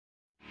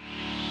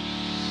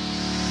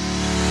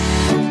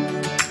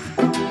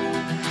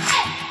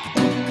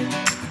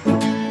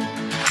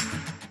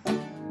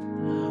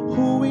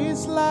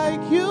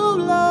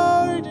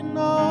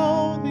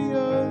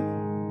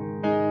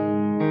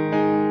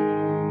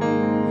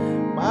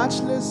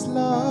Matchless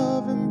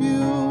love and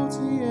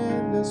beauty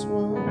in this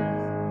world.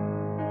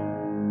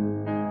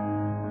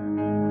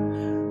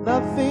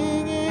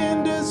 Nothing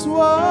in this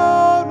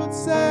world would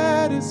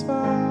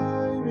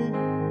satisfy me.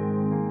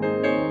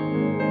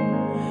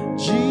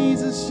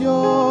 Jesus,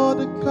 you're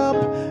the cup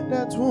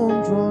that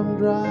won't run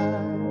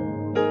dry.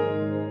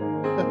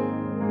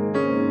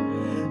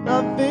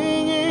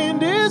 Nothing in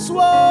this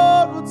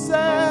world would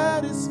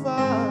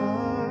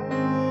satisfy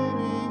me.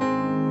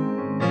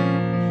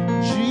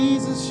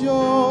 Jesus,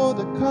 you're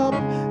the cup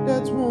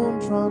that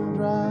won't run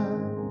dry.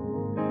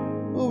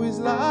 Who is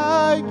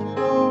like you,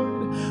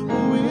 Lord?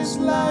 Who is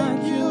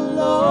like you,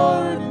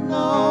 Lord, in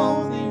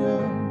all the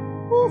earth?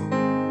 Woo.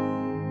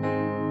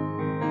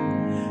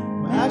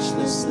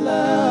 Matchless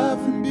love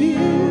and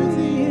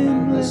beauty,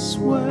 endless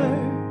worth.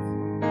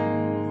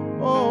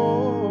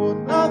 Oh,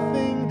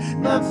 nothing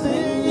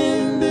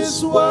in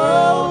this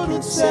world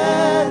could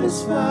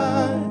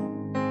satisfy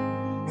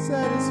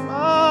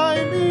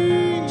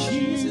me.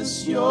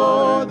 Jesus,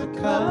 you're the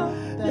cup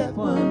that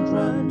won't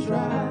run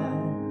dry.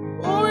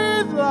 Who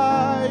is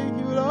like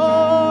you,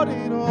 Lord,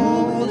 in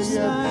all the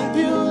earth?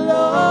 You,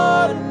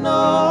 Lord, in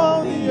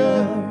all the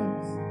earth.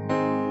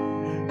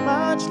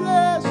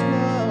 Matchless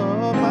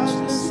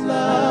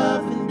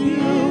love and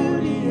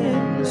beauty,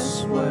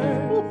 endless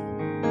worth.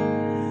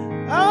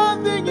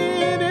 Nothing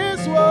in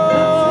this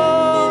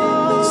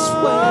world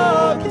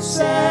can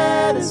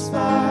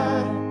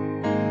satisfy.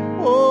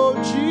 Oh,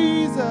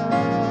 Jesus,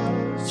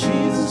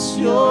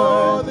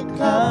 you're the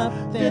cup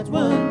that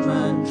won't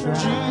run dry.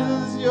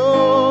 Jesus,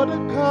 you're the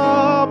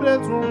cup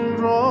that won't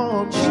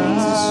run dry.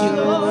 Jesus,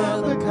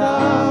 you're the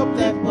cup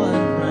that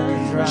won't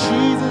run dry.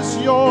 Jesus,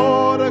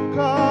 you're the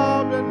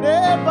cup that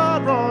never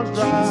runs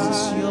dry.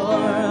 Jesus,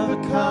 you're the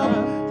cup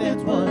that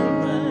won't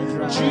run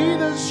dry.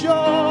 Jesus,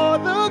 you're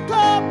the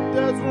cup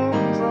that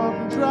won't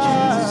run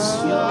dry. Jesus,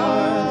 you're the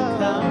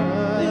cup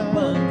that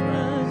won't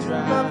run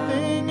dry.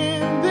 Nothing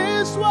in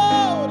this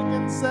world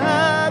can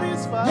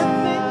satisfy.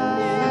 Nothing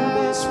in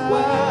this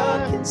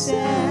world can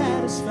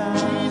satisfy.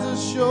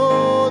 Jesus,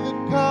 you're the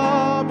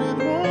cup that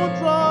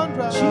won't run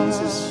dry.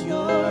 Jesus,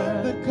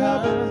 you're the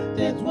cup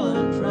that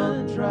won't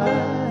run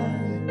dry.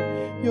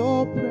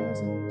 Your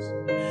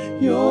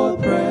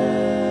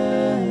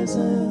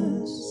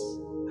presence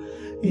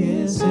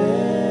is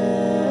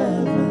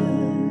heaven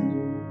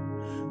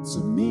to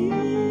me.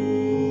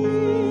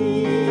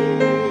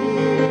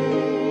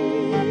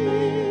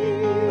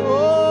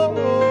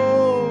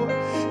 Oh,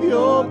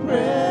 your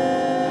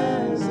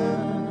presence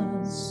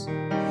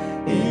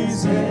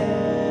is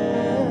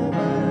heaven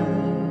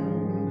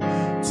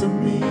to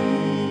me.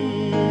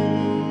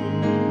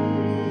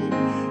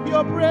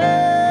 Your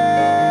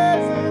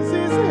presence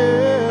is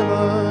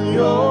heaven.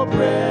 Your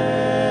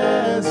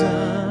presence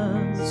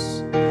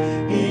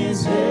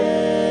is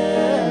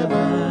heaven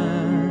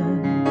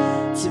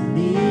to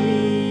me.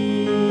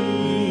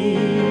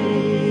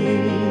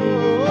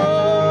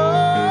 Oh,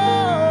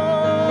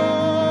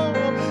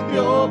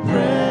 your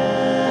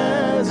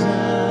presence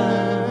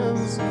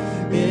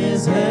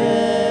is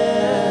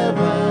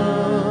heaven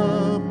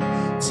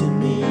to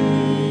me.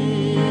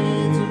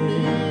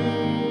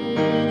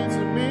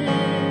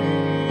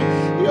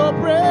 Your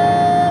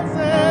presence,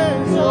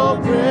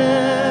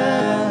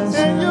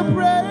 and your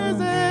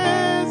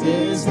presence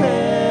is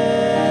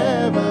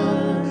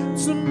heaven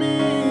to me.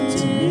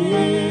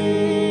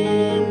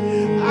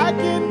 I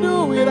can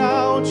do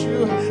without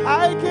you.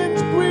 I can't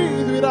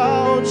breathe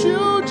without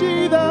you,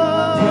 Jesus.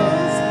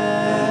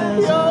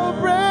 Your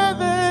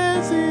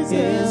presence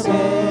is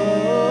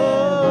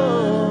heaven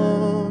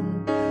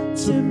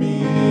to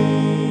me.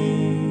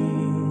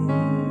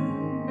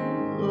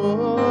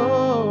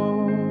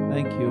 Oh.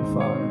 Thank you,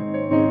 Father.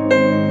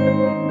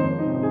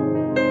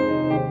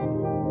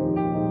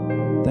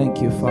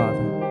 Thank you,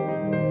 Father.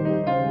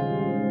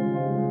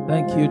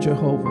 Thank you,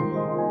 Jehovah.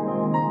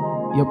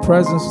 Your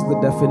presence is the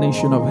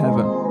definition of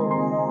heaven.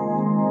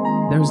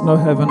 There is no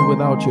heaven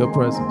without your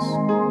presence.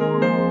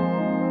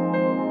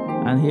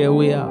 And here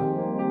we are.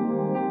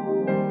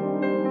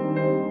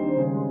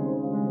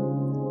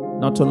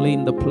 Not only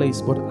in the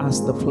place, but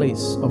as the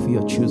place of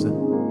your choosing.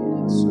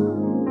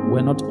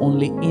 We're not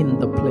only in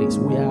the place,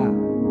 we are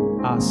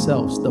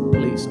ourselves the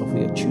place of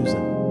your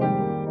choosing.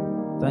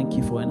 Thank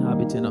you for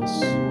inhabiting us.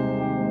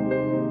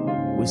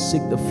 We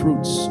seek the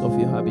fruits of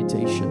your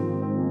habitation.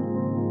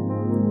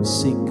 We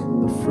seek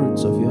the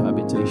fruits of your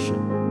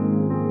habitation.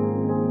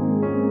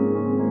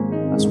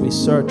 As we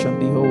search and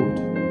behold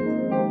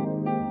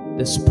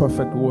this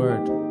perfect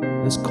word,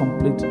 this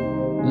complete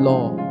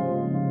law,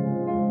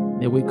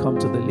 may we come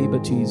to the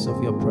liberties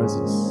of your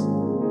presence,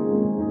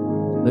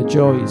 the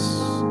joys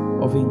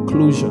of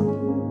inclusion,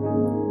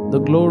 the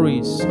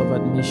glories of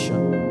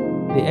admission,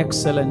 the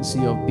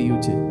excellency of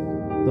beauty,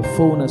 the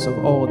fullness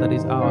of all that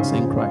is ours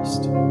in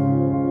Christ.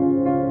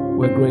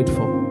 We're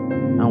grateful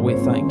and we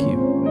thank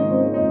you.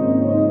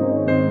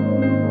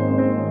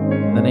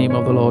 In the name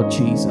of the Lord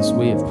Jesus,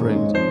 we have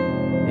prayed.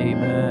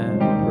 Amen.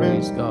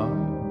 Praise God.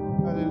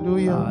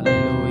 Hallelujah.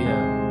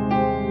 Hallelujah.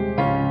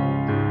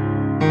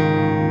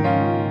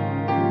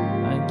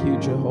 Thank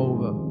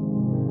Jehovah.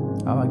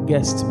 Our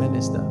guest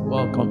minister.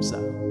 Welcome,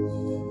 sir.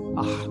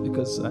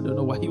 Because I don't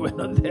know why you were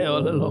not there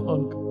all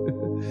along.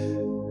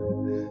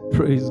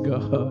 Praise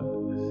God.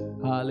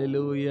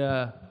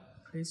 Hallelujah.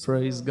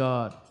 Praise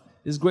God.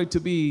 It's great to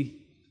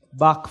be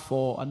back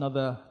for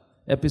another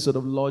episode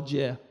of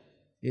LOGIA.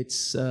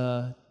 It's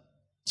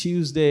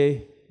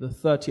Tuesday, the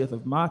 30th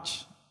of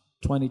March,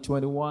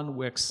 2021.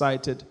 We're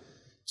excited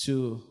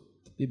to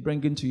be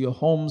bringing to your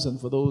homes, and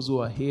for those who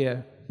are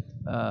here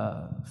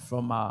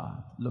from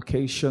our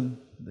location,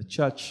 the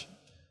church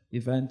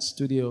event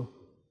studio,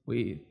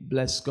 we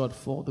bless God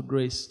for the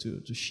grace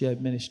to share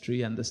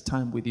ministry and this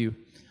time with you.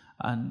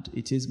 And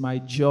it is my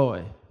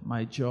joy,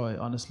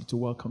 honestly, to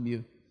welcome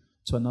you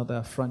to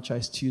another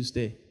Franchise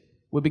Tuesday.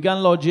 We began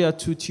LOGIA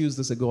 3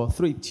 Tuesdays ago.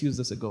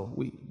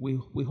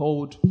 We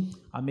hold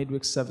our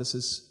midweek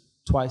services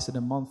twice in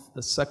a month,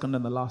 the second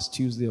and the last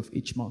Tuesday of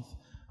each month.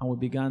 And we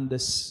began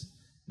this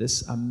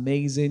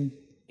amazing,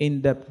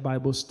 in-depth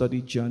Bible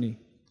study journey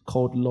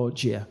called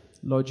LOGIA.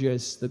 LOGIA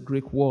is the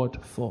Greek word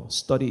for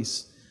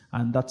studies,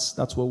 and that's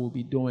what we'll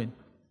be doing.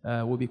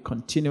 We'll be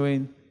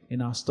continuing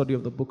in our study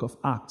of the book of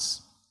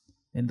Acts.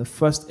 In the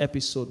first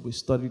episode, we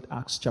studied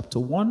Acts chapter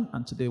 1,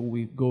 and today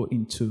we go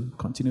into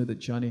continue the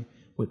journey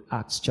with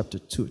Acts chapter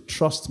 2.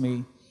 Trust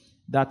me,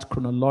 that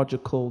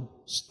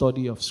chronological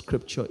study of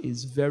Scripture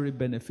is very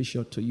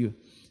beneficial to you.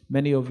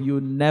 Many of you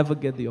never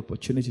get the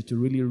opportunity to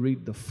really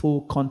read the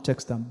full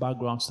context and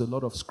backgrounds to a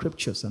lot of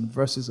scriptures and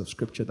verses of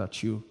Scripture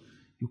that you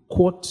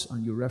quote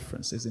and you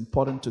reference. It's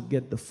important to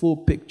get the full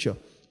picture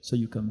so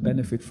you can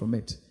benefit from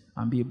it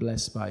and be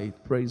blessed by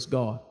it. Praise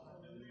God.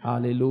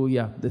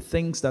 Hallelujah. The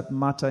things that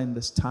matter in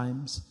these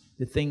times,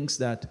 the things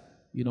that,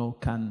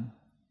 can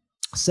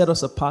set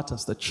us apart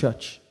as the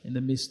church in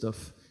the midst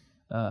of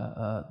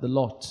the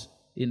lot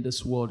in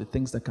this world, the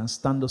things that can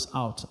stand us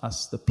out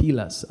as the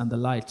pillars and the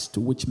lights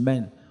to which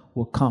men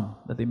will come,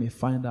 that they may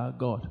find our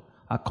God,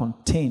 are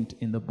contained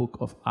in the book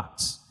of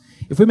Acts.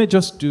 If we may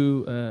just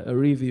do a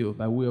review,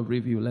 by way of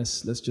review,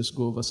 let's just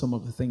go over some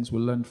of the things we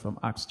learned from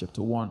Acts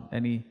chapter 1.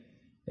 Any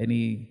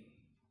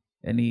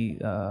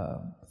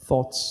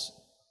thoughts,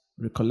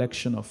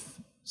 recollection of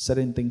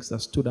certain things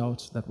that stood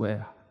out, that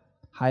were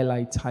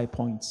highlights, high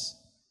points,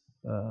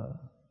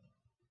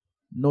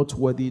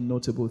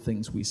 notable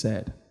things we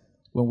said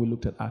when we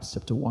looked at Acts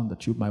chapter 1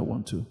 that you might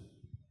want to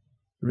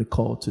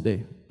recall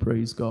today?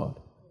 Praise God.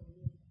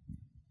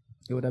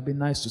 It would have been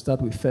nice to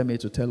start with Femi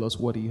to tell us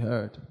what he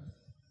heard,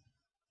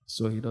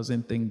 so he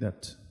doesn't think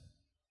that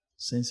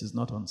since he's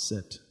not on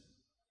set, he's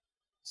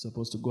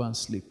supposed to go and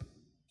sleep.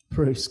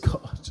 Praise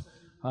God.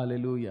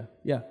 Hallelujah.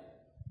 Yeah.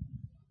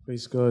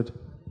 Praise God.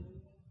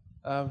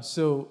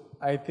 So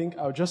I think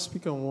I'll just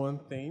speak on one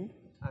thing,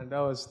 and that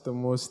was the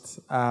most,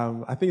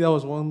 I think that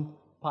was one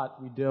part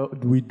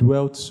we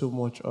dwelt so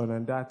much on,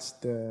 and that's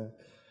the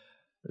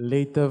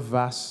later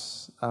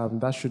verse.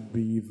 That should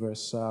be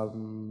verse,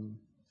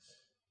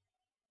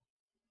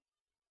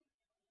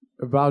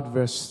 about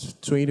verse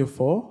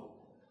 24,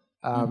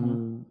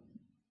 from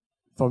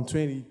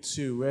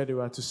 22, where they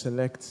were to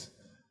select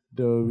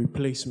the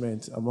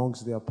replacement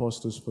amongst the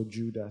apostles for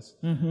Judas.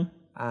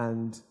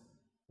 And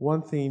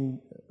one thing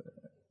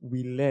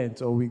we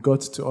learned, or we got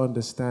to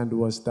understand,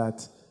 was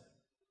that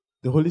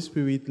the Holy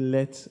Spirit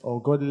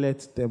God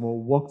let them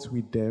or walked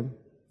with them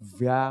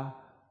via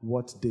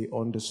what they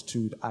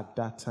understood at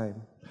that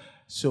time.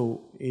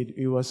 So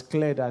it was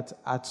clear that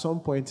at some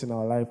point in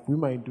our life, we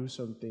might do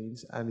some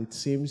things and it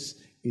seems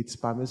it's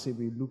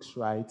permissible, it looks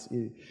right,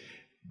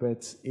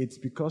 but it's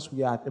because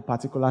we are at a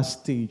particular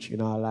stage in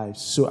our lives.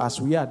 So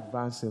as we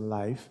advance in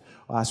life,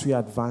 or as we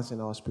advance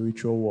in our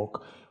spiritual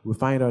walk, we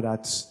find out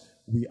that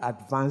we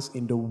advance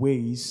in the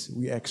ways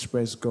we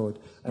express God.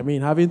 I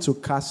mean, having to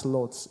cast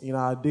lots in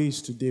our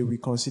days today, we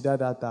consider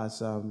that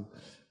as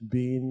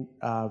being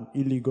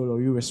illegal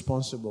or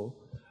irresponsible.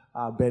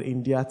 But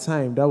in their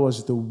time, that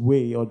was the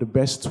way, or the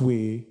best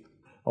way,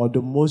 or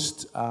the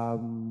most,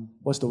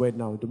 what's the word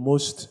now? The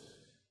most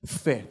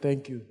fair,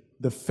 thank you.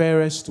 The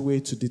fairest way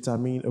to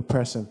determine a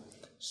person.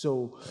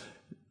 So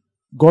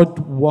God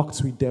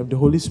walked with them. The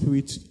Holy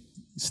Spirit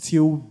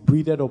still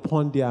breathed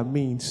upon their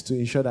means to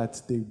ensure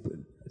that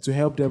to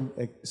help them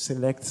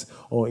select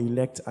or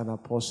elect an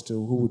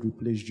apostle who would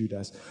replace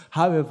Judas.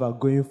 However,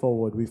 going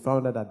forward, we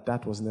found out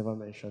that was never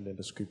mentioned in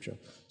the scripture.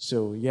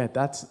 So yeah,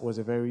 that was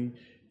a very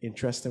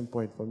interesting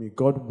point for me.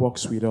 God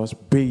works with us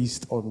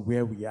based on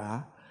where we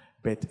are,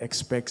 but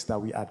expects that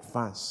we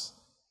advance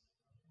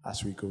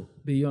as we go.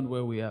 Beyond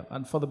where we are.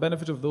 And for the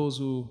benefit of those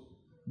who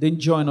didn't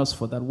join us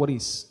for that, what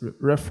he's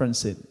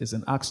referencing is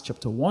in Acts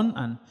chapter 1,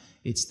 and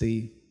it's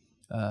the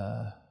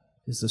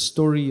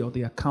story or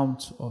the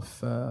account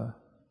of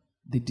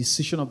the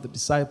decision of the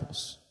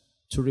disciples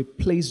to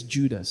replace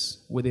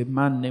Judas with a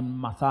man named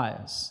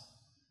Matthias.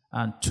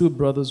 And two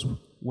brothers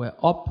were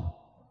up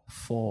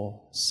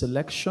for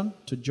selection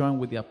to join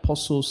with the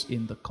apostles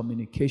in the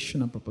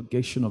communication and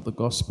propagation of the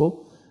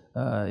gospel,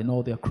 in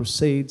all their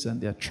crusades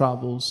and their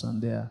travels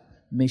and their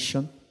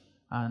mission.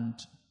 And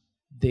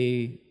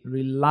they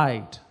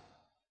relied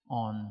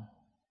on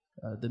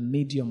the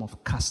medium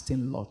of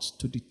casting lots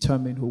to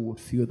determine who would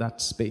fill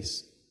that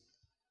space.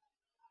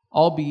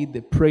 Albeit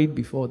they prayed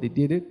before they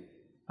did it,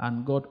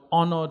 and God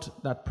honored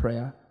that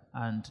prayer,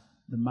 and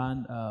the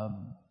man,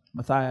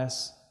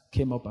 Matthias,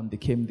 came up and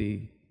became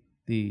the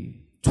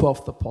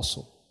 12th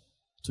apostle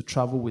to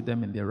travel with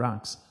them in their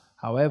ranks.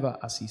 However,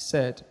 as he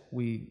said,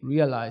 we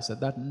realized that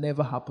that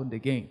never happened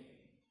again.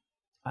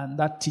 And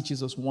that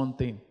teaches us one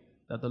thing,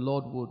 that the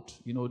Lord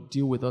would,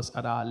 deal with us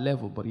at our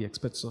level, but he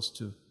expects us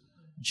to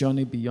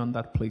journey beyond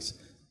that place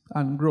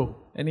and grow.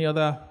 Any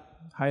other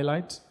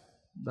highlight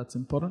that's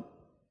important?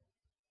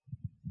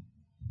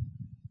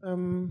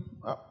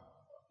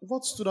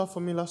 What stood out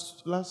for me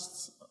last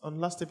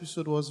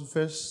episode was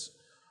verse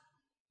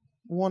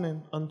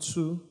 1 and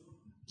 2,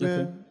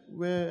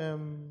 where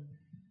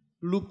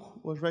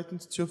Luke was writing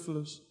to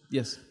Theophilus.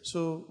 Yes.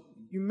 So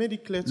you made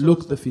it clear to Luke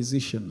us the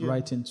physician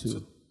writing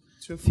to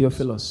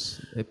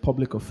Theophilus, a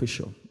public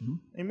official. Mm-hmm.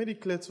 He made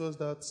it clear to us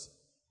that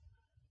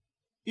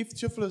if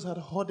Theophilus had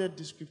hoarded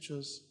the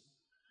scriptures,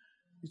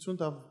 it wouldn't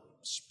have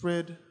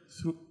spread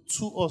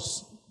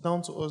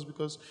down to us,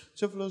 because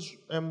Theophilus,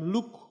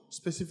 Luke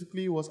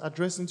specifically was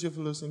addressing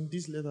Theophilus in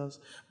these letters,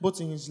 both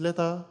in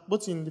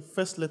the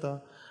first letter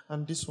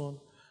and this one.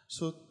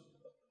 So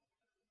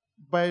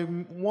by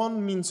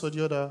one means or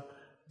the other,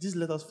 these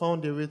letters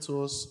found their way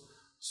to us.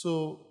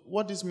 So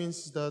what this means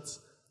is that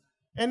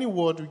any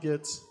word we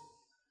get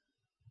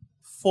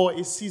for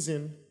a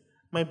season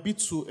might be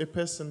to a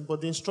person,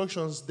 but the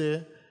instructions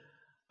there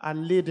are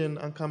laden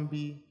and can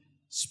be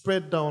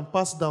spread down,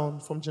 passed down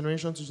from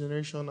generation to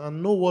generation,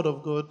 and no word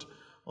of God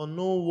or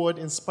no word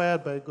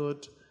inspired by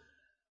God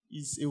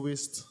is a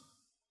waste.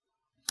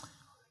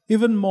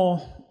 Even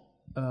more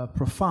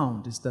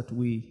profound is that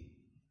we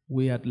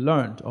had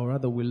learned, or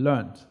rather we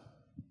learned,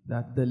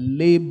 that the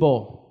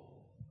labor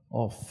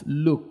of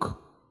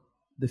Luke,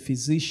 the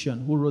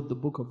physician who wrote the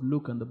book of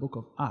Luke and the book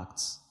of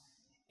Acts,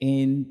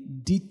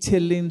 in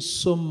detailing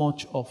so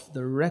much of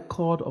the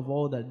record of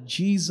all that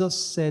Jesus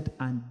said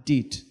and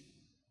did,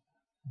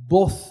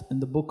 both in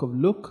the book of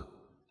Luke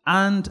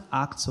and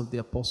Acts of the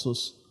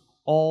Apostles,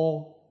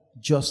 all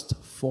just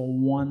for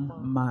one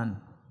man,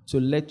 to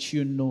let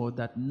you know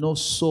that no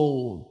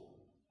soul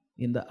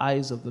in the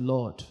eyes of the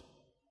Lord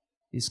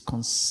is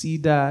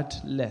considered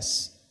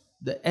less.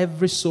 That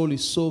every soul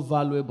is so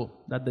valuable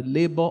that the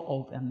labor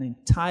of an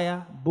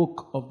entire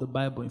book of the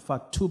Bible, in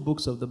fact 2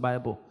 books of the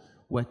Bible,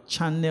 were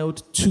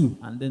channeled to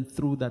and then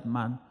through that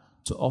man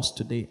to us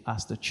today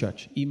as the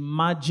church.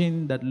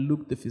 Imagine that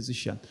Luke the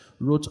physician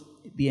wrote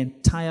the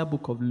entire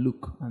book of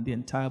Luke and the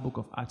entire book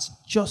of Acts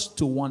just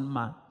to one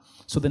man.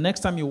 So the next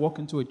time you walk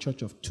into a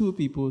church of 2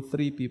 people,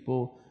 3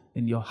 people,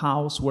 in your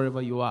house,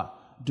 wherever you are,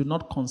 do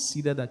not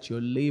consider that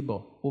your labor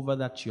over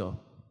that your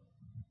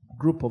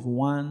group of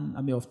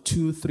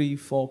 2, 3,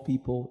 4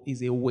 people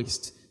is a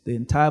waste. The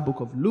entire book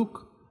of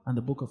Luke and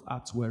the book of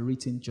Acts were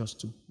written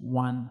just to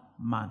one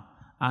man.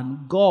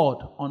 And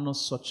God honors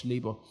such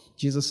labor.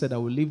 Jesus said, I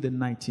will leave the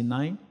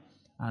 99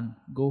 and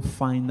go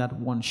find that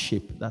one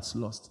sheep that's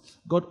lost.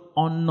 God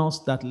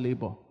honors that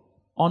labor,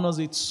 honors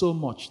it so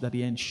much that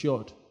he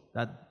ensured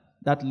that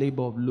that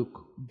labor of Luke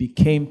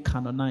became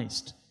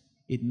canonized.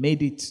 It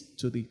made it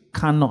to the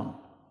canon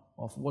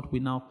of what we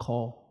now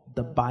call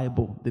the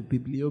Bible, the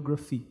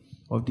bibliography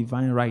of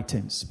divine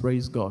writings.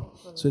 Praise God.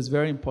 So it's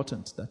very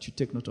important that you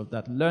take note of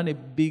that. Learn a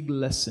big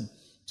lesson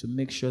to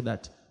make sure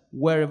that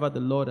wherever the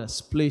Lord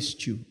has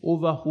placed you,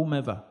 over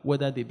whomever,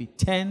 whether they be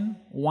 10,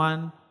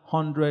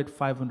 100,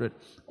 500,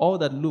 all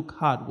that Luke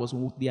had was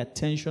the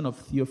attention of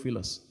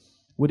Theophilus.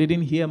 We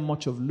didn't hear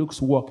much of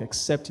Luke's work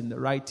except in the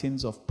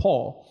writings of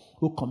Paul,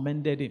 who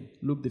commended him,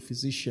 Luke the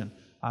physician,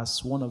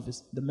 as one of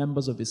the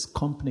members of his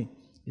company,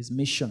 his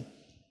mission.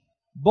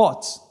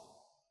 But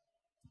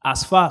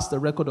as far as the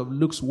record of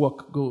Luke's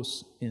work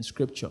goes in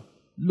Scripture,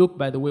 Luke,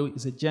 by the way,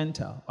 was a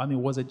Gentile,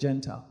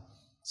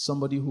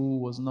 somebody who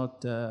was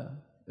not a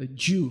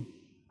Jew,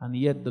 and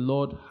yet the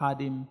Lord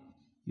had him,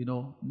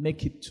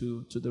 make it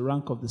to the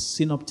rank of the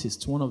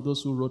synoptist, one of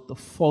those who wrote the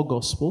 4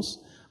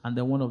 Gospels, and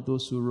then one of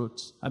those who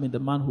wrote, the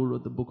man who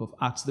wrote the book of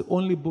Acts, the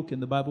only book in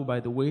the Bible, by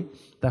the way,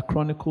 that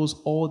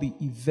chronicles all the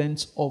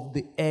events of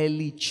the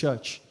early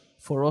church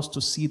for us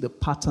to see the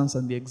patterns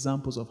and the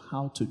examples of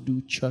how to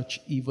do church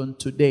even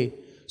today.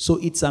 So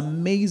it's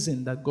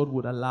amazing that God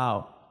would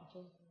allow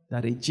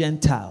that a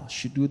Gentile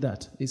should do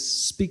that. It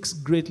speaks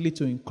greatly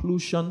to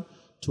inclusion,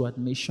 to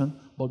admission,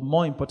 but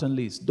more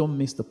importantly is, don't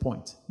miss the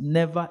point.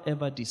 Never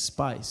ever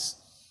despise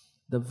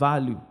the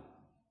value,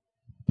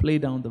 play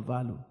down the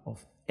value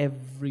of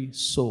every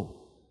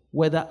soul,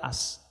 whether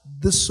as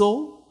the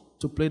soul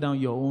to play down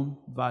your own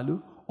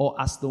value, or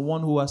as the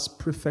one who has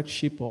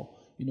prefectship or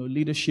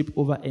leadership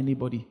over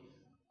anybody.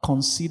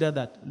 Consider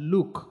that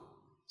Luke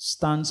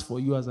stands for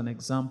you as an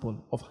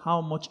example of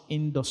how much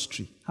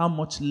industry, how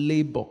much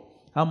labor,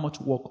 how much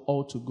work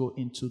ought to go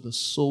into the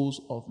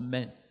souls of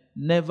men.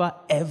 Never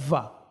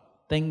ever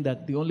think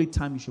that the only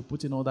time you should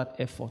put in all that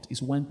effort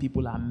is when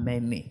people are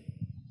many.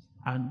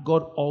 And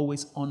God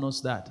always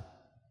honors that.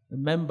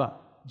 Remember,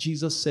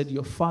 Jesus said,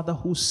 your Father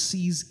who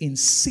sees in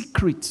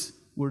secret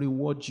will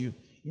reward you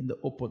in the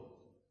open.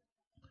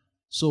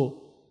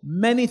 So,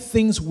 many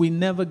things we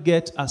never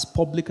get as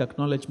public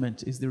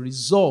acknowledgement is the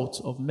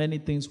result of many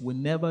things we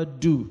never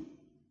do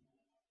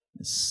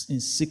in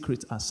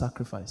secret as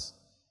sacrifice.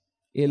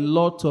 A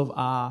lot of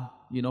our,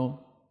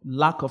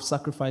 lack of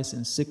sacrifice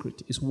in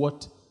secret is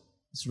what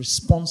is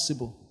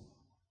responsible.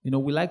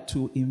 We like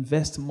to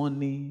invest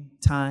money,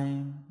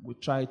 time. We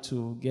try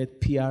to get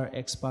PR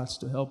experts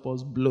to help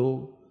us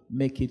blow,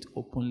 make it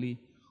openly.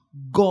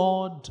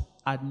 God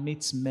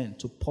admits men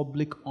to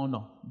public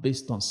honor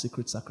based on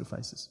secret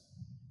sacrifices.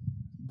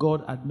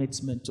 God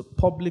admits men to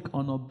public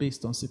honor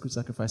based on secret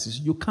sacrifices.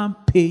 You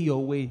can't pay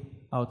your way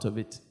out of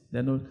it.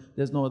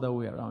 There's no other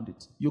way around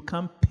it. You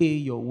can't pay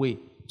your way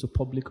to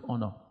public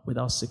honor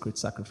without secret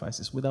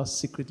sacrifices, without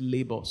secret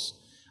labors.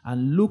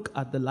 And look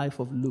at the life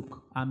of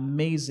Luke.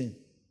 Amazing.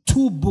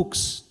 2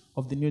 books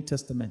of the New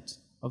Testament,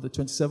 of the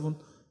 27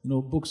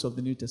 books of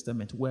the New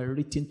Testament, were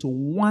written to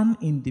one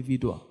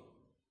individual.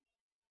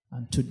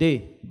 And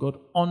today, God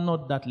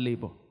honored that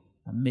labor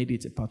and made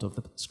it a part of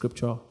the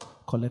scripture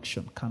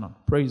collection, canon.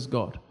 Praise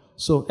God.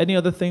 So, any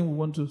other thing we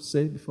want to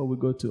say before we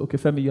go to... Okay,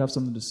 Femi, you have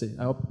something to say.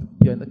 I hope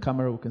you're in the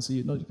camera, we can see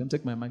you. No, you can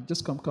take my mic.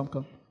 Just come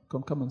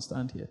and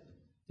stand here.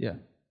 Yeah.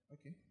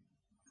 Okay.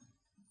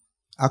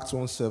 Acts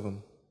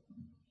 1:7.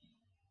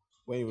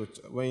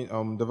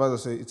 When the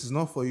verse says, it is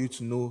not for you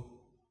to know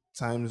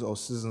times or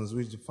seasons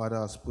which the Father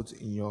has put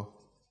in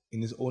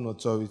his own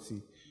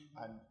authority.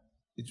 And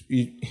it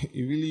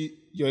really,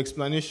 your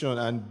explanation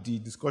and the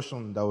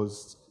discussion that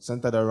was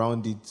centered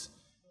around it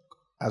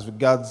as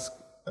regards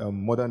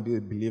modern day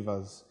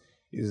believers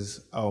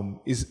is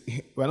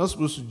we're not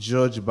supposed to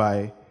judge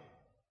by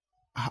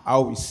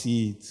how we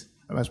see it.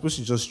 We're supposed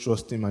to just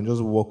trust him and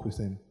just walk with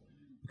him.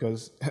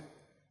 Because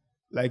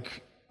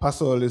like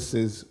Pastor always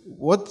says,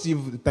 what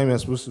if the time you're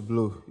supposed to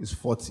blow is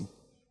 40,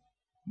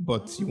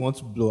 but you want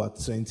to blow at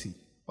 20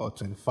 or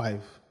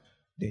 25,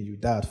 then you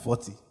die at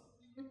 40?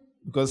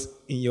 Because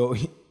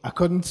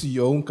according to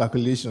your own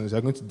calculations,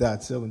 you're going to die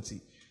at 70.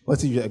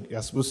 What if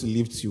you're supposed to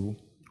live to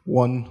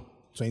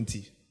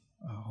 120?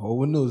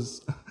 Who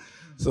knows?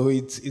 So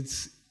it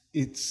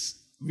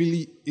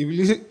really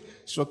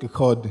struck a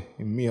chord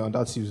in me on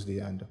that Tuesday,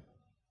 and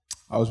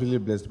I was really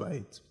blessed by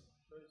it.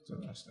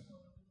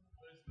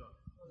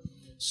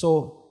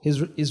 So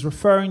he's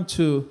referring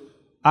to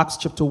Acts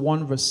chapter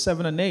 1, verse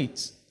 7 and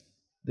 8.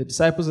 The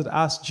disciples had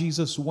asked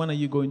Jesus, when are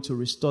you going to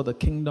restore the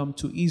kingdom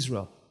to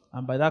Israel?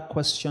 And by that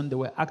question, they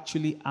were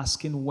actually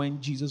asking when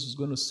Jesus was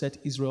going to set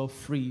Israel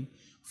free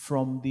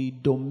from the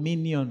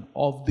dominion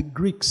of the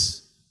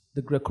Greeks,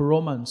 the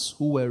Greco-Romans,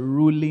 who were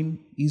ruling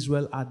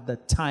Israel at the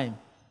time.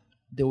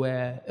 They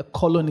were a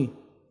colony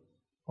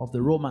of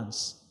the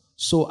Romans.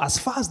 So as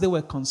far as they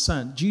were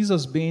concerned,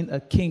 Jesus being a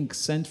king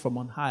sent from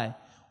on high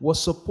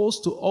was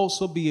supposed to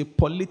also be a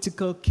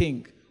political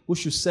king who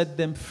should set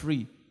them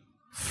free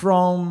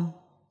from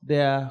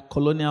their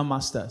colonial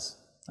masters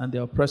and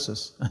their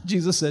oppressors. And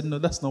Jesus said, no,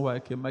 that's not why I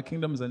came. My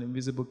kingdom is an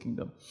invisible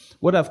kingdom.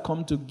 What I've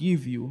come to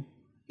give you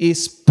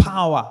is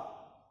power.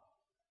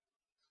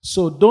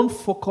 So don't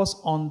focus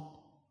on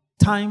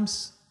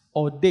times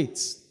or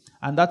dates.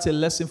 And that's a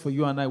lesson for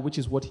you and I, which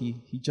is what he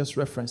just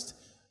referenced.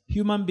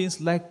 Human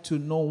beings like to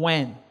know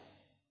when.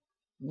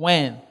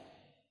 When.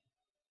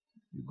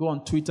 You go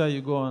on Twitter,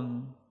 you go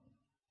on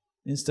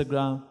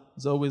Instagram,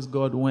 it's always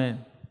God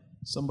when.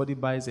 Somebody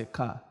buys a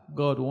car,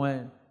 God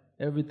when.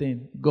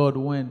 Everything, God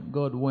when,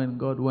 God when,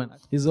 God when.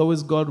 It's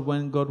always God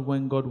when, God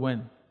when, God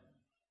when.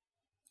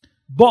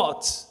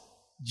 But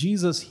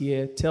Jesus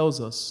here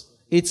tells us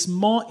it's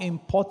more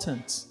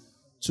important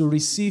to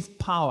receive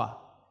power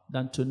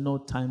than to know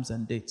times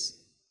and dates.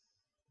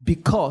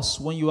 Because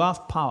when you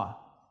have power,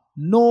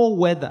 no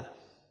weather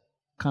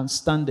can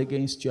stand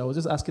against you. I was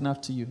just asking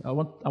after you. I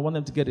want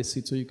them to get a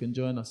seat so you can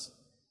join us.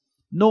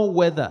 No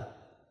weather.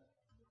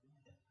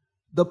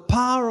 The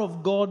power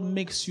of God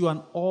makes you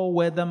an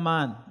all-weather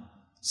man.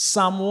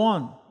 Psalm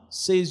 1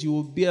 says you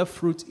will bear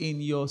fruit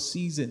in your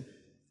season.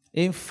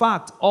 In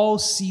fact, all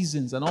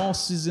seasons and all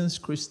seasons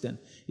Christian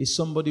is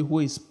somebody who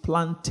is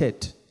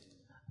planted.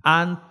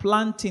 And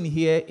planting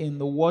here in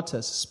the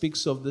waters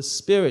speaks of the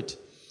Spirit.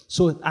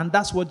 So, and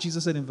that's what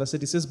Jesus said in verse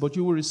 8. He says, but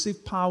you will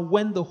receive power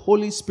when the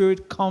Holy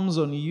Spirit comes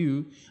on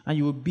you, and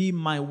you will be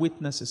my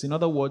witnesses. In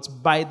other words,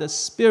 by the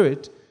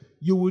Spirit,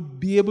 you would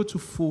be able to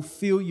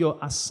fulfill your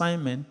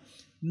assignment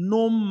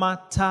no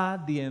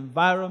matter the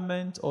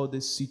environment or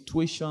the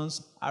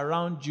situations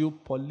around you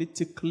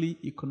politically,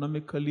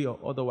 economically, or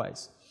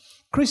otherwise.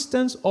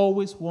 Christians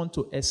always want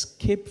to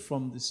escape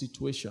from the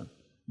situation.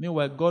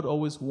 Meanwhile, God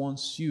always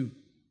wants you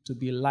to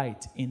be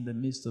light in the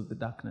midst of the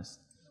darkness.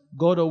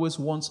 God always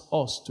wants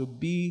us to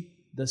be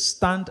the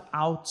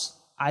standout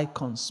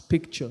icons,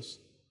 pictures.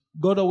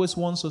 God always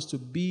wants us to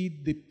be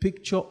the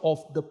picture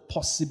of the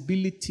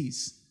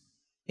possibilities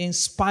in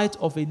spite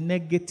of a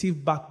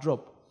negative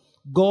backdrop.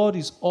 God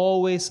is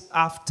always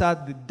after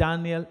the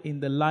Daniel in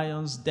the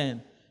lion's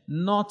den,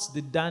 not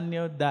the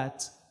Daniel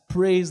that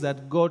prays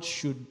that God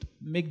should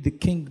make the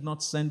king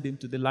not send him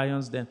to the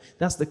lion's den.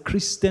 That's the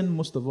Christian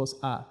most of us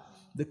are.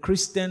 The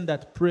Christian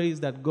that prays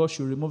that God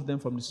should remove them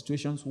from the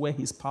situations where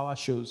his power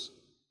shows,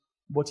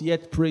 but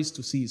yet prays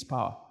to see his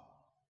power.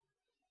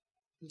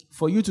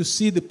 For you to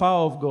see the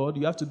power of God,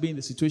 you have to be in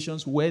the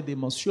situations where they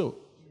must show.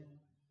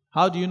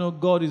 How do you know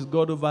God is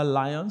God over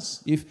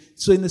lions?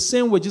 So in the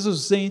same way, Jesus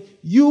is saying,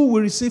 you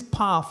will receive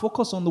power.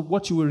 Focus on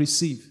what you will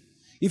receive.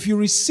 If you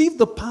receive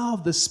the power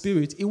of the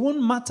Spirit, it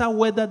won't matter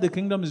whether the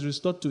kingdom is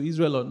restored to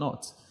Israel or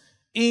not.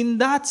 In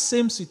that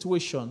same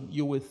situation,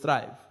 you will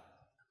thrive.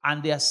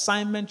 And the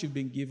assignment you've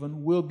been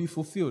given will be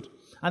fulfilled.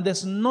 And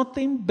there's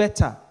nothing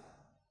better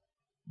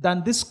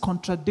than this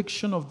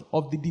contradiction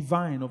of the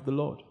divine, of the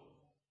Lord,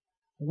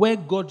 where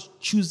God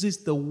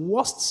chooses the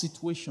worst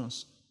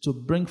situations to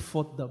bring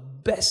forth the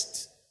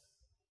best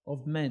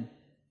of men.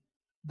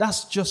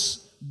 That's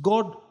just,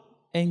 God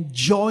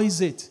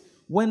enjoys it.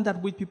 When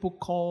that which people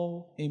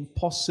call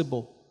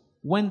impossible,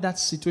 when that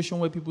situation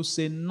where people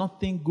say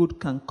nothing good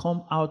can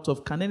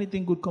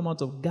anything good come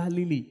out of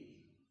Galilee,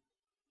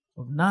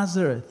 of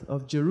Nazareth,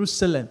 of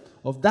Jerusalem,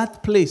 of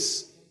that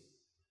place?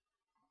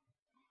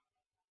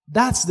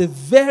 That's the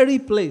very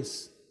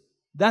place.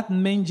 That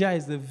manger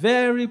is the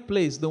very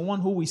place the one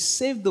who will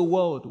save the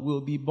world will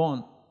be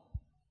born.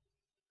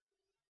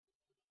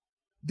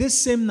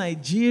 This same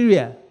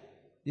Nigeria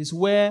is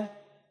where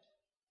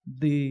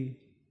the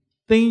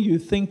thing you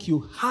think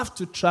you have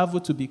to travel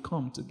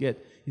to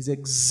get is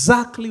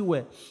exactly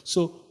where.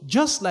 So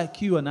just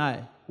like you and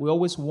I, we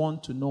always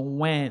want to know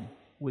when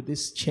will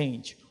this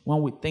change.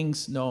 When we think,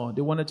 no,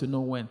 they wanted to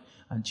know when.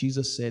 And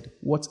Jesus said,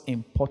 what's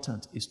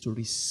important is to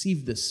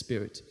receive the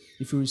Spirit.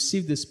 If you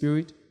receive the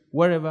Spirit,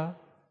 wherever,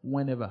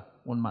 whenever,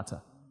 won't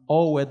matter.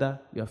 All weather,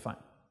 you're fine.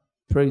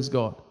 Praise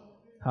God.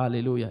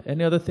 Hallelujah.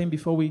 Any other thing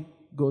before we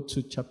go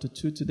to chapter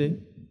 2 today?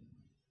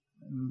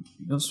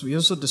 We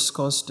also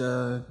discussed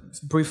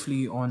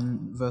briefly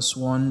on verse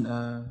 1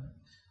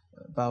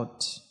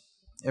 about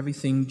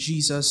everything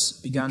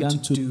Jesus began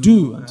to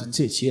do and to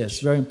teach. Yes,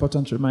 very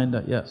important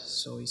reminder. Yes.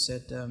 So he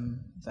said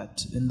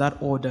that in that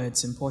order,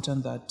 it's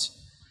important that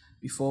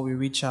before we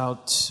reach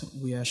out,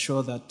 we are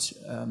sure that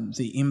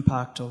the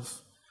impact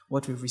of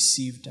what we've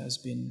received has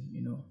been,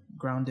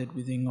 grounded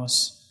within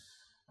us.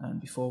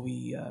 And before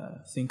we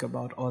think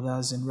about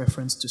others in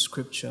reference to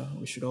Scripture,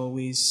 we should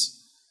always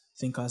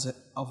think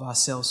of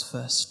ourselves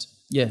first.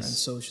 Yes. And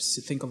so we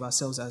should think of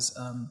ourselves as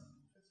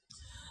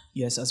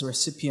as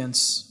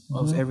recipients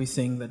of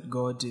everything that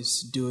God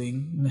is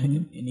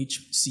doing in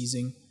each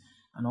season,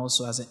 and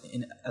also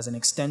as an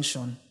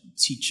extension,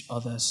 teach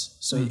others.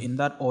 So in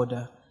that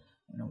order,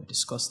 we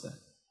discussed that.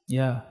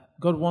 Yeah.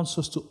 God wants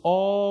us to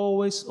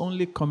always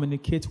only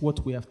communicate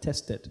what we have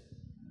tested.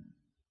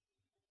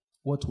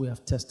 What we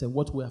have tested,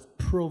 what we have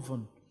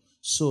proven.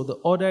 So the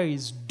order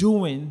is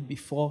doing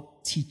before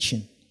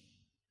teaching.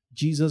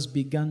 Jesus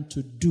began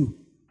to do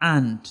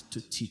and to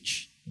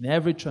teach. In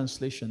every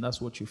translation, that's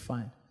what you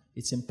find.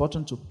 It's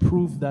important to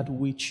prove that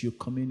which you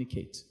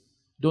communicate.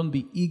 Don't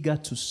be eager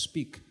to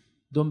speak.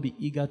 Don't be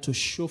eager to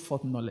show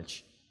forth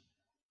knowledge.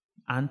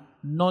 And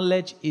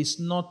knowledge is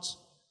not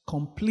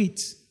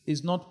complete,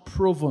 is not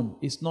proven,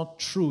 is not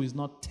true, is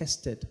not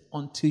tested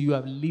until you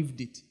have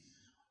lived it.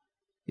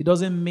 It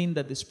doesn't mean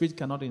that the Spirit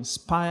cannot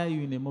inspire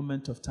you in a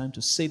moment of time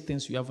to say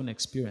things you haven't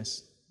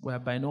experienced. We are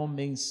by no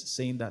means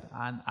saying that.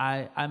 And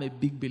I'm a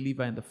big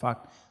believer in the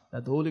fact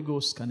that the Holy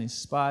Ghost can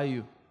inspire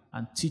you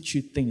and teach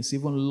you things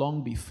even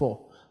long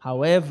before.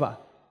 However,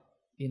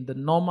 in the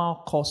normal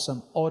course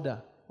and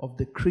order of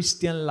the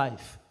Christian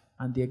life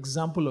and the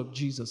example of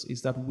Jesus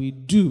is that we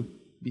do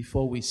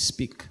before we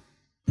speak.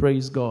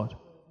 Praise God.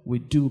 We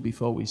do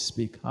before we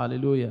speak.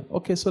 Hallelujah.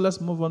 Okay, so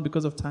let's move on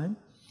because of time.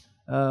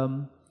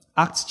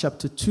 Acts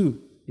chapter 2.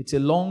 It's a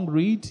long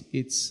read.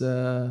 It's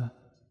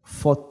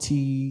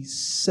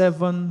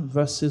 47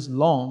 verses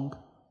long,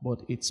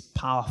 but it's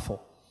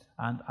powerful.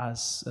 And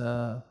as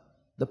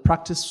the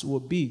practice will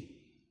be,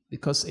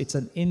 because it's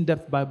an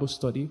in-depth Bible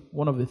study,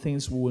 one of the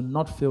things we will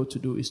not fail to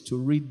do is to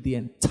read the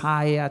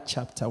entire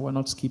chapter. We're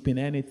not skipping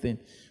anything.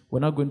 We're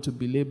not going to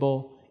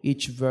belabor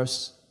each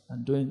verse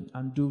and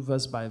do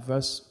verse by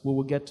verse. We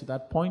will get to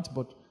that point,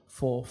 but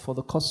for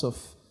the course of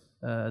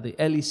the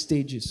early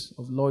stages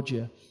of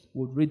LOGIA,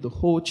 we'll read the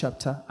whole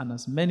chapter, and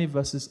as many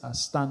verses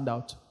as stand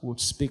out would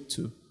speak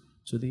to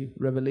the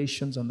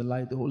revelations and the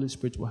light the Holy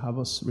Spirit will have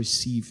us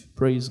receive.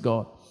 Praise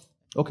God.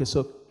 Okay,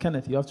 so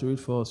Kenneth, you have to read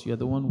for us. You're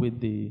the one with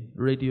the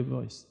radio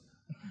voice.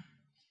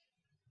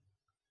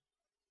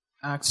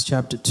 Acts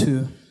chapter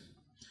 2.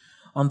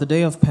 On the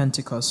day of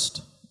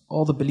Pentecost,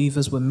 all the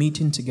believers were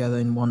meeting together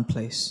in one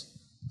place.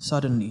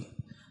 Suddenly,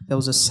 there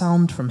was a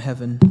sound from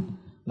heaven,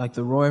 like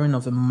the roaring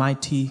of a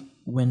mighty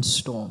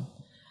windstorm,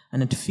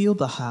 and it filled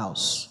the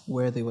house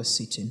where they were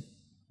sitting.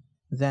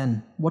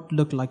 Then what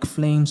looked like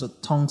flames or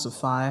tongues of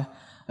fire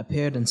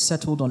appeared and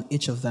settled on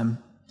each of them,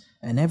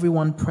 and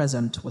everyone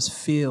present was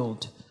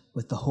filled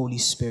with the Holy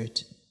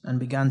Spirit and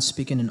began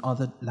speaking in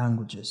other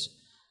languages,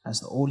 as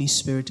the Holy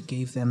Spirit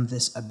gave them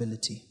this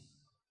ability.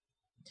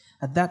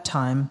 At that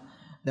time,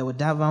 There were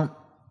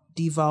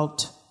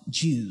devout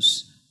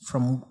Jews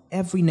from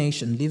every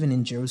nation living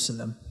in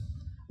Jerusalem.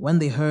 When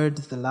they heard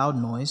the loud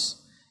noise,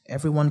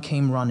 everyone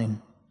came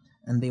running,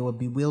 and they were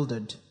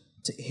bewildered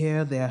to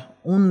hear their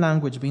own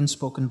language being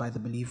spoken by the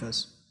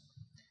believers.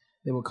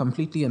 They were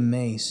completely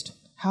amazed.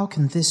 "How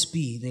can this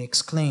be?" they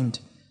exclaimed.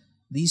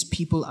 "These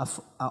people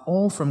are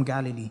all from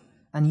Galilee,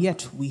 and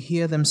yet we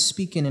hear them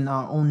speaking in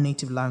our own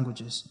native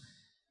languages.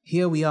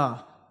 Here we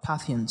are,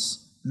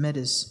 Parthians,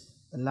 Medes,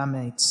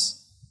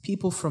 Elamites,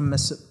 people from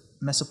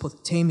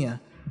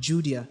Mesopotamia,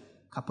 Judea,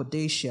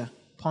 Cappadocia,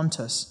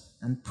 Pontus,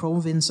 and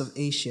province of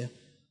Asia,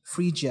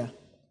 Phrygia,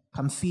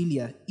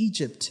 Pamphylia,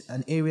 Egypt,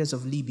 and areas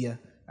of Libya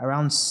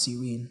around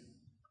Cyrene.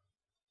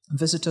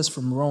 Visitors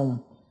from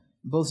Rome,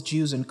 both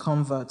Jews and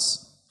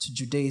converts to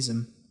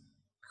Judaism,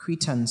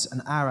 Cretans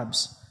and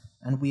Arabs,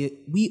 and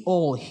we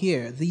all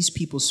hear these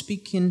people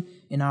speaking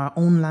in our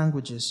own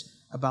languages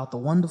about the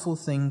wonderful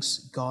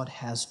things God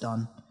has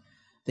done."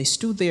 They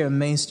stood there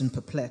amazed and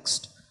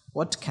perplexed.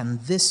 "What can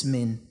this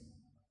mean?"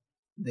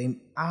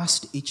 they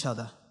asked each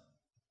other.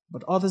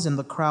 But others in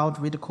the crowd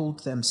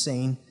ridiculed them,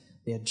 saying,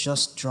 "They're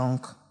just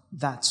drunk,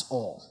 that's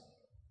all."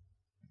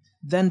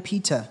 Then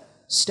Peter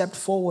stepped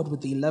forward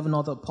with the 11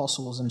 other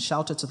apostles and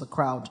shouted to the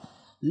crowd,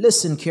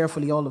 "Listen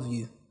carefully, all of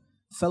you,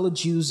 fellow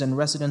Jews and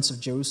residents of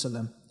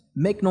Jerusalem.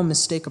 Make no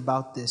mistake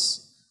about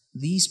this.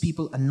 These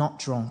people are not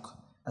drunk,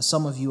 as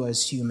some of you are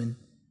assuming.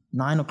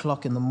 9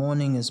 o'clock in the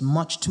morning is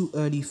much too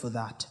early for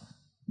that.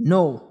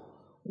 No,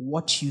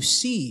 what you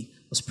see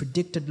was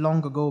predicted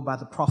long ago by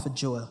the prophet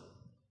Joel.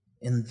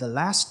 In the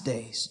last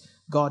days,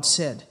 God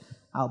said,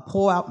 I'll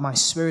pour out my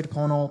spirit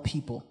upon all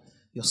people.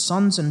 Your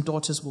sons and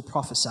daughters will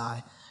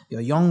prophesy.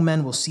 Your young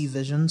men will see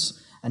visions,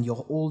 and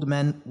your old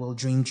men will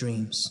dream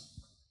dreams.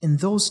 In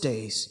those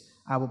days,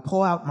 I will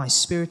pour out my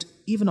spirit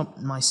even on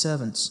my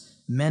servants,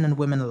 men and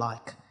women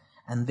alike,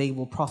 and they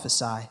will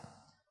prophesy.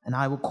 And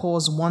I will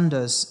cause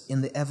wonders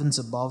in the heavens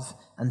above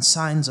and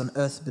signs on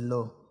earth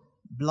below,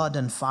 blood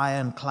and fire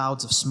and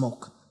clouds of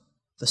smoke.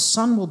 The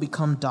sun will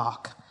become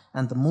dark,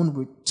 and the moon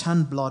will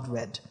turn blood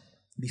red,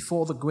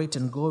 before the great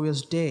and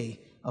glorious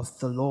day of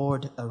the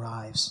Lord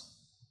arrives.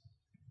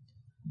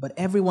 But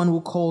everyone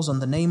who calls on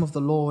the name of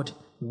the Lord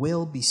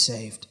will be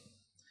saved.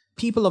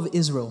 People of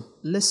Israel,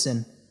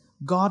 listen.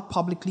 God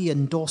publicly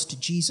endorsed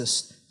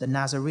Jesus, the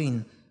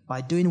Nazarene,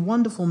 by doing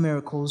wonderful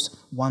miracles,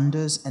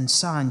 wonders, and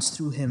signs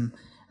through him,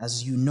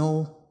 as you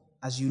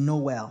know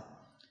well.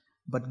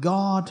 But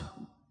God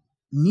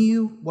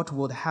knew what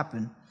would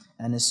happen,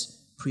 and his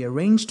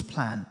prearranged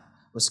plan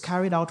was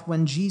carried out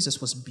when Jesus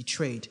was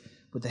betrayed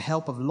with the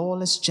help of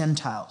lawless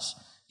Gentiles.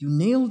 You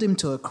nailed him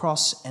to a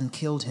cross and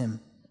killed him.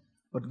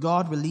 But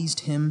God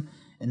released him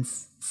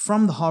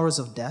from the horrors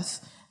of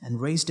death and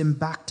raised him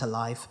back to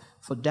life,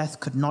 for death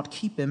could not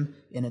keep him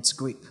in its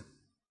grip.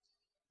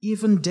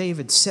 Even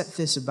David said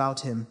this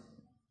about him: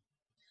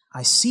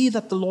 I see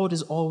that the Lord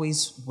is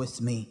always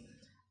with me.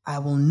 I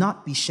will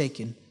not be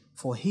shaken,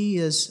 for he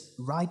is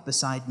right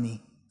beside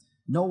me.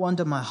 No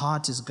wonder my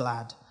heart is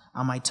glad,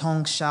 and my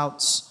tongue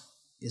shouts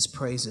his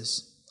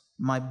praises.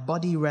 My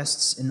body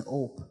rests in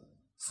hope,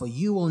 for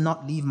you will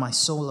not leave my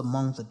soul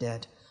among the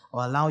dead,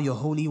 or allow your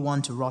Holy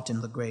One to rot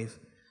in the grave.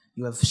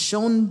 You have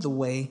shown the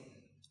way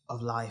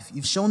of life.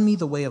 You've shown me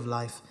the way of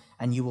life,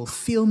 and you will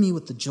fill me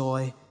with the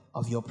joy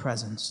of your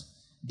presence.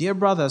 Dear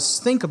brothers,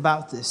 think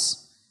about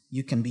this.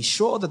 You can be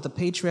sure that the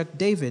patriarch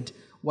David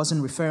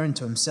wasn't referring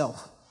to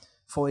himself,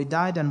 for he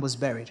died and was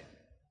buried,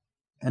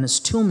 and his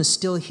tomb is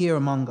still here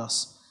among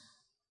us.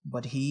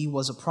 But he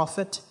was a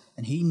prophet,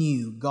 and he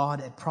knew God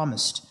had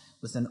promised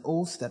with an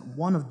oath that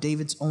one of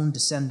David's own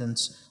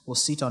descendants will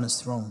sit on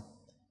his throne.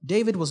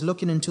 David was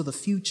looking into the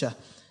future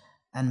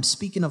and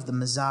speaking of the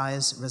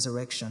Messiah's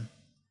resurrection.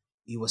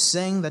 He was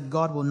saying that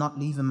God will not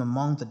leave him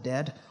among the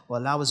dead or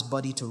allow his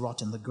body to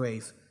rot in the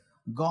grave.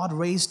 God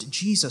raised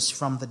Jesus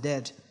from the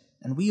dead,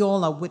 and we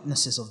all are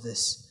witnesses of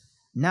this.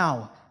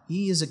 Now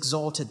he is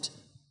exalted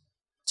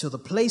to the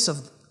place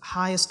of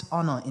highest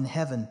honor in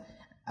heaven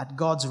at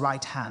God's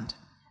right hand,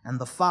 and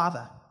the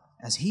Father,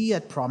 as he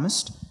had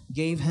promised,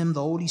 gave him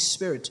the Holy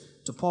Spirit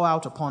to pour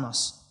out upon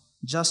us,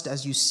 just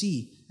as you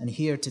see and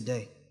hear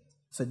today.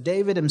 For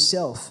David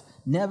himself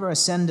never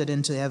ascended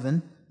into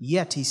heaven,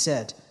 yet he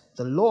said,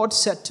 The Lord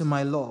said to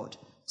my Lord,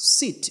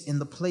 Sit in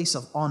the place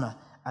of honor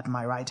at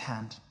my right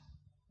hand,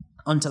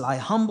 until I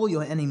humble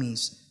your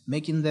enemies,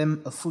 making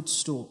them a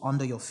footstool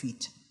under your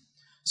feet.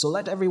 So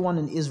let everyone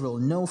in Israel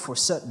know for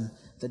certain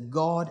that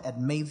God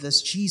had made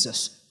this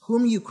Jesus,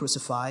 whom you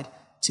crucified,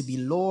 to be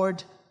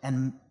Lord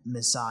and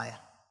Messiah.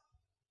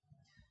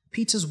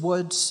 Peter's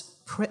words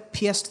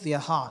pierced their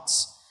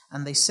hearts,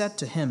 and they said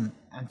to him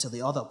and to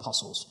the other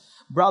apostles,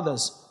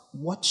 Brothers,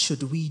 what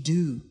should we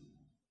do?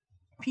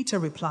 Peter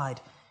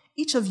replied,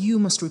 Each of you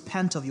must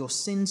repent of your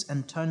sins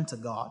and turn to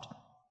God,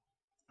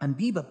 and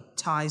be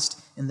baptized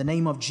in the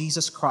name of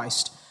Jesus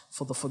Christ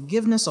for the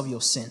forgiveness of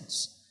your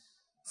sins.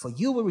 For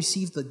you will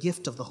receive the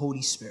gift of the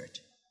Holy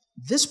Spirit.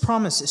 This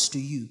promise is to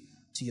you,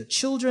 to your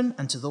children,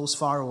 and to those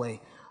far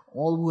away,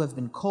 all who have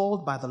been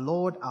called by the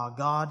Lord our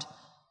God.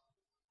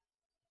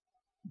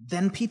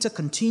 Then Peter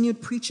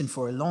continued preaching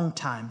for a long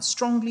time,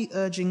 strongly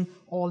urging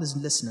all his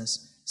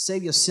listeners,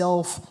 save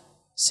yourselves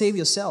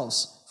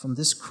from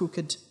this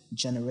crooked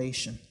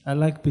generation. I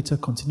like Peter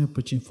continued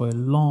preaching for a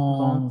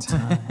long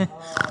time.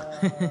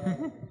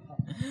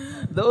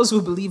 Those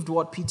who believed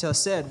what Peter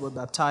said were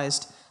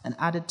baptized and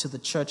added to the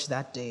church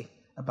that day,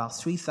 about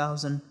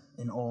 3,000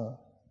 in all.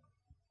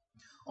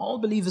 All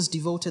believers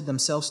devoted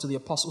themselves to the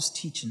apostles'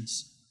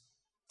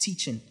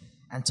 teaching,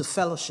 and to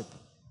fellowship,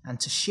 and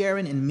to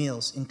sharing in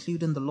meals,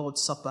 including the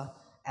Lord's Supper,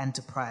 and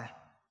to prayer.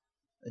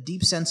 A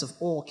deep sense of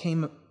awe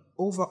came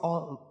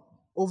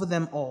over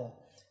them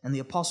all, and the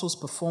apostles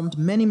performed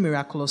many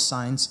miraculous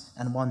signs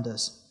and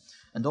wonders.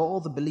 And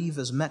all the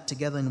believers met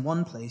together in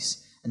one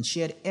place and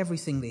shared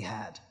everything they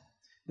had.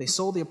 They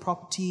sold their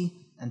property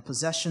and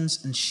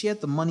possessions and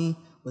shared the money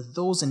with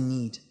those in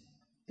need.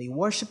 They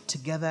worshipped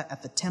together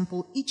at the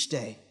temple each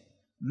day,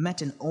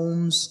 met in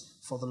homes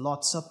for the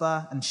Lord's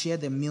Supper, and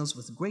shared their meals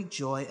with great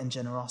joy and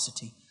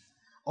generosity,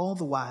 all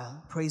the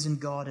while praising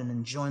God and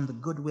enjoying the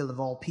goodwill of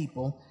all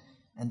people.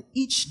 And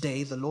each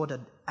day the Lord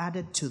had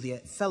added to their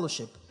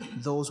fellowship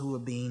those who were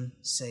being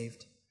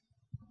saved.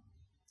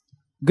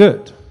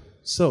 Good.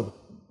 So,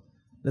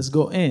 let's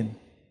go in.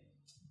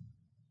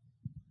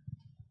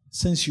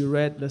 Since you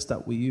read, let's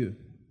start with you.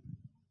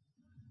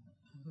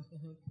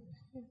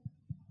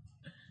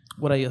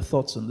 What are your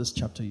thoughts on this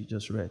chapter you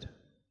just read?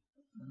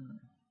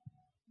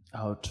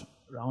 Out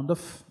round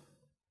off.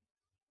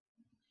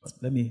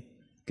 Let me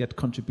get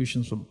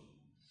contributions from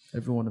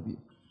every one of you.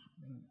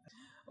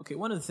 Okay,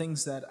 one of the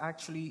things that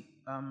actually...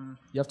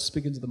 you have to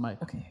speak into the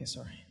mic. Okay,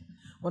 sorry.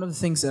 One of the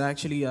things that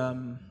actually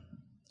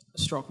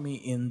struck me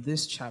in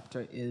this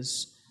chapter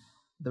is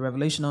the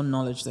revelational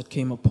knowledge that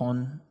came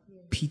upon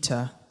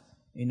Peter.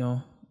 You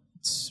know,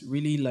 it's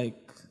really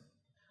like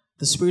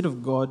the Spirit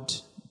of God,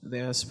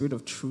 the Spirit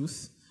of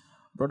truth,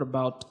 brought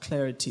about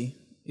clarity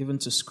even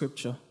to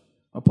Scripture,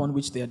 upon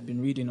which they had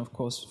been reading, of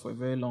course, for a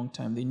very long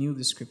time. They knew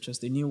the Scriptures.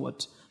 They knew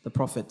what the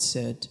prophet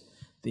said.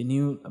 They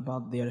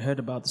had heard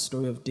about the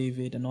story of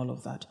David and all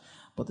of that.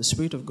 But the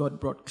Spirit of God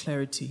brought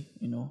clarity,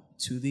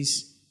 to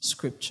this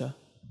Scripture.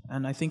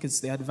 And I think it's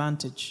the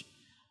advantage.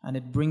 And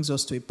it brings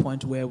us to a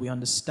point where we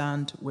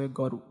understand where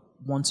God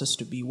wants us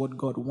to be, what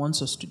God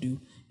wants us to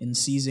do in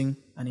season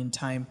and in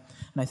time.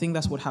 And I think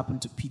that's what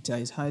happened to Peter.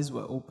 His eyes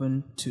were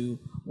open to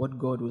what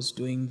God was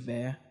doing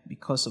there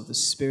because of the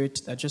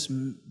Spirit that just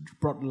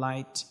brought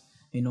light,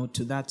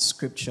 to that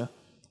Scripture,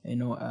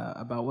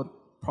 about what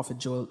Prophet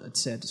Joel had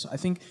said. So I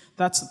think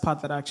that's the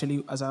part that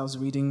actually, as I was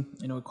reading,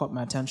 it caught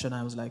my attention.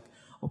 I was like,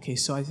 okay,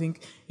 so I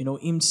think,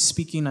 him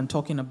speaking and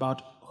talking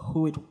about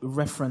who it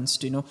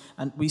referenced,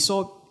 and we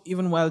saw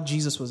even while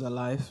Jesus was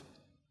alive,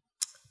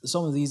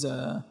 some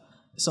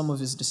of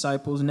his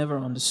disciples never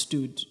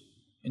understood,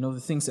 the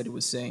things that he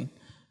was saying.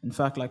 In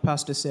fact, like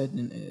Pastor said,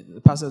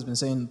 the pastor has been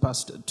saying in the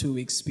past 2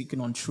 weeks, speaking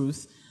on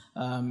truth,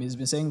 he's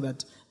been saying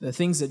that the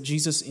things that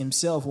Jesus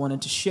himself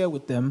wanted to share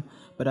with them,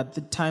 but at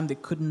the time they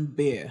couldn't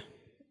bear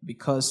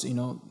because,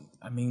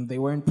 they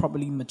weren't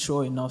probably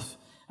mature enough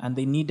and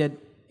they needed,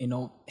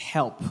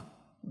 help,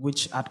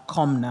 which had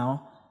come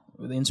now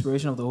with the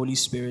inspiration of the Holy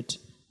Spirit.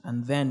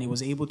 And then he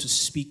was able to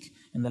speak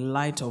in the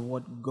light of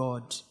what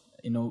God,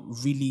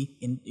 really,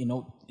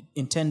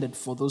 intended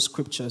for those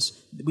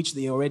scriptures, which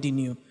they already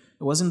knew.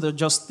 It wasn't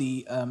just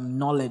the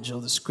knowledge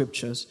of the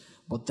scriptures,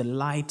 but the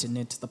light in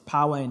it, the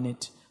power in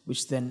it,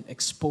 which then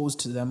exposed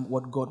to them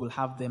what God will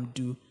have them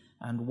do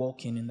and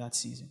walk in that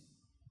season.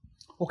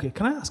 Okay,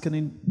 can I ask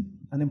an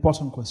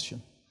important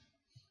question?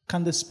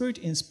 Can the Spirit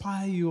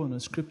inspire you on a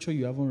scripture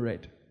you haven't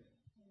read?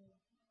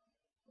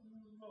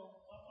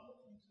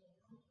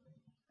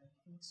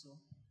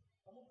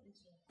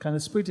 Can the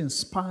Spirit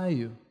inspire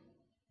you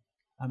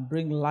and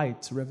bring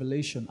light,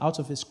 revelation out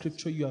of a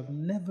scripture you have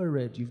never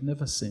read, you've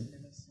never seen?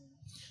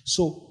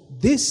 So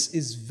this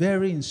is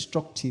very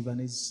instructive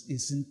and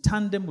is in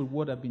tandem with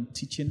what I've been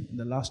teaching in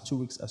the last 2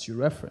 weeks as you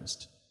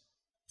referenced.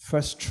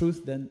 First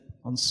truth, then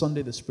on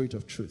Sunday, the Spirit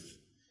of truth.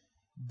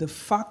 The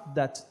fact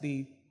that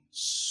the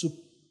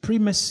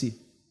supremacy,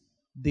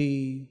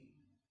 the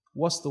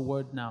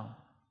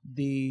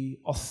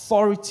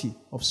authority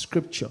of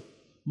Scripture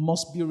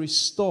must be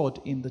restored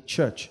in the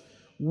church,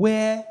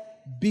 where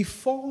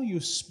before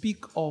you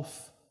speak of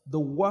the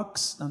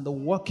works and the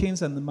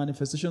workings and the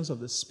manifestations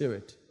of the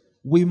Spirit,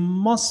 we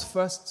must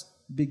first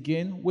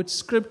begin with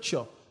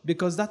Scripture,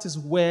 because that is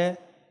what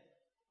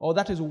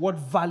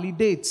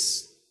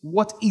validates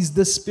what is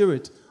the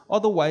Spirit.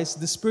 Otherwise,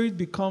 the Spirit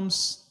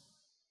becomes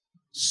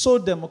so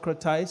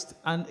democratized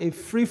and a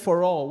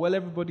free-for-all, where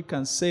everybody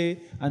can say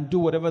and do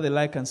whatever they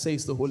like and say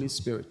it's the Holy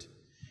Spirit.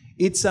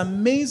 It's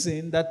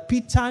amazing that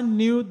Peter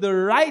knew the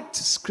right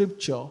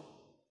scripture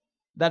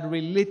that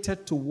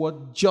related to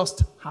what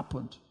just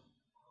happened,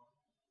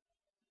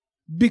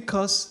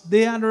 because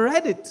they had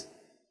read it.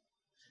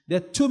 There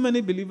are too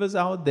many believers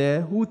out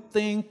there who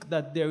think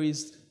that there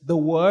is the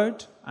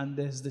Word and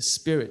there's the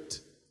Spirit.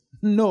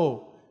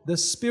 No, the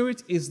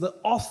Spirit is the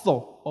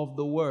author of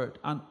the Word,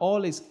 and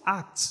all his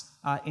acts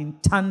are in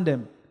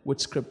tandem with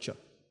Scripture.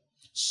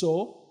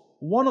 So,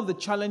 one of the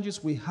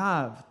challenges we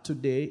have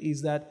today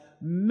is that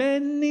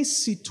many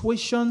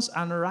situations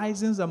and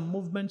risings and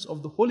movements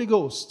of the Holy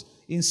Ghost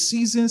in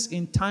seasons,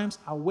 in times,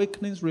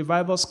 awakenings,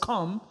 revivals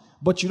come,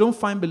 but you don't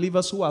find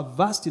believers who are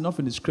vast enough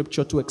in the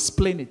scripture to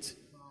explain it.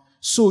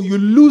 So you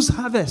lose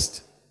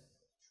harvest.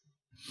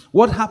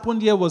 What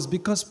happened here was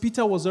because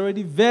Peter was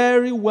already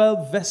very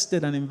well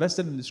vested and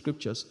invested in the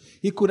scriptures,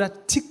 he could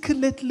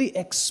articulately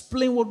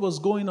explain what was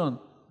going on.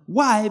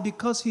 Why?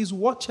 Because his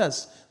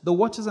watchers, the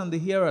watchers and the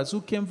hearers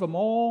who came from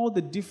all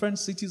the different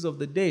cities of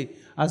the day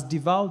as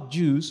devout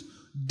Jews,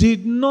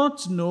 did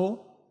not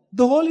know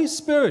the Holy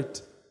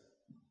Spirit.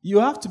 You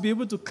have to be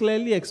able to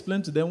clearly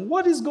explain to them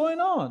what is going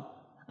on.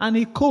 And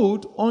he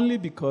could only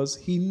because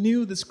he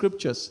knew the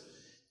scriptures.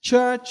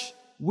 Church,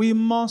 we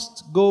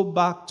must go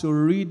back to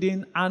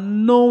reading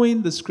and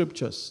knowing the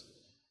scriptures.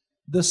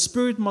 The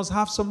Spirit must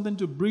have something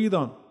to breathe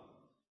on.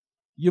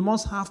 You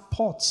must have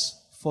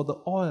pots for the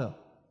oil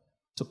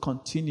to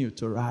continue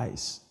to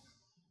rise.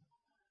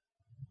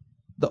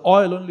 The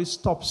oil only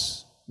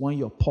stops when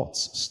your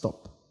pots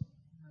stop.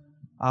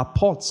 Our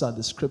pots are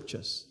the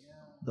scriptures.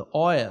 The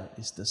oil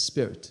is the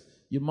Spirit.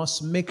 You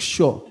must make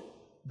sure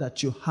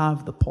that you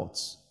have the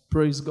pots.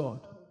 Praise God.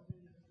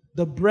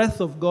 The breath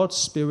of God's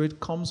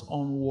Spirit comes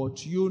on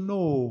what you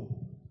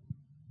know.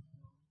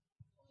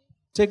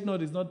 Take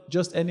note, it's not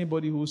just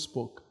anybody who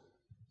spoke.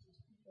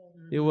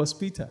 It was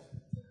Peter.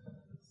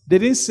 They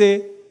didn't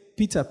say,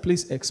 Peter,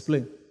 please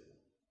explain.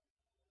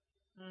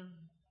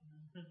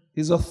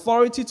 His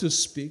authority to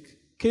speak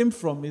came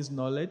from his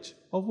knowledge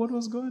of what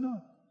was going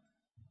on.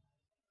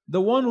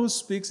 The one who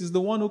speaks is the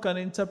one who can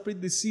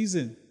interpret the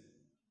season.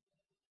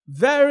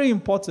 Very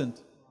important.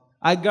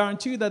 I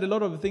guarantee you that a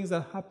lot of the things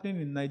that are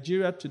happening in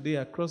Nigeria today,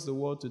 across the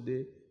world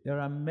today, there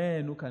are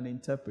men who can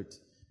interpret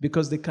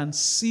because they can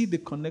see the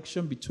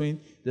connection between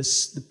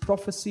the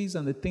prophecies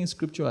and the things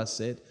Scripture has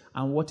said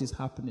and what is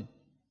happening.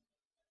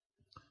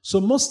 So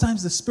most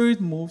times the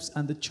Spirit moves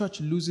and the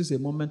church loses a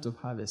moment of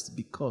harvest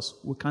because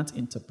we can't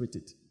interpret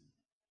it.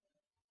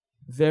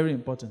 Very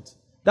important.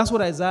 That's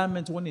what Isaiah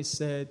meant when he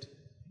said,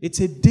 it's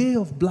a day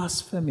of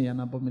blasphemy and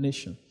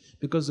abomination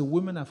because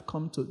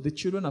the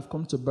children have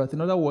come to birth.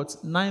 In other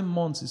words, 9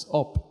 months is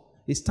up.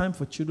 It's time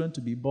for children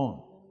to be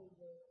born.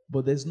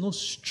 But there's no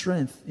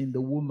strength in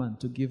the woman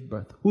to give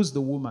birth. Who's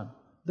the woman?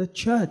 The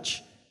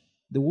church.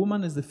 The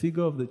woman is the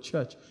figure of the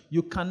church.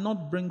 You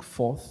cannot bring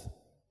forth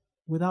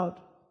without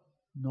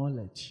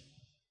knowledge.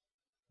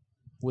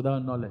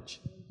 Without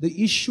knowledge.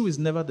 The issue is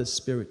never the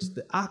Spirit.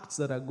 The acts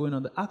that are going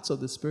on, the acts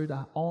of the Spirit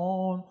are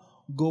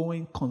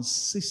ongoing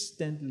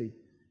consistently.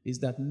 Is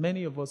that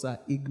many of us are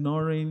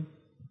ignoring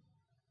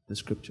the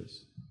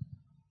scriptures.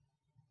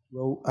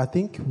 Well, I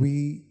think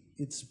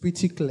it's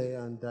pretty clear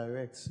and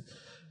direct.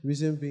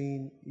 Reason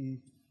being,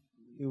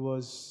 it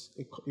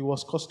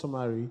was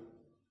customary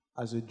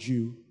as a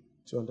Jew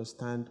to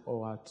understand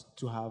or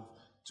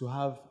to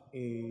have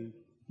a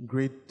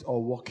great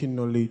or working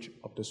knowledge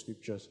of the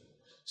scriptures.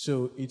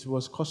 So it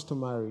was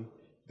customary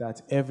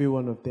that every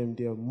one of them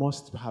there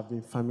must have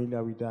been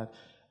familiar with that.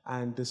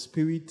 And the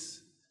Spirit,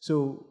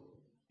 so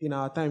in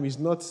our time, is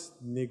not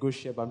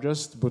negotiable. I'm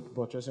just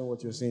buttressing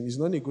what you're saying. It's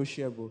not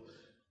negotiable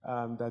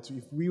that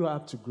if we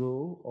have to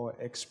grow or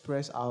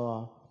express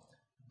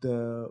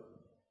the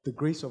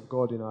grace of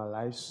God in our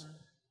lives,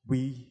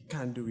 we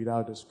can't do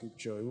without the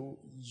scripture.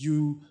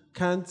 You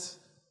can't,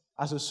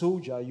 as a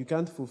soldier, you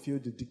can't fulfill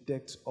the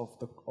dictates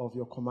of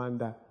your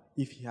commander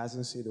if he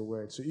hasn't said a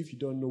word. So if you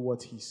don't know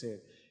what he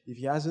said, if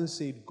he hasn't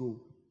said go,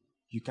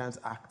 you can't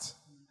act.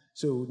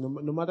 So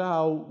no matter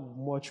how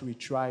much we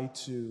try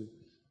to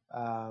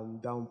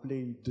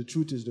downplay, the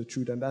truth is the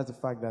truth, and that's the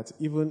fact that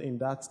even in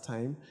that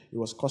time, it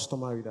was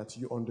customary that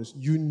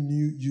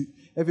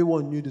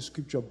everyone knew the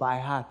scripture by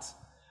heart.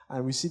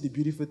 And we see the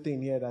beautiful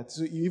thing here that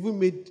so you even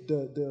made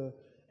the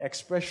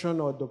expression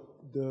or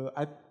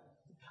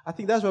I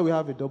think that's why we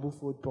have a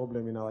double-fold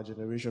problem in our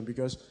generation,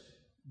 because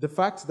the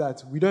fact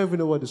that we don't even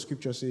know what the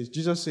scripture says.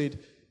 Jesus said,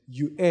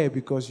 you err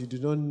because you do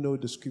not know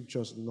the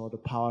scriptures nor the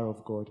power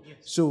of God. Yes.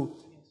 So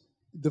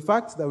the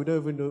fact that we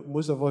don't even know,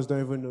 most of us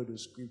don't even know the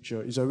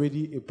scripture is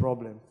already a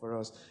problem for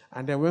us.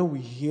 And then when we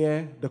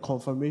hear the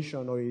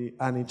confirmation or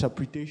an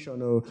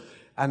interpretation or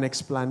an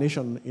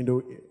explanation,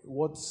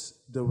 what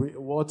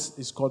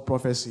is called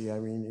prophecy, I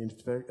mean,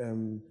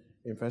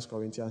 in 1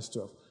 Corinthians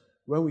 12,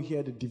 when we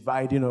hear the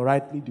dividing or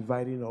rightly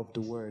dividing of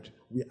the word,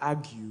 we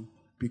argue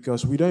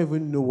because we don't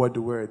even know what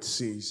the word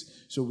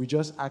says. So we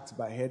just act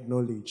by head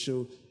knowledge.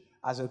 So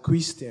as a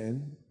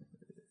Christian,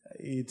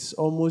 it's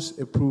almost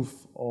a proof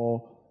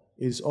or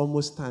it's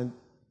almost tangent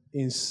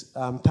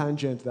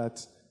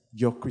that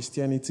your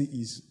Christianity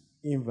is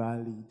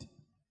invalid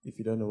if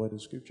you don't know what the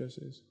scripture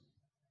says.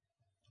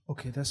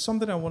 Okay, there's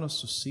something I want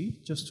us to see,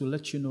 just to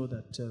let you know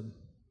that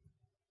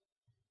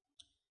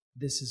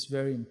this is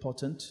very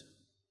important,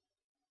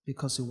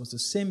 because it was the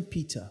same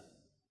Peter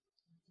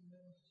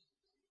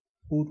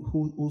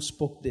who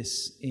spoke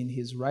this in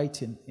his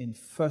writing in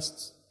 1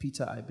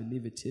 Peter, I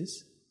believe it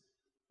is.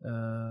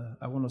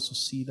 I want us to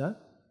see that.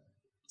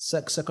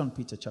 2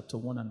 Peter chapter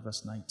 1 and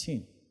verse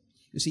 19.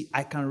 You see,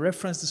 I can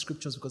reference the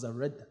scriptures because I've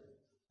read them.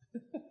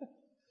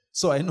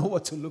 So I know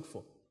what to look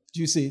for.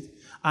 Do you see it?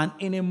 And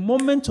in a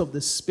moment of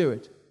the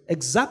Spirit,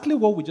 exactly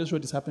what we just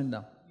read is happening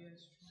now.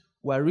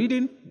 We're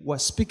reading, we're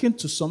speaking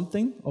to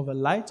something of a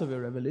light, of a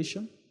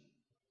revelation.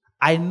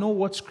 I know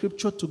what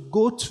scripture to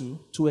go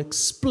to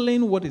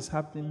explain what is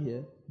happening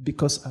here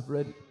because I've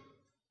read it.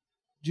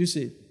 Do you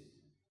see it?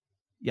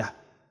 Yeah.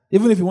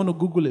 Even if you want to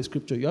Google a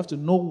scripture, you have to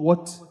know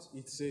what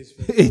it says.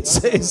 It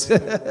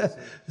says.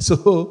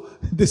 So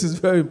this is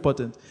very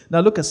important.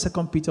 Now look at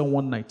 2 Peter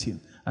 1:19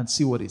 and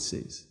see what it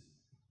says.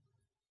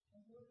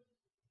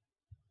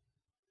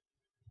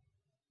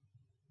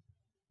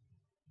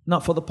 Now,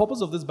 for the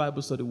purpose of this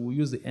Bible study, we'll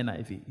use the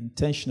NIV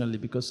intentionally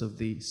because of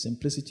the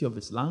simplicity of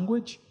its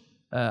language.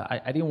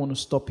 I didn't want to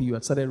stop you. I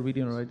started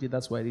reading already.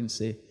 That's why I didn't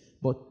say.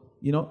 But,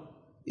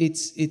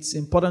 it's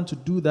important to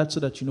do that so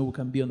that, we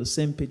can be on the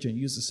same page and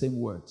use the same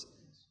words.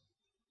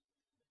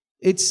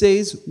 It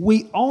says,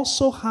 we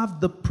also have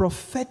the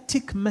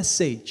prophetic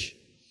message.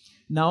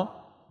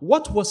 Now,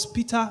 where was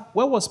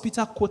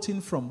Peter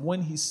quoting from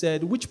when he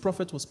said, which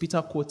prophet was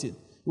Peter quoting?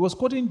 He was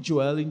quoting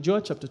Joel in Joel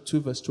chapter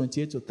 2, verse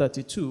 28 to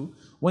 32,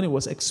 when he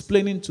was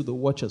explaining to the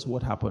watchers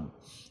what happened.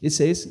 It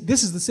says,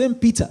 this is the same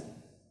Peter.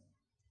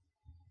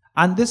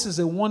 And this is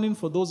a warning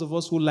for those of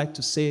us who like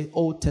to say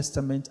Old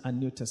Testament and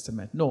New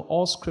Testament. No,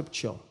 all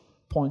scripture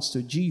points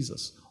to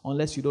Jesus,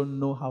 unless you don't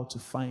know how to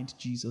find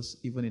Jesus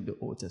even in the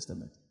Old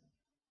Testament.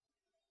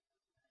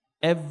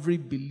 Every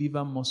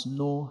believer must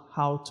know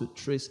how to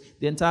trace.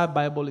 The entire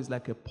Bible is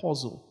like a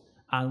puzzle,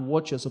 and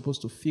what you're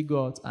supposed to figure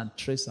out and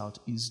trace out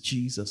is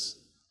Jesus.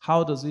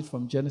 How does it,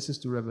 from Genesis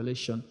to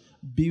Revelation,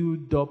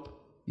 build up,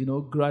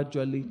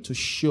 gradually to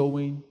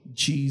showing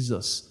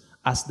Jesus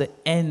as the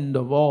end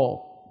of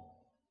all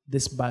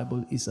this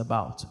Bible is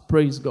about?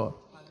 Praise God.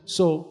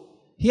 So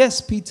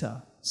here's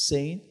Peter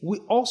saying, we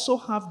also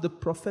have the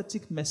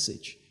prophetic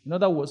message. In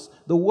other words,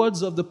 the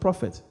words of the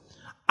prophet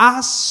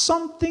as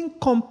something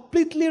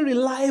completely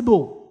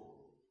reliable.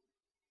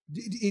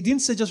 He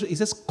didn't say just, he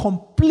says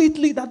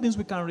completely. That means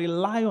we can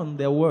rely on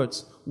their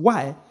words.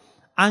 Why?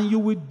 And you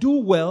will do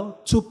well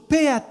to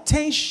pay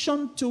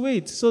attention to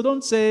it. So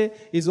don't say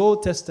it's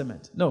Old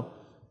Testament. No.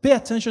 Pay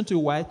attention to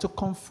it. Why? To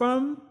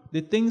confirm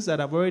the things that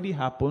have already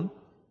happened,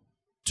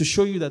 to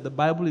show you that the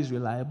Bible is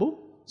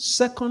reliable.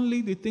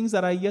 Secondly, the things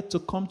that are yet to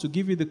come, to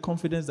give you the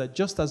confidence that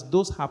just as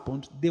those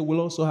happened, they will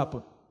also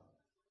happen.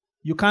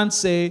 You can't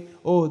say,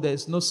 oh,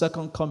 there's no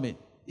second coming.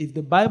 If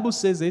the Bible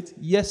says it,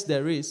 yes,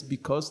 there is,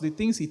 because the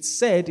things it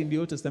said in the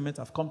Old Testament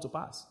have come to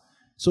pass.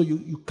 So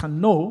you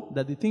can know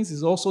that the things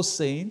it's also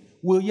saying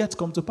will yet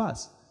come to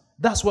pass.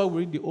 That's why we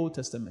read the Old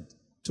Testament,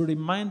 to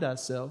remind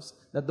ourselves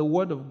that the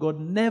Word of God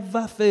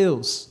never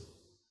fails.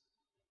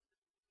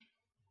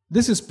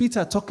 This is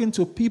Peter talking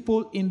to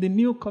people in the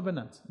New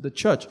Covenant, the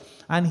church.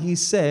 And he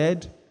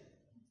said,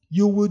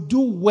 you will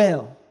do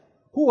well.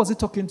 Who was he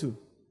talking to?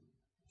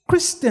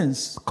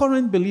 Christians,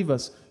 current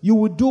believers. You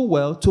will do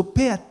well to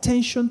pay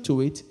attention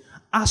to it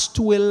as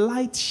to a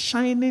light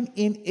shining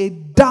in a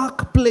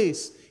dark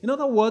place. In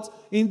other words,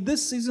 in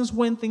these seasons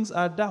when things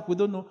are dark, we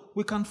don't know,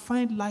 we can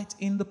find light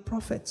in the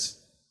prophets.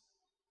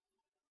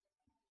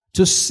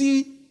 To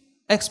see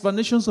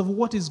explanations of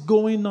what is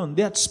going on.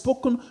 They had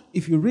spoken,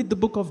 if you read the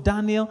book of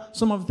Daniel,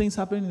 some of the things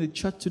happening in the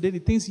church today, the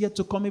things yet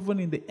to come even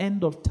in the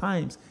end of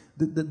times,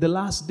 the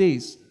last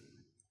days.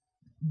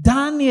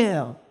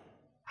 Daniel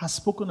has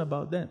spoken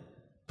about them.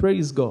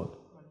 Praise God.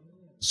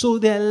 So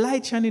they are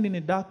light shining in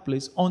a dark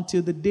place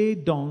until the day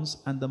dawns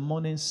and the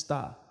morning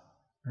star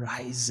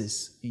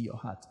rises in your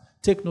heart.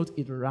 Take note,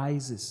 it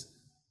rises.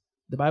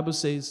 The Bible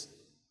says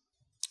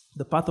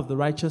the path of the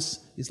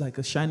righteous is like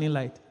a shining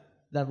light,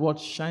 that what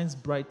shines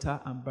brighter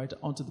and brighter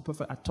unto the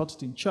perfect. I taught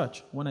it in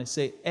church when I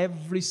say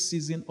every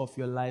season of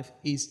your life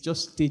is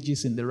just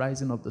stages in the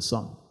rising of the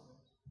sun.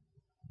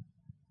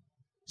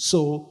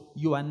 So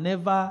you are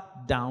never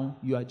down,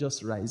 you are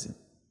just rising.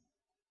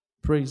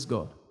 Praise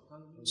God.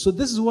 So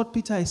this is what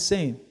Peter is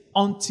saying.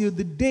 Until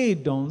the day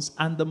dawns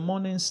and the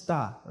morning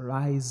star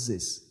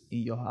rises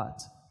in your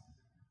heart.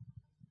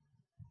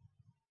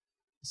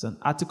 It's an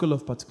article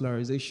of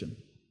particularization.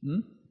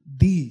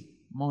 The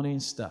morning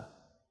star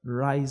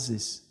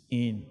rises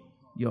in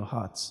your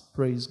hearts.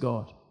 Praise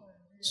God.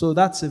 So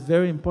that's a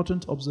very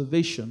important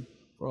observation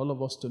for all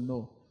of us to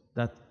know,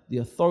 that the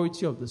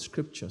authority of the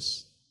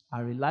scriptures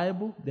are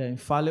reliable, they are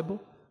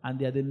infallible, and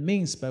they are the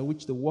means by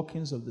which the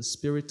workings of the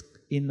Spirit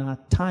in our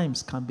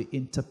times can be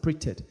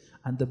interpreted.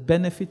 And the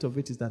benefit of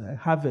it is that a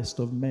harvest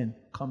of men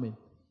coming.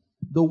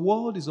 The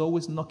world is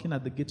always knocking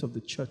at the gate of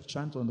the church,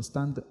 trying to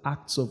understand the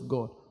acts of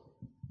God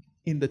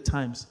in the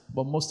times,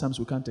 but most times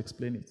we can't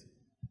explain it.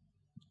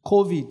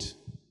 COVID,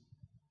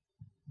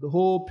 the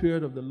whole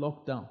period of the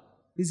lockdown,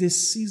 is a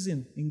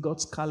season in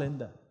God's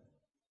calendar.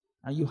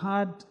 And you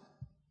had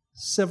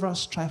several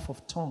strife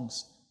of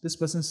tongues. This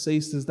person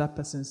says this, that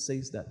person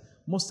says that.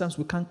 Most times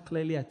we can't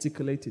clearly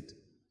articulate it.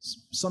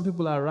 Some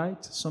people are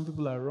right, some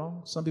people are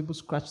wrong, some people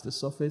scratch the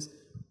surface.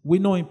 We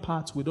know in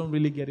parts, we don't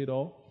really get it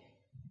all.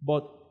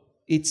 But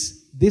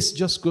This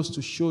just goes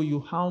to show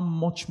you how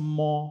much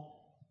more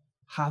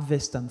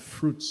harvest and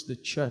fruits the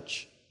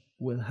church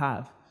will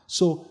have.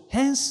 So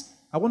hence,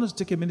 I want us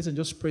to take a minute and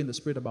just pray in the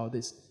Spirit about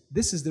this.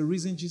 This is the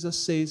reason Jesus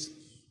says,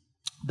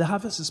 the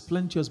harvest is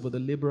plenteous, but the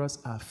laborers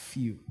are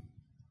few.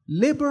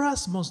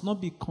 Laborers must not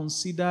be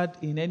considered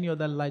in any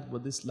other light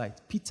but this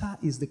light. Peter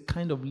is the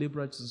kind of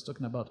laborer Jesus is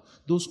talking about.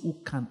 Those who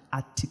can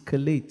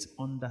articulate,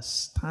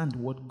 understand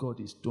what God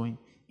is doing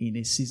in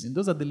a season.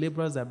 Those are the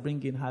laborers that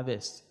bring in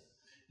harvest.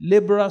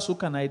 Laborers who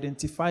can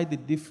identify the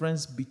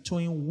difference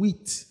between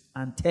wheat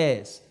and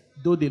tares,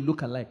 though they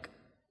look alike.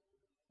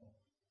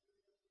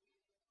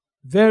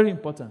 Very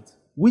important.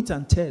 Wheat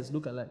and tares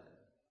look alike.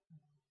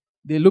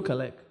 They look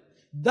alike.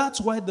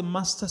 That's why the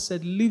master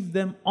said, leave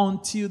them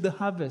until the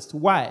harvest.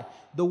 Why?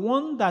 The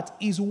one that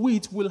is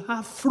wheat will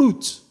have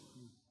fruit.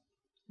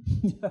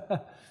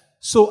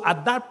 So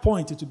at that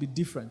point, it will be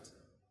different.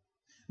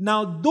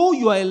 Now, though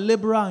you are a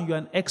laborer and you are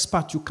an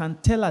expert, you can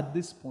tell at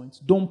this point,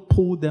 don't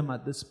pull them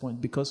at this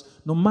point, because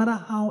no matter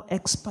how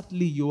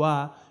expertly you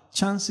are,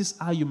 chances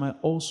are you might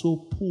also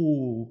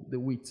pull the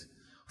wheat.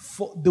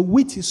 For the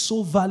wheat is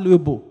so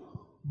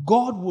valuable.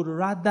 God would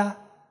rather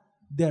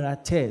there are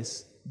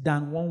tares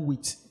than one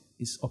wheat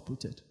is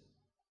uprooted.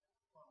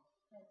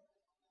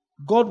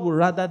 God would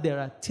rather there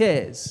are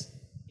tares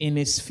in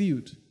his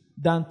field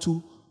than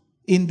to,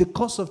 in the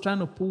course of trying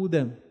to pull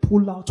them,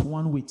 pull out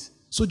one wheat.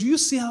 So do you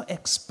see how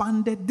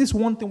expanded this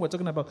one thing we're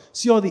talking about?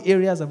 See all the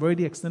areas I've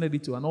already extended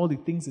it to and all the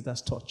things it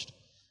has touched.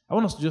 I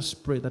want us to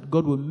just pray that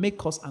God will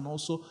make us and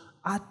also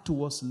add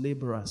to us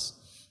laborers.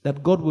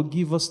 That God will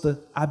give us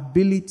the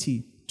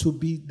ability to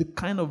be the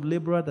kind of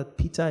laborer that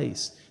Peter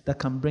is, that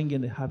can bring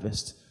in the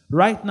harvest.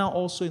 Right now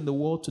also in the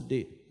world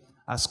today,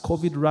 as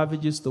COVID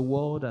ravages the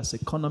world, as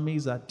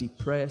economies are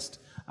depressed,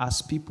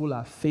 as people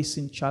are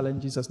facing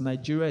challenges, as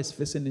Nigeria is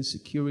facing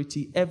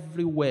insecurity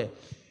everywhere,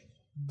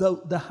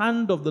 the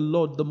hand of the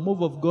Lord, the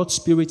move of God's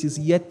Spirit is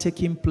yet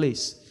taking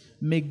place.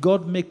 May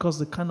God make us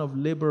the kind of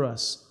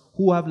laborers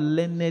who have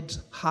learned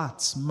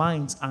hearts,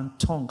 minds, and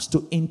tongues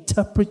to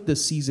interpret the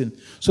season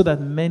so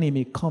that many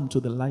may come to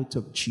the light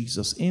of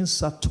Jesus. In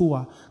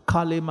Satua,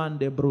 Kaleman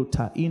de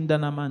Bruta,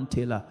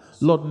 Indanamantela.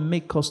 Lord,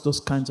 make us those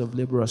kinds of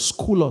laborers.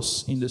 School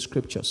us in the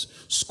scriptures.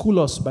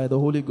 School us by the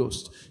Holy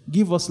Ghost.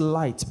 Give us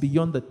light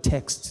beyond the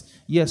text.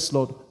 Yes,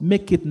 Lord,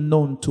 make it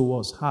known to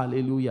us.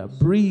 Hallelujah.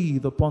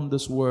 Breathe upon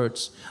these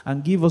words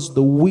and give us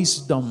the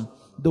wisdom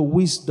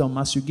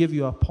as you gave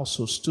your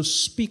apostles to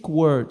speak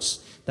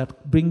words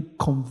that bring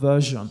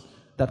conversion,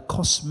 that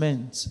cause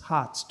men's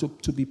hearts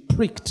to be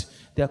pricked,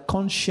 their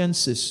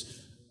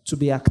consciences to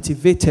be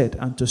activated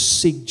and to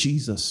seek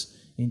Jesus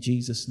in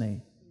Jesus'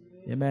 name.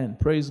 Amen.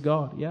 Praise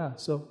God. Yeah,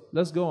 so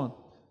let's go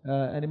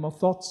on. Any more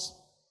thoughts?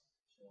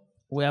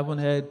 We haven't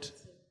heard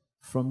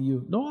from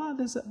you. No,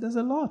 there's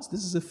a lot.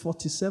 This is a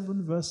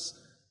 47 verse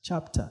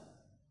chapter.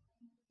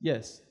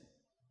 Yes.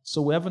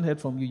 So we haven't heard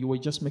from you. You were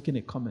just making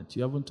a comment.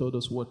 You haven't told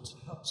us what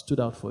stood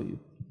out for you.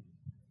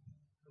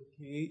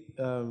 Okay.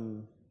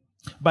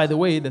 By the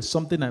way, there's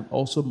something I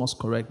also must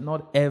correct.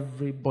 Not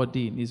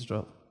everybody in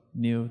Israel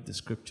knew the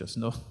scriptures.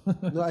 No.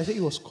 No, I think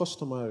it was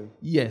customary.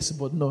 Yes,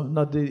 but no,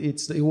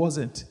 it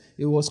wasn't.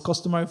 It was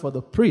customary for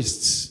the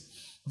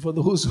priests, for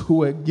those who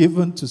were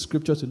given to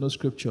scripture to know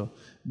scripture.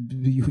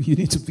 You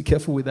need to be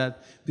careful with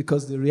that,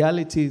 because the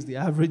reality is the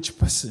average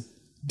person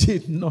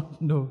did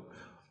not know.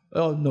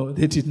 Oh no,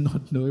 they did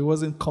not know. It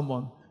wasn't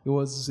common. It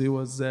was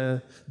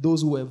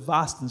those who were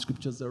vast in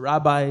scriptures, the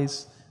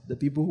rabbis, the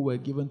people who were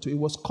given to. It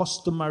was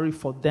customary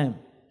for them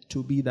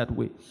to be that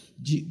way.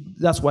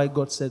 That's why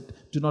God said,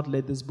 "Do not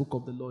let this book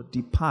of the Lord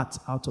depart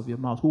out of your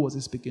mouth." Who was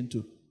he speaking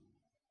to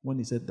when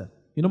he said that?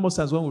 You know, most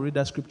times when we read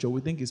that scripture, we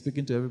think he's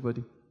speaking to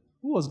everybody.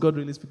 Who was God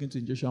really speaking to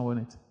in Joshua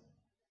 1:8?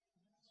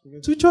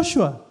 To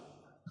Joshua.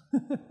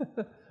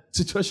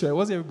 To Joshua, it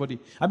wasn't everybody.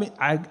 I mean,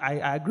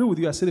 I agree with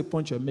you. I see the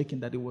point you're making,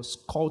 that it was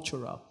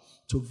cultural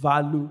to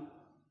value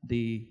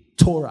the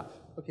Torah.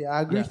 Okay,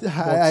 I agree.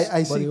 Yeah,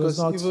 I see, because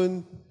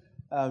even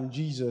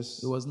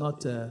Jesus, it was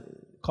not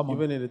common.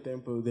 Even in the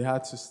temple, they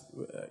had to.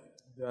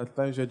 There are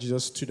times where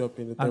Jesus stood up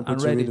in the temple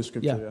to read the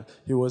scripture. Yeah.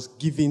 He was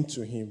given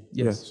to him.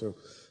 Yes. Yeah, so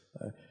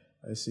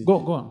I see. Go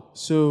on.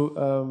 So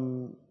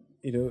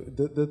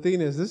the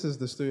thing is, this is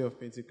the story of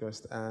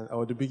Pentecost,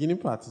 or the beginning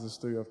part is the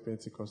story of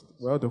Pentecost.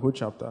 Well, the whole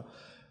chapter.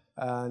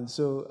 And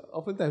so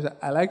oftentimes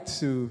I like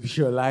to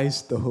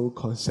visualize the whole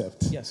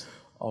concept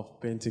of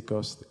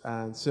Pentecost.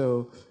 And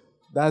so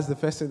that's the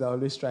first thing that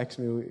always strikes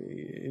me.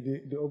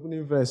 The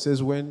opening verse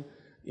says, when,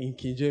 in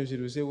King James, it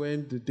will say,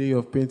 when the day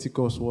of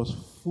Pentecost was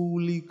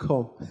fully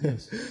come.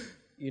 Yes.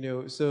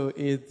 So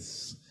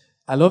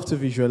I love to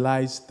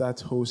visualize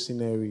that whole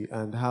scenery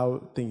and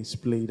how things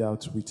played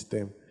out with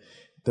them.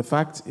 The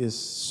fact is,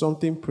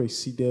 something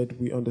preceded.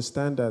 We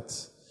understand that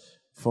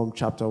from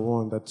chapter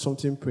 1, that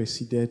something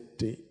preceded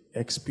the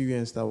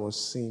experience that was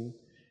seen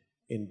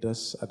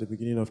at the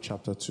beginning of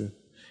chapter 2.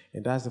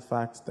 And that's the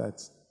fact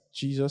that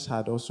Jesus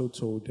had also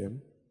told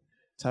them,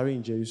 tarry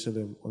in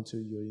Jerusalem until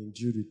you are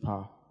endued with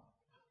power.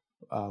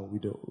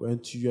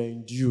 Until you are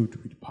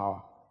endued with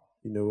power.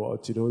 or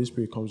till the Holy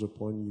Spirit comes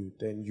upon you,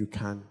 then you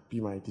can be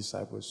my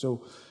disciple.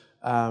 So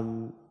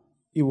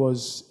it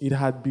was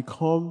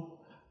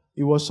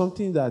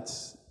something that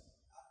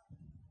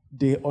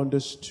they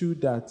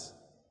understood that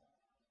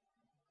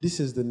this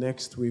is the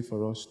next way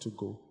for us to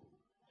go.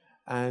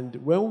 And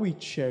when we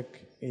check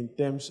in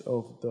terms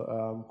of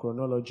the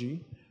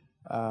chronology,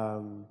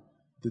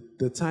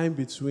 the time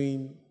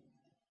between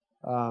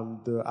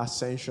the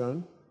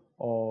ascension,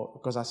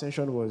 because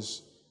ascension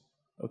was,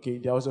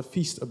 there was a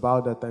feast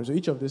about that time. So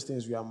each of these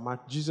things we are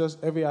marked.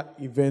 Every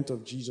event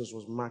of Jesus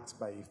was marked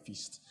by a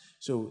feast.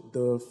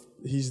 So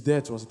his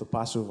death was the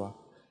Passover.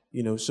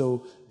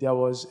 So there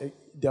was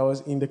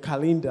in the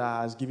calendar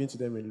as given to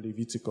them in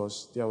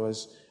Leviticus, there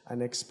was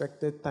an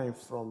expected time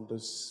from the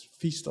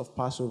feast of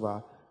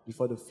Passover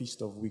before the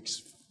Feast of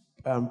Weeks.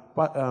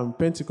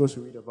 Pentecost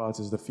we read about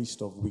is the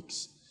Feast of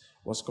Weeks.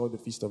 Was called the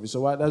Feast of Weeks.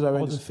 So that's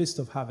why the Feast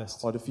of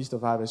Harvest. Or the Feast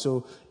of Harvest.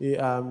 So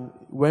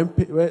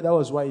that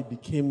was why it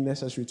became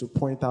necessary to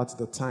point out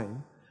the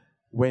time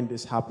when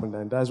this happened,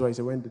 and that's why he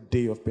said when the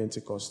day of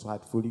Pentecost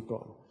had fully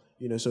gone.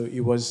 So it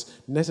was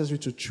necessary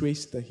to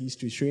trace the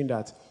history, showing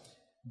that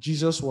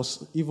Jesus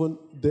was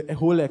the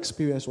whole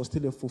experience was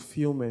still a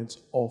fulfillment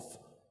of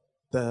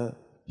the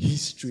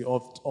history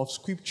of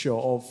Scripture,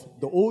 of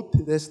the Old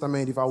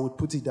Testament, if I would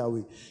put it that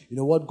way.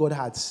 What God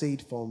had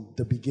said from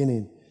the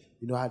beginning,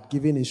 had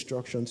given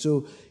instruction.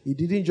 So it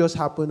didn't just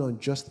happen on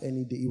just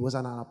any day. It was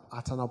at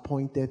an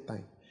appointed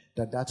time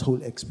that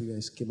whole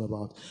experience came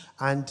about.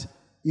 And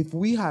if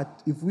we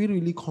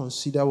really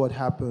consider what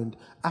happened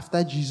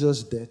after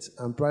Jesus' death,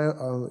 and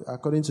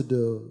according to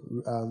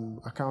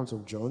the account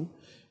of John,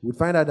 we'd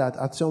find out that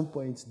at some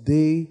point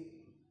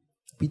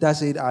Peter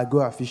said, "I'll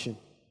go fishing."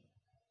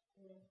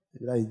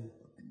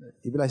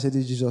 If I said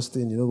this Jesus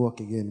thing, work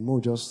again.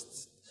 More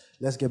just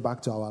let's get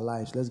back to our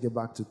lives. Let's get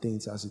back to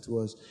things as it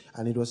was.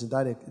 And it was in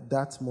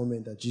that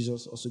moment that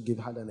Jesus also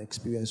had an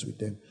experience with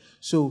them.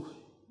 So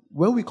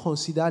when we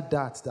consider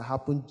that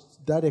happened,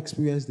 that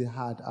experience they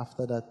had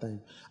after that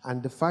time,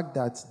 and the fact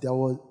that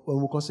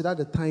when we consider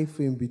the time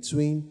frame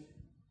between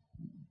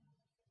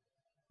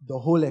the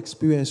whole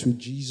experience with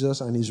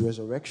Jesus and his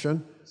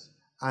resurrection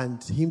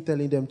and him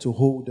telling them to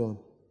hold on.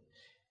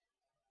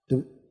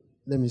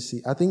 Let me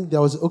see. I think it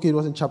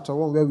was in chapter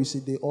 1 where we see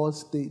they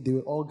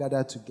were all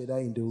gathered together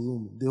in the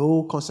room. The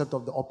whole concept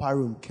of the upper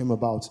room came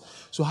about.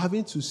 So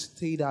having to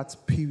stay that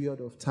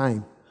period of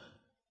time,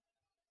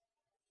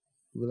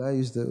 will I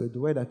use the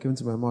word that came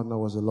to my mouth now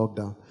was a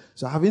lockdown.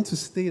 So having to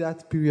stay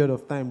that period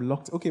of time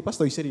locked. Okay,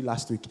 Pastor, you said it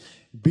last week.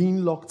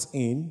 Being locked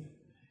in,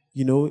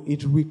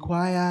 it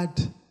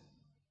required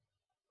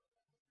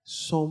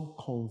some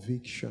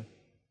conviction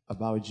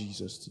about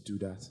Jesus to do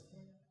that.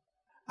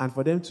 And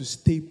for them to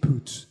stay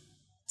put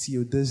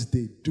till this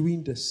day,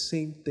 doing the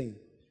same thing,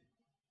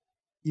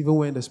 even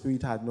when the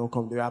Spirit had not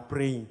come, they were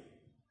praying.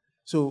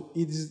 So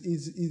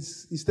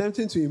it's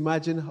tempting to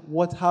imagine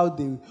how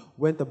they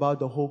went about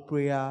the whole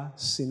prayer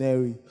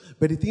scenario.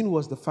 But the thing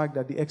was the fact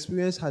that the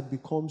experience had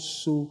become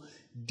so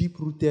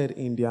deep-rooted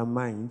in their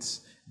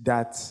minds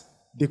that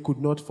they could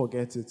not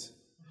forget it.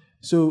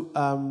 So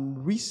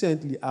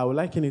recently, I would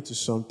liken it to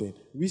something.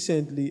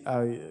 Recently,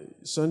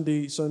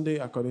 Sunday,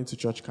 according to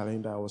church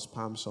calendar, was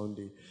Palm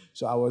Sunday.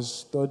 So I was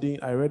studying,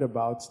 I read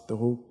about the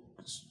whole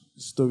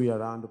story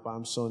around the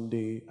Palm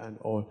Sunday and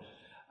all.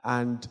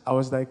 And I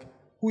was like,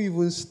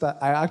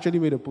 I actually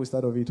made a post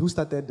out of it. Who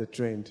started the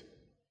trend?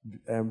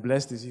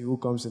 Blessed is he who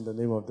comes in the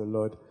name of the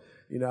Lord.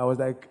 I was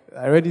like,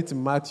 I read it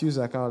in Matthew's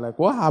account, like,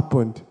 what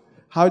happened?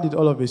 How did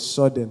all of a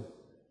sudden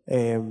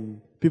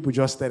people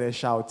just started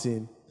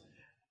shouting?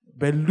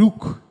 But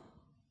Luke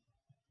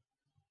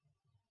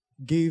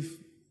gave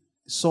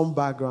some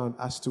background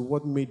as to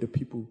what made the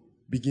people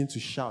begin to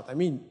shout. I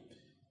mean,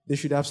 they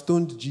should have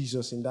stoned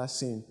Jesus in that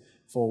scene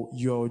for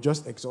you're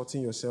just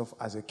exalting yourself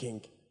as a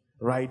king,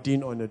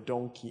 riding on a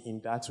donkey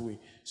in that way.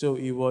 So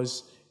it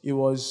was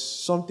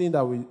something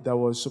that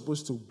was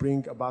supposed to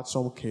bring about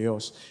some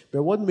chaos.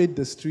 But what made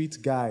the street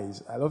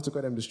guys, I love to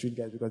call them the street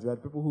guys because they were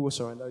people who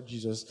surrendered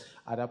Jesus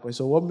at that point.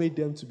 So what made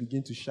them to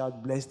begin to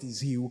shout, "Blessed is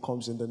he who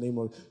comes in the name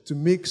of," to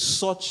make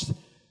such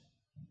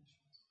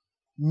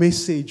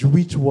message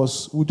which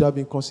would have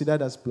been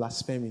considered as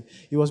blasphemy?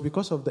 It was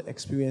because of the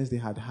experience they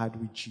had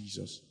with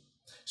Jesus.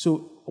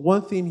 So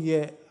one thing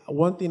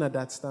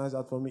that stands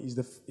out for me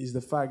is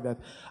the fact that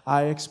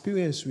our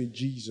experience with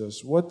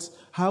Jesus,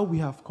 how we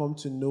have come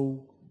to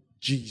know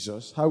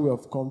Jesus, how we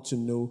have come to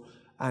know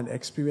and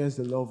experience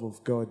the love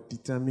of God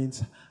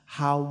determines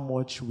how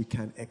much we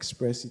can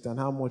express it and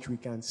how much we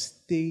can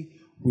stay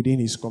within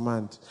his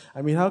command.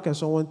 I mean, how can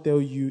someone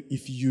tell you,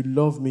 if you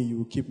love me, you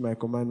will keep my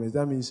commandments?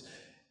 That means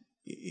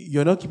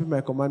you're not keeping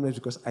my commandments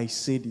because I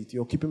said it.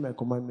 You're keeping my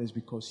commandments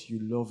because you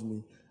love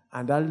me.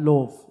 And that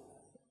love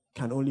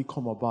can only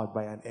come about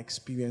by an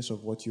experience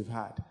of what you've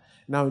had.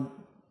 Now,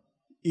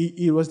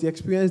 it was the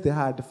experience they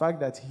had, the fact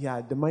that he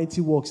had the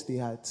mighty works they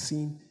had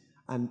seen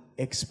and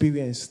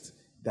experienced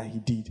that he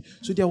did.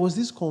 So there was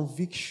this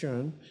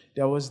conviction,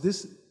 there was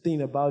this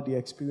thing about the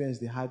experience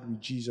they had with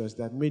Jesus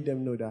that made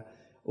them know that,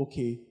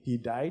 okay, he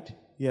died,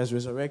 he has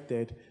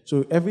resurrected.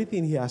 So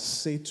everything he has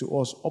said to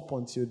us up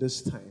until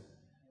this time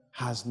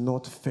has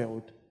not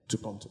failed to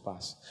come to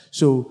pass.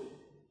 So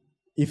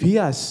if he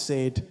has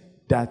said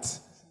that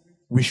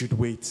we should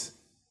wait,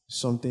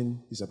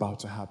 something is about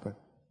to happen.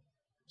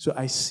 So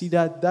I see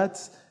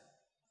that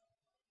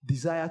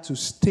desire to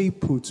stay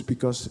put,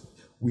 because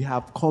we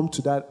have come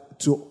to that,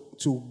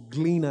 to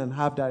glean and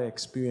have that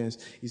experience,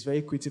 is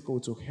very critical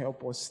to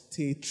help us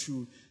stay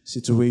through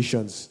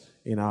situations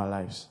in our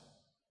lives.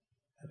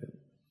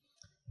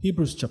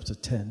 Hebrews chapter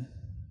 10.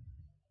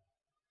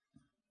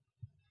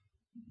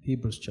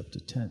 Hebrews chapter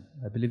 10.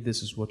 I believe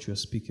this is what you're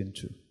speaking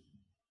to.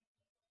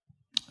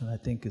 And I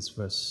think it's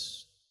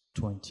verse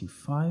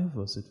 25,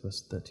 or is it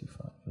verse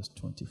 35? Verse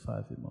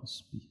 25 it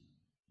must be.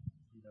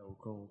 That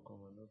will come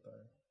another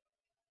time.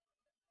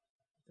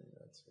 I think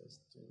that's verse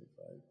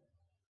 25.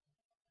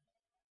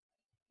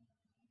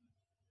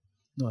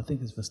 No, I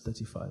think it's verse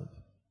 35.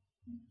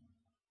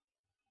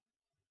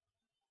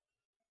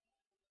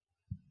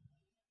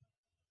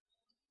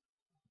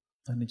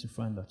 I need to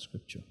find that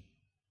scripture.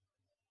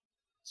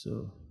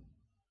 So,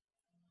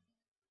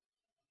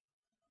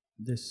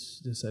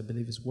 this I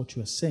believe is what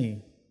you are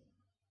saying.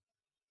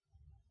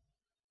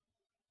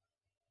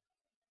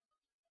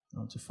 I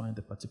want to find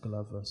the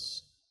particular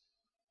verse.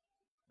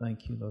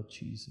 Thank you, Lord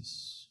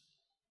Jesus.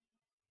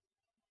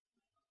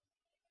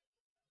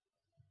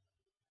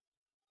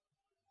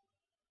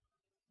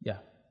 Yeah.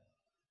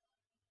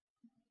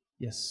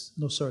 Yes.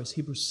 No, sorry, it's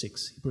Hebrews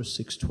 6. Hebrews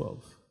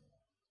 6:12.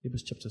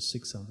 Hebrews chapter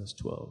 6 and verse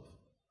 12.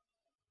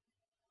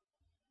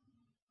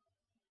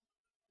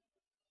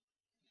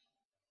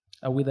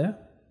 Are we there?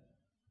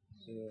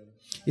 Yeah.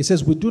 It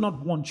says, we do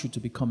not want you to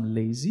become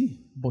lazy,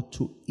 but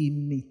to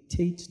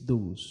imitate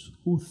those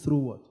who through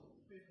what?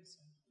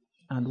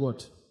 And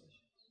what?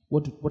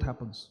 What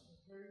happens?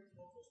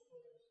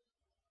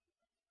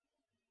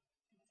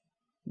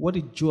 What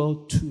did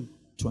Joel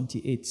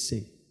 2:28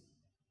 say?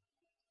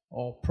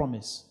 Or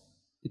promise?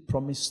 It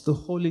promised the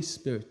Holy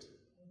Spirit.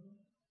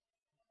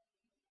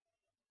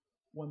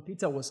 When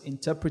Peter was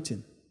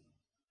interpreting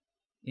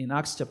in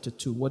Acts chapter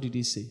 2, what did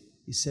he say?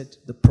 He said,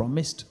 the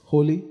promised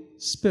Holy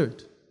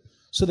Spirit.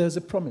 So there's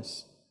a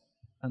promise,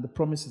 and the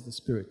promise is the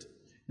Spirit.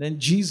 Then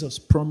Jesus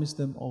promised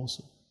them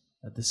also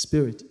that the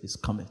Spirit is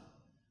coming.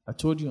 I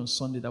told you on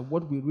Sunday that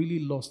what we really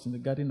lost in the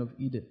Garden of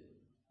Eden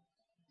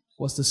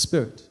was the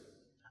Spirit.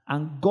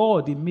 And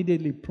God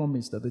immediately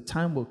promised that the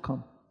time will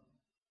come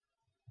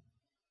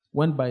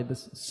when by the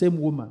same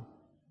woman,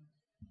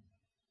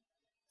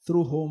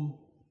 through whom,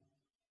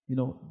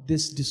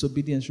 this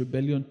disobedience,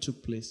 rebellion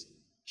took place,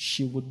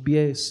 she would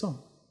bear a son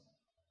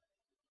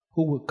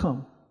who will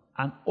come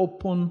and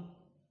open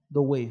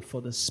the way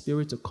for the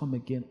Spirit to come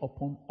again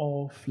upon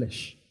all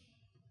flesh.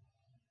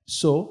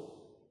 So,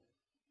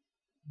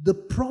 the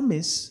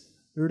promise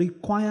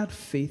required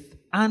faith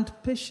and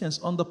patience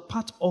on the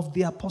part of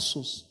the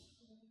apostles.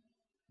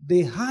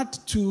 They had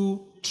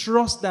to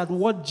trust that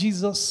what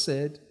Jesus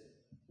said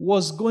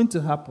was going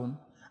to happen,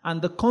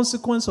 and the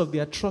consequence of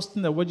their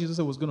trusting that what Jesus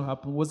said was going to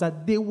happen was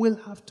that they will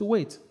have to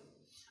wait.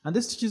 And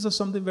this teaches us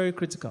something very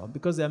critical,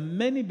 because there are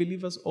many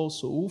believers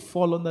also who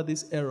fall under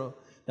this error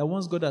that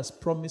once God has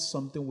promised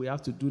something, we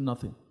have to do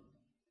nothing.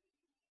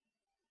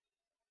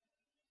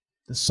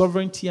 The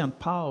sovereignty and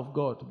power of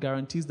God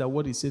guarantees that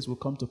what He says will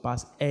come to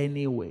pass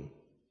anyway.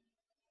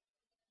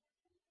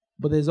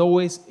 But there's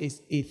always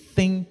a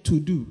thing to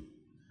do.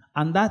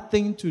 And that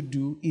thing to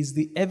do is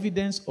the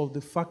evidence of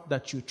the fact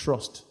that you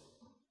trust.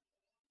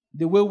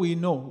 The way we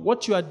know,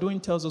 what you are doing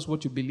tells us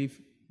what you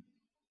believe.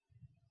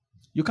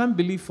 You can't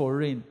believe for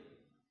rain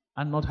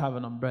and not have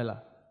an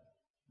umbrella.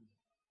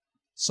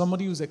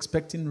 Somebody who's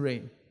expecting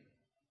rain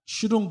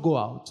shouldn't go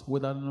out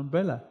without an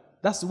umbrella.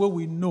 That's the way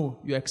we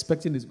know you're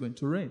expecting it's going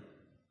to rain.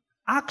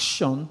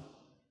 Action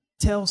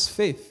tells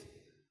faith.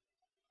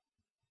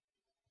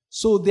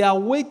 So their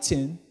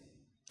waiting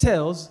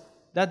tells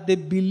that they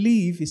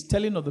believe, is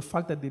telling of the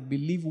fact that they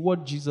believe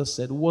what Jesus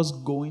said was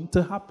going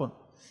to happen.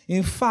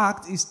 In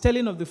fact, it's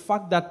telling of the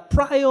fact that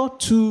prior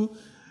to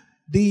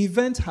the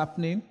event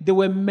happening, they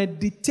were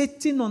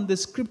meditating on the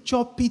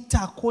scripture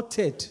Peter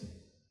quoted.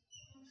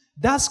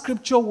 That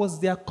scripture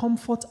was their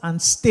comfort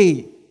and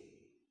stay.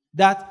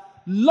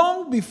 That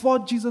long before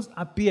Jesus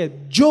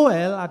appeared,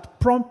 Joel had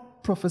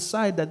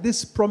prophesied that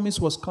this promise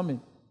was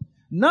coming.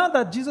 Now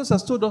that Jesus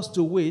has told us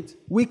to wait,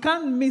 we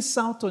can't miss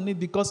out on it,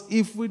 because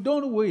if we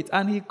don't wait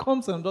and He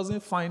comes and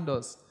doesn't find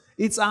us,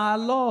 it's our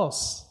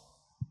loss.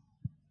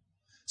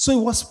 So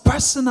it was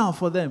personal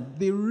for them.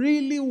 They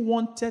really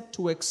wanted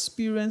to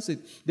experience it.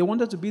 They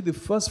wanted to be the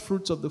first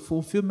fruits of the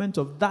fulfillment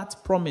of that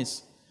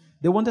promise.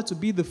 They wanted to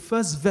be the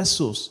first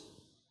vessels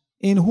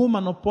in whom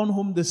and upon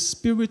whom the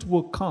Spirit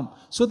will come,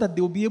 so that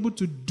they will be able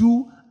to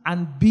do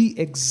and be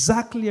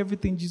exactly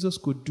everything Jesus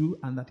could do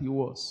and that He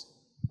was.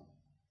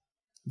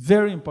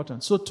 Very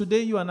important. So today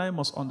you and I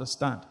must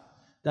understand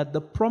that the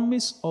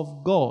promise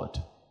of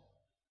God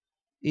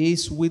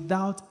is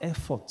without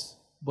effort,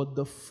 but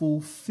the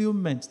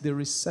fulfillment, the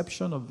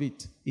reception of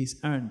it is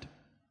earned.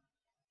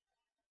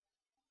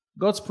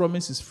 God's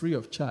promise is free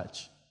of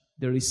charge.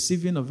 The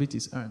receiving of it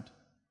is earned.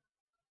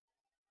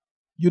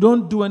 You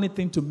don't do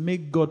anything to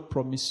make God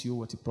promise you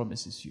what he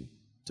promises you,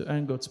 to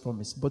earn God's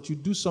promise, but you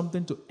do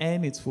something to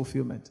earn its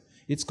fulfillment.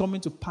 Its coming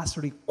to pass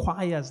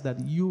requires that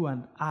you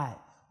and I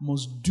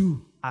must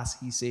do as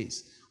he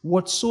says.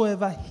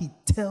 Whatsoever he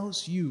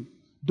tells you,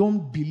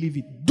 don't believe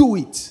it. Do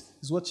it,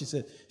 is what she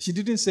said. She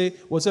didn't say,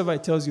 whatever he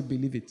tells you,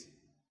 believe it.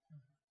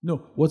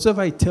 No,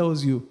 whatever he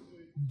tells you,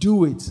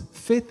 do it.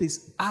 Faith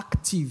is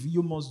active.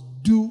 You must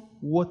do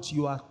what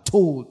you are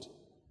told.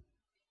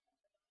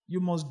 You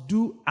must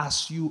do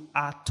as you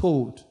are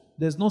told.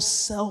 There's no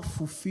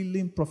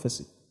self-fulfilling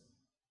prophecy.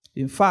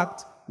 In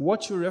fact,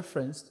 what you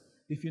referenced,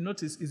 if you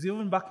notice, is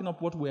even backing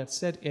up what we had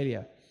said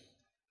earlier.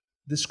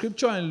 The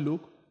scripture in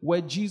Luke,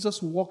 where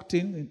Jesus walked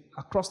in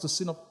across the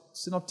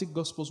synoptic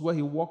gospels, where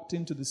he walked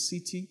into the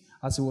city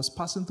as he was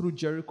passing through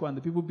Jericho, and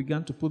the people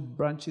began to put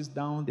branches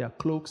down, their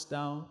cloaks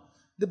down.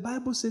 The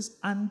Bible says,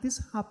 and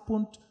this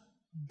happened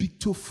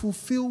to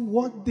fulfill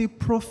what the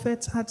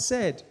prophets had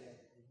said.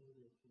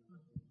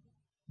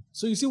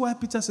 So you see why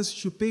Peter says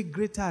you should pay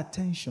greater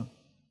attention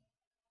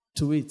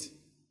to it,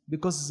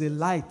 because it's a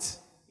light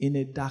in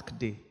a dark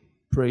day.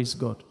 Praise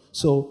God.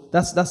 So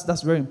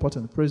that's very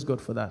important. Praise God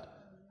for that.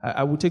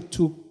 I will take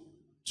two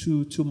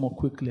more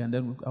quickly, and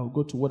then I'll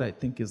go to what I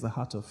think is the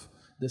heart of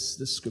this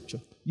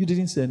scripture. You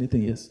didn't say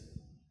anything, yes?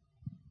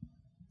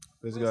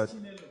 Praise God.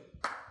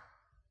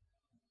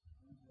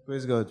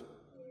 Praise God.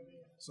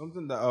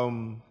 Something that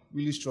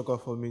really struck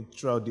out for me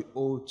throughout the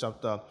whole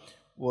chapter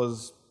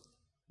was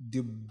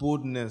the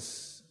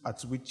boldness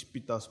at which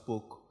Peter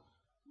spoke,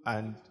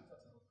 and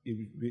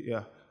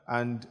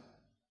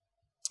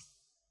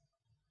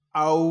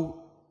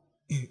how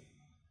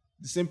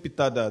the same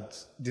Peter that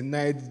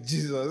denied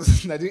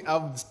Jesus, that didn't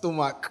have the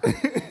stomach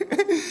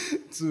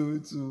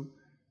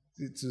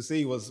to say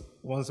he was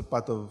once a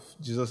part of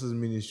Jesus'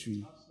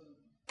 ministry,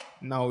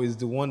 now is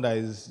the one that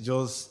is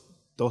just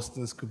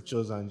dusting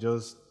scriptures and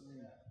just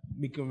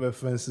making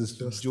references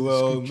to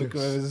Joel, making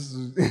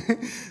references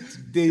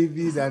to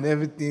David and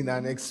everything,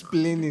 and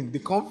explaining. The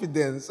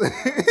confidence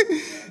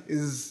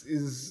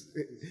is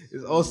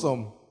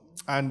awesome.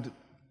 And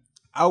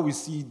how we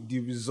see the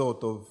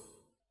result of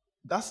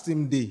that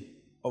same day,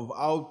 of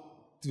how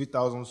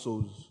 3,000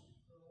 souls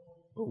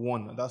were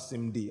won that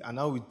same day, and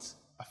how it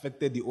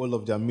affected the whole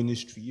of their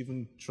ministry,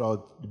 even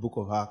throughout the book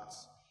of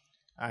Acts.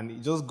 And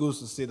it just goes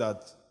to say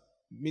that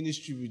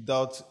ministry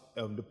without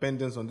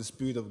dependence on the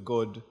Spirit of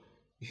God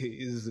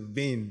is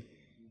vain.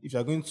 If you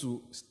are going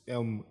to,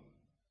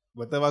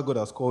 whatever God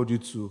has called you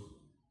to,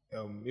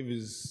 if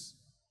it's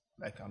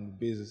like I'm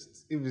the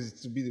bassist, if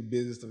it's to be the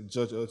bassist of the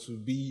church, or to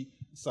be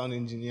sound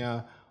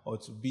engineer, or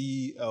to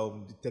be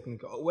the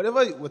technical,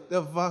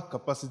 whatever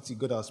capacity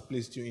God has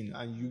placed you in,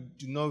 and you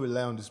do not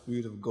rely on the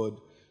Spirit of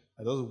God,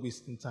 are just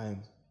wasting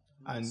time.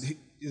 And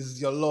it's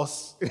your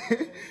loss.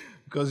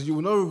 Because you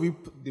will not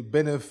reap the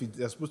benefit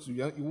you're supposed to.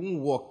 You won't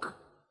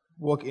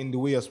walk in the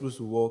way you're supposed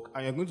to walk,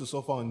 and you're going to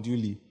suffer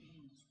unduly.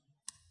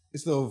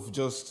 Instead of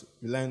just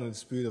relying on the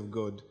Spirit of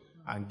God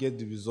and get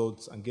the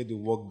results and get the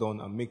work done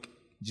and make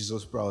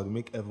Jesus proud,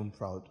 make heaven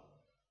proud.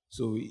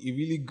 So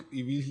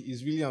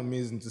it's really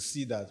amazing to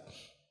see that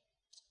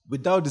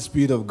without the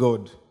Spirit of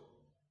God,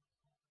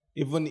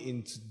 even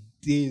in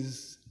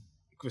today's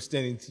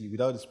Christianity,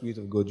 without the Spirit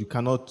of God, you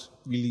cannot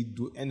really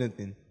do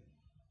anything.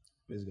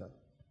 Praise God.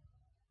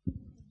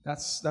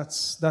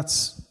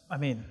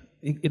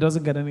 It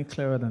doesn't get any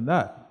clearer than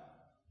that.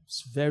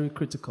 It's very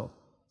critical.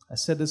 I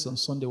said this on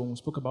Sunday when we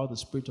spoke about the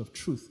Spirit of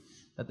truth,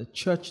 that the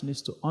church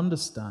needs to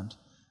understand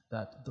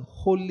that the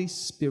Holy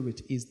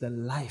Spirit is the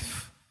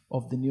life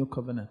of the new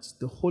covenant.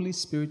 The Holy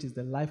Spirit is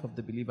the life of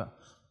the believer.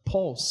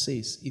 Paul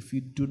says, if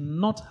you do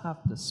not have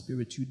the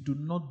Spirit, you do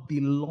not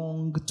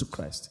belong to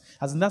Christ.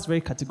 As in, that's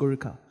very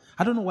categorical.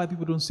 I don't know why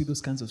people don't see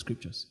those kinds of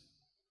scriptures.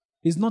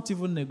 It's not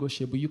even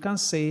negotiable. You can't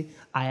say,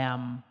 I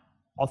am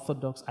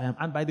Orthodox,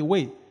 and by the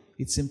way,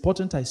 it's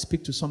important I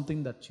speak to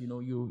something that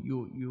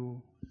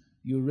you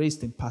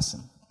raised in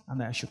passing,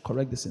 and I should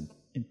correct this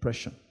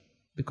impression,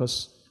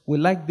 because we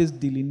like these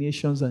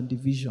delineations and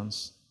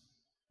divisions.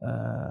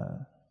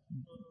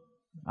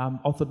 I'm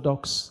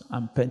Orthodox,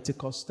 I'm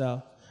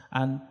Pentecostal,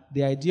 and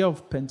the idea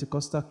of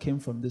Pentecostal came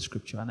from this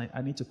scripture, and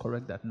I need to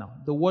correct that now.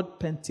 The word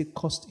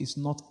Pentecost is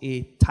not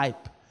a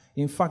type.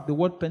 In fact, the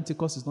word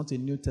Pentecost is not a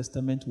New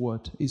Testament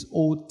word, it's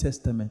Old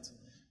Testament.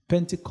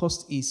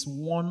 Pentecost is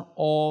one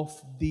of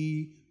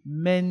the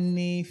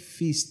many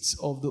feasts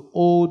of the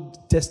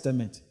Old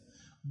Testament.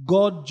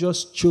 God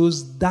just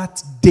chose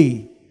that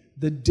day,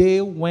 the day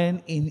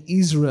when in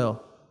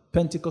Israel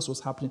Pentecost was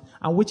happening,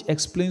 and which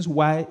explains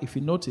why, if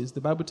you notice,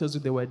 the Bible tells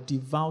you they were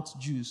devout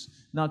Jews.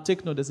 Now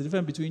take note, there's a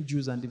difference between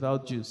Jews and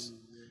devout Jews.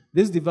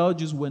 These devout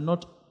Jews were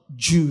not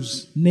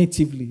Jews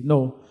natively,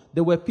 no.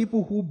 They were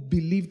people who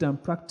believed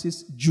and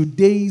practiced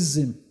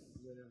Judaism,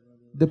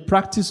 the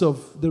practice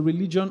of the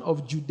religion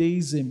of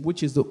Judaism,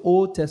 which is the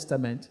Old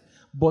Testament,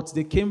 but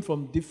they came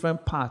from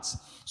different parts.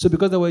 So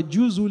because there were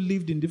Jews who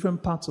lived in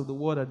different parts of the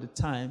world at the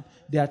time,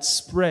 they had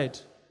spread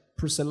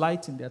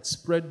proselyting. They had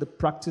spread the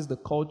practice, the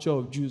culture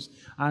of Jews.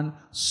 And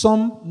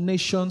some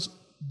nations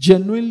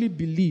genuinely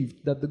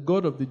believed that the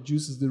God of the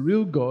Jews is the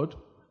real God,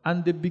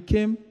 and they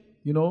became,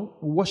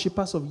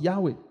 worshippers of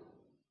Yahweh.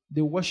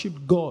 They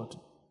worshipped God,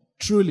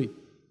 truly.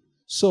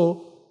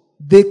 So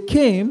they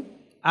came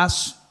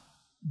as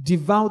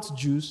devout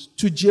Jews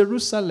to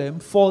Jerusalem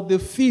for the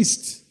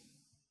feast.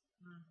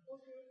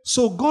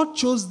 So God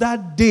chose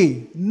that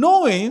day,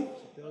 knowing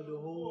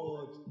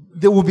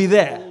they will be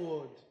there.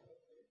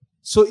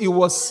 So it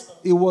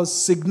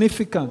was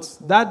significant.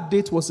 That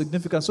date was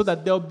significant, so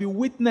that there will be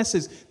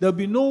witnesses. There will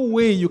be no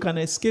way you can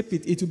escape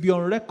it. It will be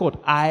on record.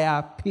 I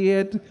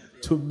appeared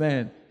to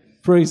men.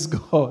 Praise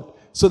God.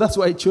 So that's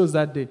why he chose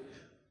that day.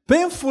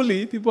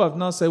 Painfully, people have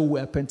now said we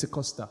are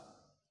Pentecostal.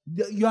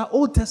 You are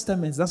Old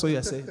Testament. That's what you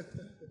are saying.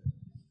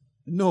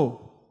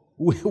 No.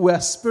 We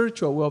are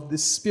spiritual. We are of the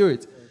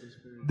Spirit.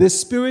 The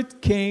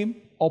Spirit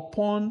came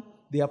upon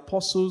the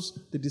apostles,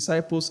 the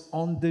disciples,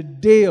 on the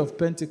day of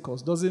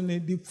Pentecost. Doesn't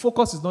mean the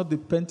focus is not the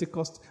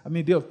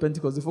day of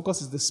Pentecost. The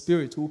focus is the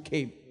Spirit who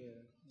came.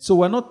 So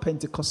we're not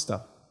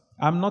Pentecostal.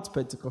 I'm not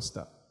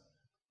Pentecostal.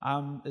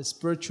 I'm a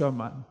spiritual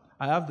man.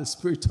 I have the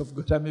Spirit of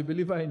God. I'm a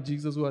believer in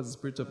Jesus who has the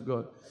Spirit of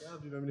God. I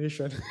have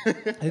denomination.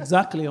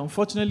 Exactly.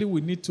 Unfortunately,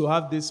 we need to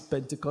have this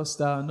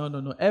Pentecostal.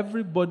 No.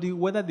 Everybody,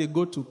 whether they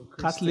go to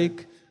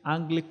Catholic,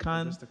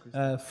 Anglican,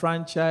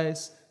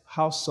 franchise,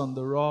 House on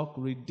the Rock,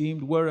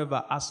 Redeemed,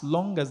 wherever, as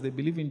long as they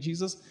believe in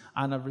Jesus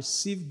and have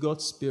received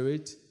God's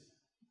Spirit,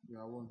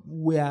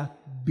 we are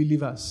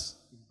believers.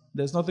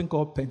 There's nothing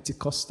called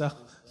Pentecostal.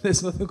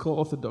 There's nothing called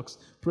Orthodox.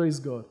 Praise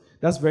God.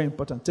 That's very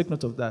important. Take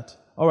note of that.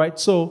 All right,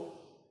 so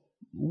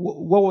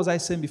what was I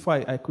saying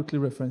before I quickly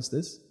referenced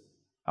this?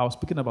 I was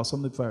speaking about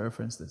something before I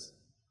referenced this.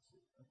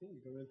 I think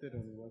you commented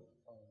on what...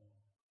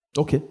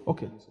 Okay.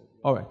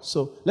 All right,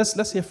 so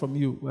let's hear from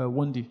you,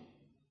 Wendy.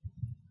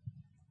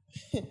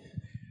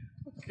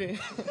 Okay.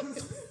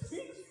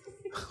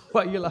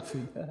 Why are you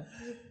laughing?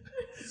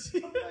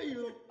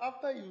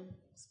 After you,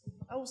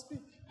 I will speak.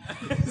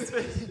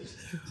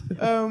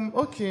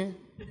 Okay,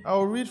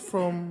 I'll read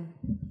from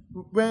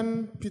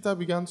when Peter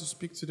began to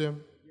speak to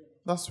them.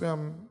 That's where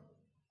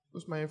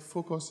my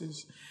focus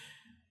is.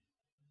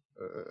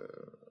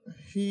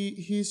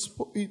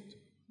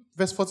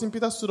 Verse 14,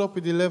 Peter stood up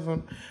with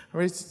 11,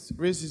 raised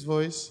his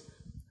voice,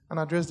 and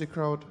addressed the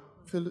crowd.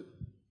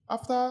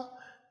 After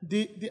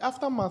the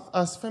aftermath,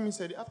 as Femi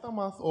said, the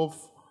aftermath of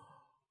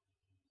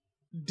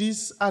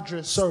this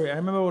address. Sorry, I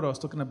remember what I was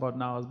talking about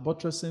now. I was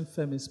buttressing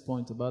Femi's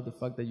point about the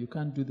fact that you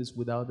can't do this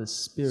without the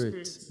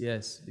Spirit.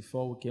 Yes,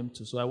 before we came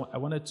to. So I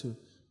wanted to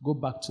go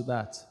back to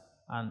that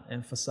and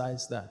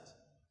emphasize that.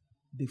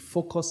 The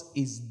focus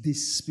is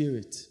this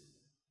Spirit,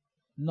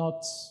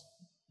 not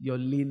your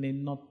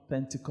leaning, not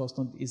Pentecost,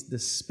 it's the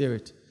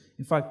Spirit.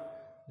 In fact,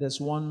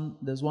 there's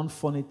one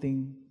funny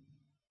thing,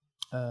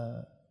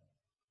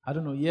 I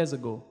don't know, years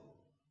ago.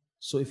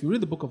 So if you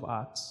read the book of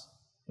Acts,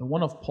 in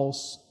one of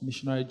Paul's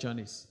missionary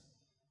journeys,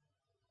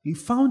 he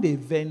found a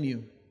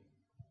venue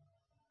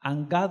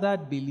and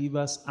gathered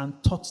believers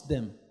and taught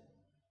them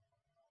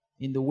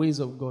in the ways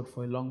of God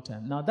for a long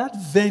time. Now that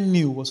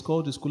venue was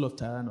called the School of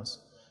Tyrannus.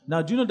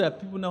 Now, do you know there are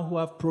people now who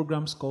have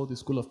programs called the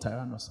School of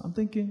Tyrannus? I'm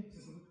thinking,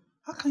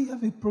 how can you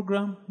have a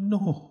program?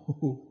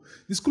 No.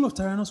 The School of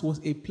Tyrannus was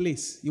a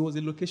place. It was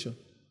a location.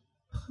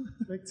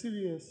 Like 2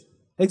 years.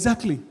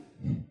 Exactly.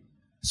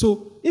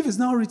 So, if it's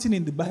now written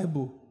in the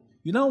Bible,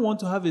 you now want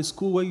to have a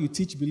school where you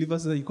teach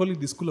believers that you call it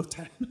the School of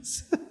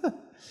Tyrannus.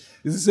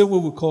 It's the same way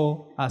we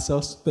call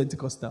ourselves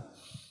Pentecostal.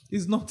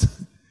 It's not.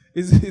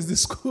 It's the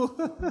school.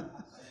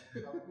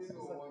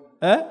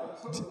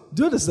 Do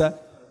you understand?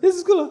 It's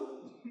the school.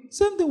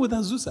 Same thing with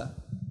Azusa.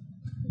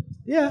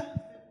 Yeah.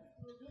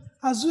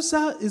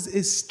 Azusa is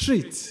a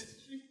street.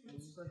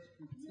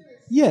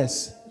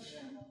 Yes.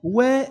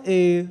 Where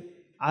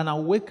an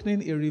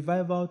awakening, a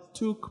revival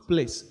took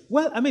place.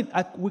 Well, I mean,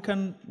 we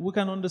can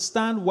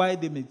understand why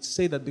they may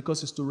say that,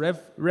 because it's to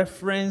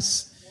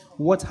reference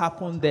what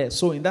happened there.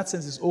 So in that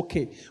sense, it's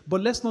okay.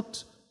 But let's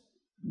not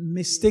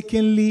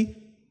mistakenly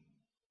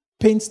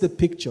paint the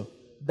picture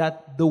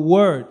that the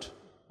word,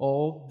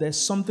 or there's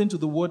something to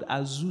the word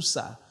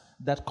Azusa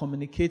that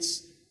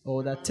communicates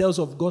or that tells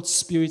of God's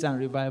Spirit and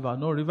revival.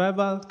 No,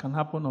 revival can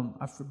happen on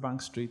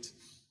Afribank Street.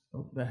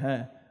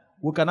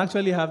 We can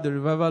actually have the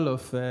revival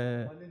of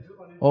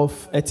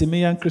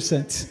Etimian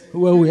Crescent,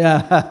 where we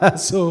are.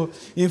 So,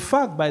 in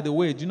fact, by the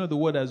way, do you know the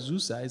word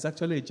Azusa is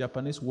actually a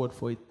Japanese word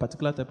for a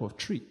particular type of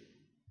tree?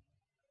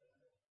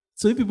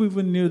 So, if people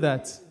even knew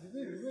that,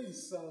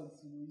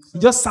 it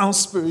just sounds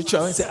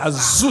spiritual and say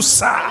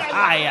Azusa.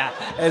 Yeah,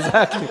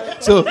 exactly.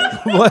 So,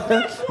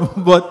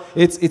 but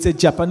it's a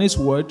Japanese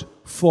word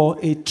for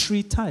a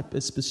tree type,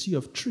 a species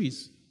of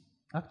trees.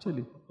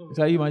 Actually,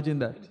 can you imagine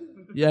that?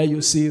 Yeah,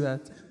 you see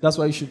that. That's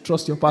why you should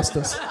trust your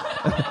pastors.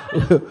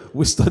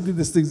 We study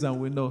these things and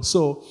we know.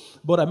 So,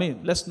 but I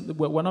mean,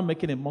 we're not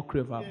making a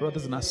mockery of our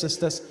brothers and our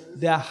sisters.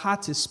 Their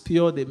heart is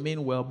pure, they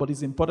mean well, but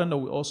it's important that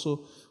we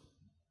also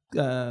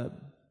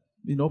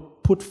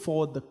put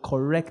forward the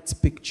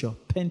correct picture.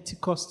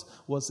 Pentecost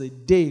was a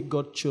day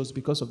God chose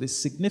because of the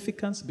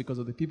significance, because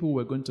of the people who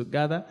were going to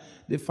gather,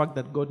 the fact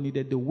that God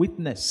needed the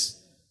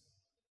witness,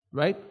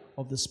 right,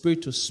 of the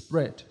Spirit to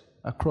spread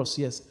across,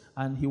 yes.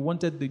 And he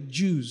wanted the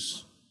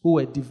Jews who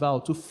were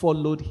devout, who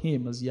followed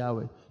him as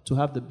Yahweh, to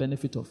have the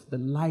benefit of the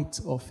light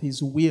of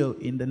his will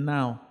in the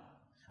now.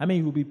 I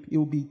mean, it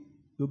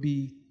would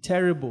be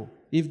terrible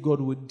if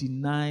God would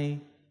deny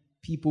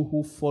people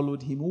who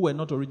followed him, who were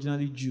not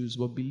originally Jews,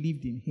 but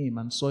believed in him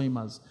and saw him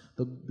as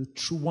the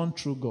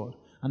true God,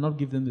 and not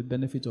give them the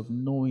benefit of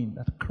knowing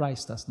that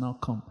Christ has now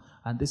come.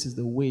 And this is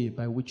the way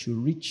by which you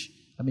reach.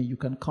 I mean, you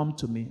can come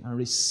to me and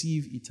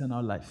receive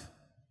eternal life.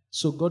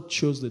 So God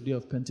chose the day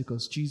of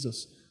Pentecost.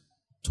 Jesus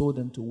told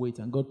them to wait,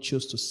 and God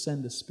chose to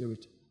send the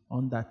Spirit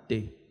on that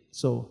day.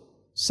 So,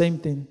 same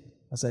thing,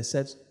 as I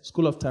said,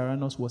 School of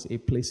Tyrannus was a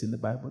place in the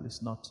Bible.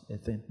 It's not a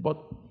thing. But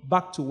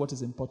back to what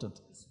is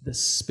important, the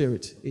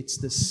Spirit. It's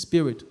the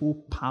Spirit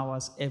who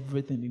powers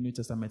everything in the New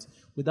Testament.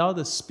 Without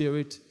the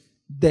Spirit,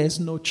 there's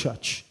no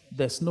church.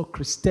 There's no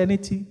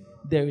Christianity.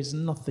 There is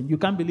nothing. You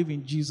can't believe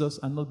in Jesus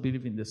and not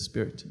believe in the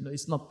Spirit. No,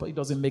 it's not. It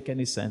doesn't make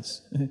any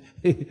sense.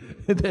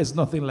 There's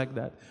nothing like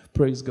that.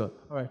 Praise God.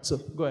 All right, so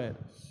go ahead.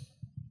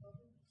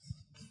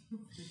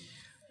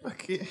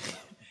 Okay.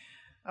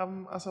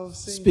 As I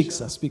was saying, speak,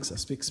 sir. Speak.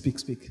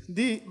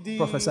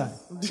 Prophesy.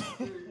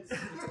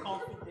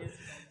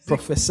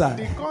 Prophesy.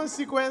 The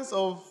consequence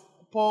of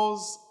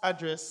Paul's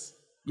address,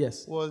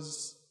 yes,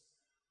 was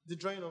the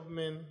drawing of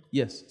men,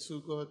 yes,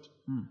 to God.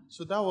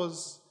 So that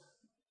was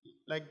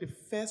like the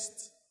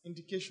first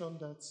indication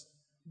that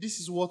this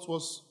is what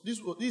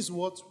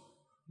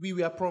we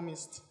were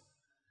promised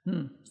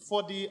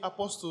for the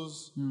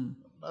apostles.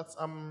 That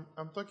I'm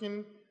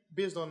talking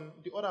based on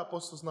the other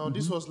apostles now.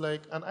 This was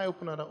like an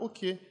eye-opener that,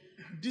 okay,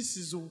 this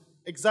is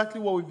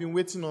exactly what we've been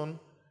waiting on.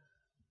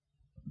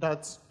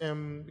 That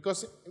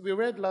because we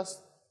read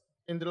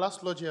in the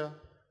last LOGIA,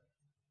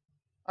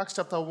 Acts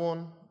chapter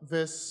 1,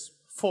 verse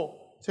 4.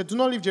 It said, do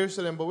not leave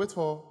Jerusalem, but wait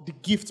for the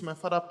gift my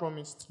Father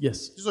promised.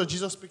 Yes. This was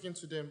Jesus speaking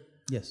to them.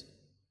 Yes.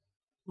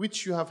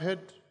 Which you have heard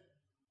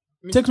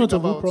me take note speak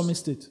of about. who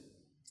promised it.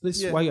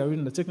 This is why you're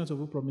reading the take note of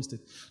who promised it.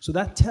 So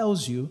that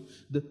tells you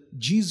that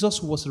Jesus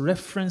was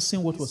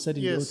referencing what was said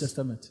in the Old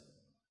Testament.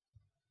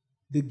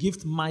 The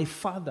gift my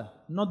Father,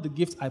 not the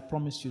gift I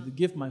promised you, the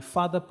gift my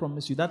Father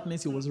promised you. That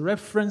means he was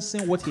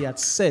referencing what he had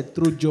said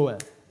through Joel.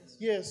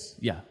 Yes.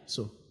 Yeah,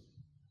 so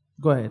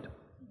go aheed.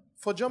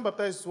 For John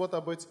baptized with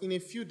water, but in a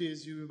few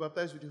days you will be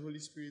baptized with the Holy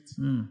Spirit.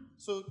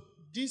 So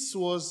this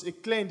was a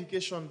clear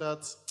indication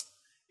that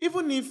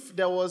even if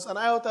there was an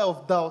iota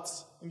of doubt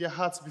in their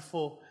hearts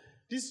before,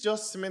 this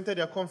just cemented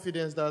their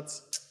confidence that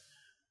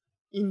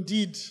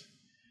indeed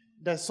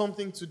there's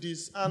something to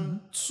this.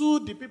 And to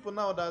the people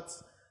now that,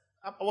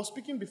 I was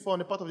speaking before on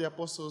the part of the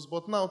apostles,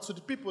 but now to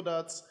the people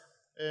that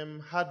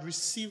had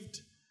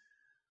received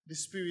the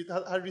Spirit,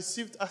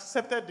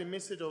 accepted the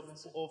message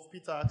of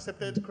Peter,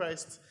 accepted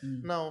Christ.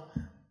 Now,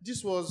 it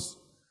was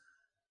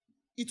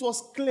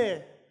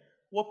clear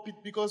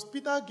because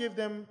Peter gave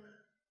them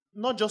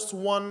not just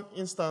one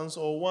instance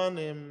or one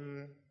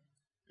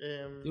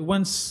it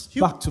went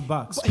back to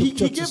back. He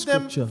gave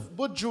them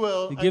both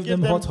Joel and gave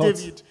them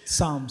David.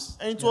 Psalms.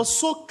 And it was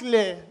so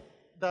clear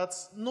that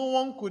no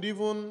one could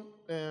even...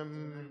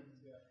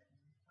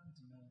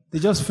 they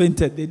just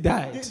fainted. They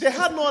died. They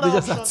had no other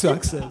They just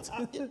option. had to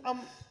accept.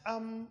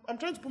 I'm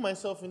trying to put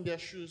myself in their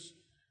shoes.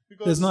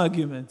 Because there's no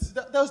argument.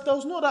 There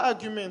was no other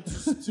argument.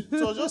 It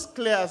was just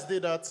clear as day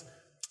that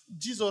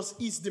Jesus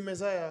is the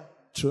Messiah.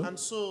 True. And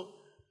so...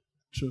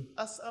 True.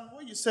 As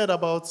what you said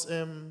about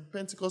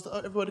Pentecost,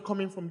 everybody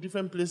coming from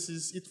different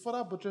places, it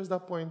further buttressed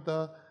that point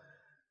that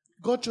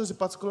God chose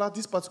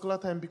this particular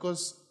time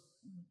because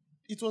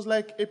it was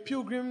like a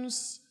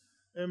pilgrim's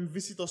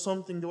visit or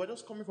something. They were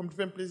just coming from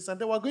different places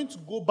and they were going to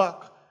go back.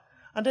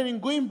 And then in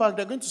going back,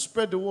 they're going to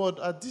spread the word.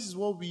 This is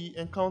what we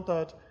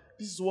encountered.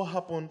 This is what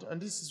happened. And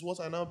this is what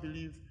I now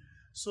believe.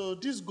 So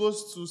this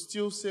goes to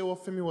still say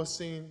what Femi was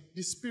saying.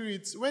 The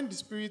Spirit, when the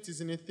Spirit is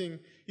in a thing,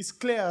 it's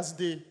clear as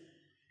day.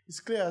 It's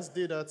clear as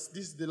day that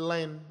this is the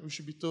line we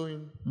should be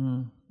towing.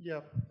 Yeah.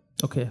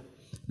 Okay.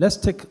 Let's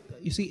take,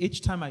 you see,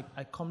 each time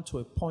I come to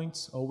a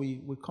point, or we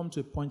come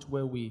to a point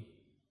where we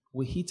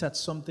hit at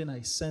something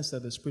I sense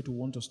that the Spirit will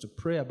want us to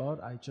pray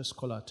about, I just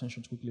call our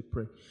attention to quickly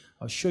pray.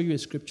 I'll show you a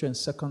scripture in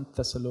 2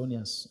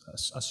 Thessalonians.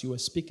 As you were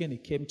speaking,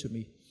 it came to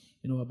me,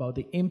 about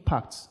the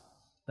impact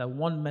that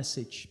one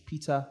message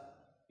Peter,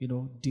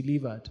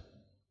 delivered,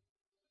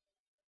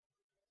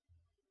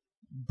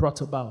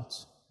 brought about.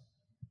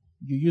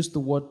 You use the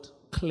word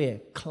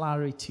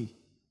clarity.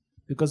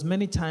 Because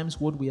many times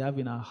what we have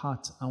in our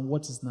heart and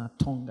what is in our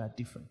tongue are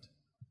different.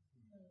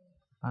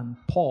 And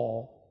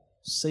Paul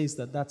says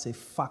that that's a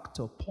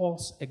factor.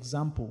 Paul's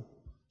example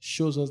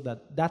shows us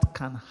that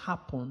can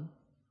happen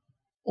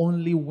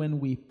only when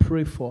we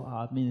pray for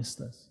our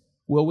ministers.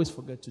 We always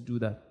forget to do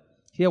that.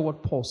 Hear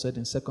what Paul said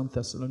in 2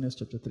 Thessalonians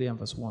chapter 3 and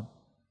verse 1.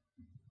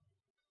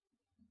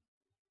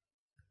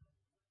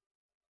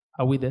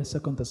 Are we there? 2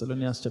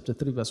 Thessalonians chapter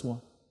 3 verse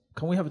 1.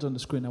 Can we have it on the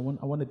screen? I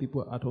want the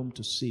people at home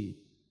to see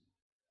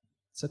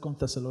it. 2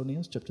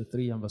 Thessalonians chapter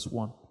 3 and verse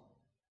 1.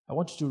 I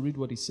want you to read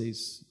what it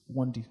says.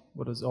 What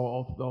is?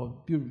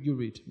 You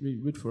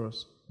read for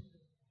us.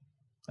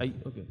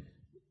 Okay.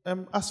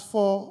 As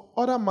for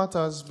other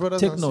matters,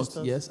 brothers Take and note,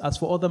 sisters. yes. As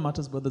for other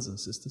matters, brothers and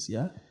sisters,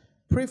 yeah.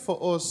 Pray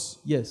for us.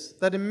 Yes.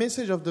 That the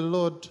message of the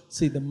Lord.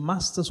 Say the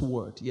master's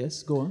word.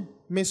 Yes, go on.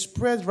 May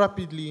spread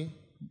rapidly.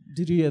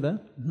 Did you hear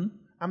that? Mm-hmm.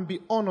 And be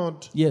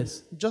honored.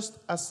 Yes. Just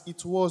as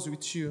it was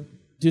with you.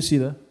 Do you see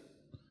that?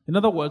 In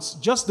other words,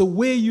 just the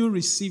way you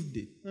received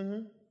it.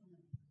 Mm-hmm.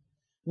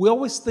 We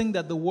always think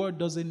that the word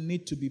doesn't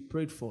need to be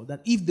prayed for.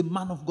 That if the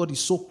man of God is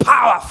so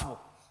powerful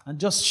and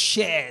just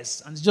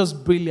shares and it's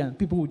just brilliant,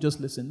 people will just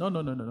listen. No.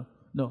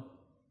 No.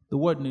 The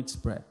word needs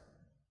prayer.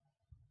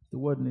 The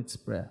word needs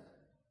prayer.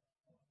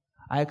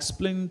 I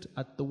explained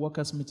at the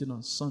workers' meeting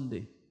on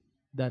Sunday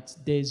that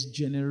there's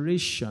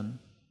generation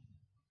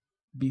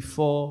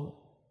before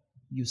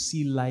you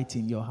see light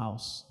in your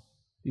house.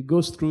 It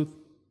goes through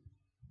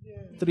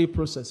 3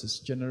 processes: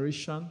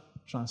 generation,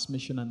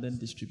 transmission, and then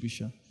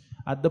distribution.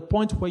 At the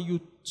point where you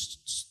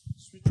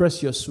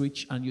press your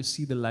switch and you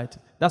see the light,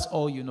 that's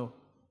all you know.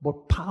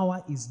 But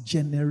power is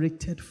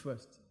generated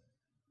first.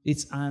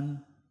 It's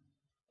an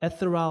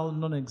ethereal,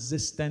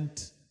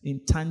 non-existent,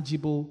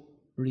 intangible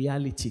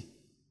reality.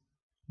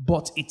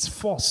 But its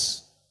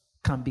force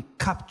can be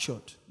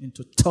captured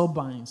into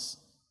turbines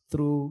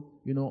through,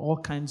 all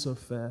kinds of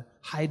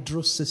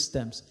hydro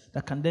systems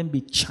that can then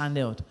be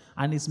channeled,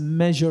 and is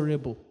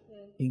measurable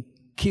in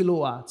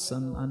kilowatts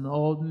and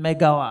all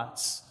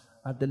megawatts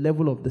at the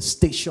level of the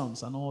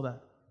stations and all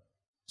that.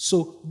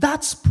 So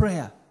that's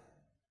prayer.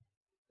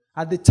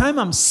 At the time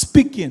I'm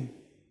speaking,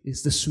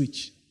 it's the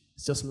switch.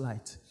 It's just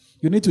light.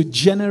 You need to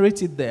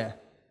generate it there.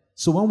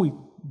 So when we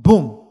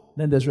boom,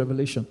 then there's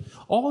revelation.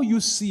 All you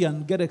see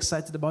and get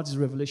excited about is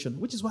revelation,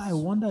 which is why I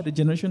wonder at the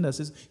generation that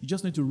says you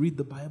just need to read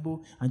the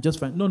Bible and just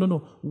find. No.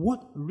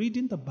 What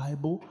reading the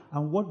Bible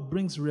and what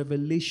brings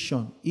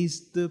revelation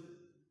is the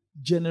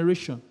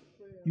generation.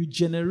 You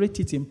generate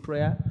it in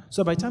prayer.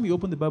 So by the time you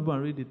open the Bible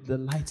and read it, the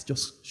light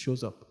just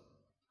shows up.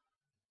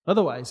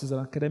 Otherwise, it's an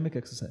academic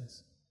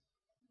exercise.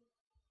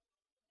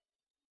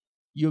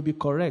 You'll be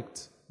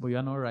correct, but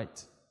you're not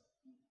right.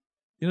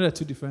 There are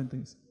 2 different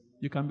things.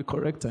 You can be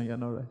correct and you're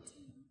not right.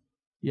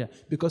 Yeah,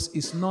 because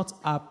it's not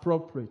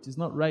appropriate. It's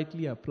not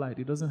rightly applied.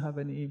 It doesn't have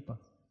any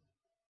impact.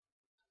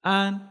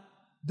 And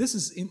this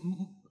is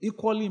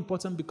equally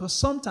important because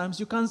sometimes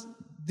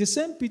the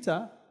same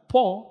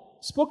Paul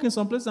spoke in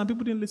some places and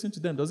people didn't listen to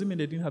them. Doesn't mean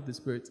they didn't have the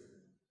Spirit.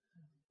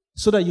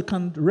 So that you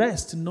can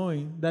rest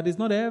knowing that it's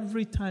not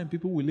every time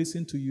people will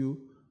listen to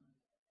you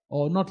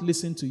or not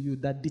listen to you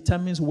that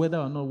determines whether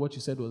or not what you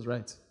said was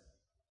right.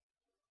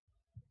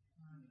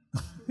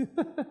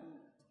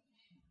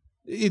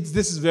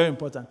 This is very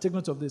important. Take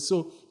note of this.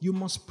 So you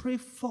must pray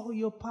for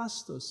your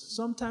pastors.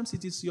 Sometimes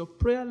it is your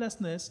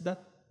prayerlessness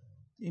that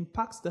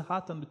impacts the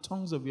heart and the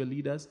tongues of your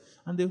leaders,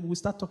 and they will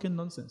start talking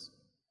nonsense.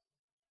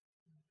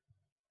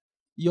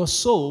 Your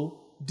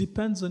soul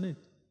depends on it.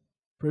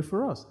 Pray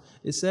for us.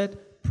 It said,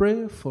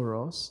 pray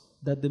for us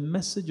that the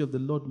message of the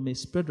Lord may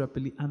spread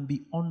rapidly and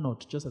be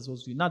honored, just as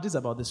was you. Now, this is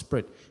about the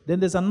spread. Then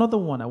there's another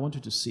one I want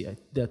you to see.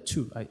 There are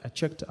 2.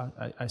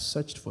 I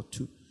searched for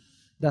 2.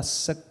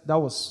 That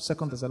was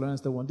 2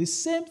 Thessalonians 1. The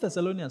same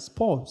Thessalonians,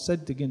 Paul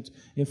said it again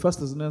in 1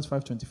 Thessalonians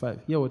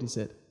 5:25. Hear what he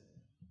said.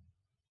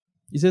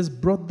 He says,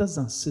 brothers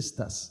and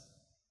sisters,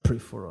 pray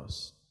for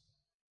us.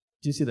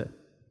 Do you see that?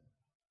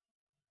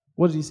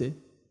 What did he say?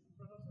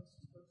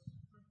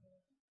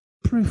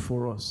 Pray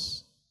for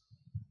us.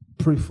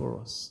 Pray for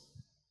us.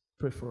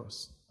 Pray for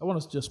us. I want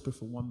us to just pray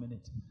for 1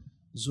 minute.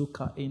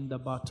 Zuka inda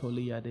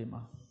batoli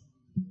yadema.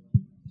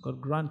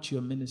 God grant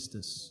your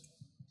ministers,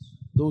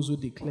 those who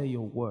declare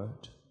your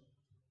word.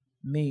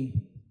 May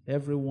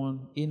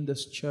everyone in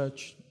this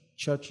church,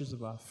 churches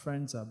of our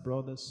friends, our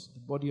brothers, the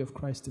body of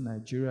Christ in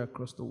Nigeria,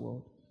 across the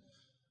world,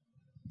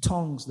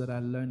 tongues that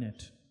are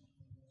learned,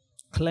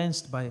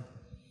 cleansed by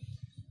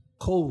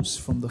coals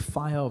from the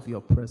fire of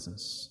your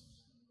presence.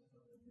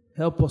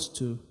 Help us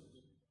to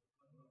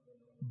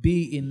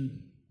be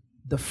in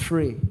the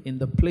fray, in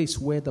the place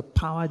where the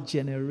power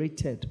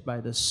generated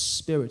by the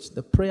Spirit,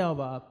 the prayer of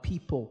our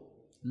people,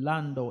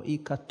 Lando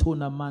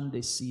ikatuna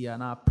mandesi,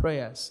 and our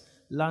prayers,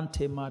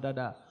 Lante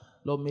madada,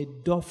 Lord, may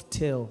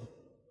dovetail,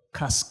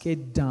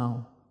 cascade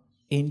down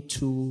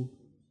into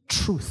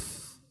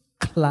truth,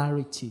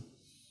 clarity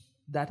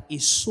that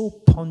is so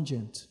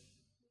pungent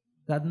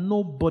that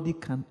nobody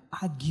can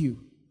argue,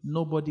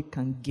 nobody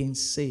can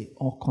gainsay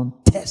or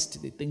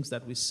contest the things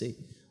that we say,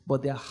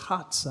 but their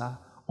hearts are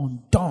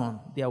undone,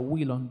 their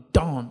will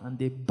undone, and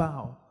they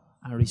bow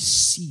and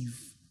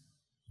receive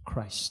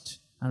Christ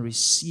and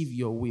receive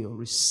your will,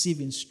 receive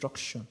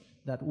instruction,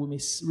 that we may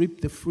reap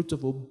the fruit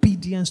of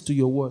obedience to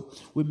your word.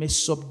 We may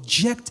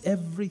subject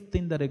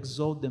everything that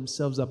exalts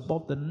themselves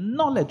above the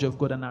knowledge of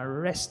God and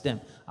arrest them,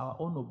 our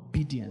own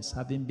obedience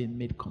having been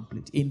made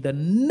complete. In the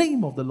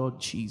name of the Lord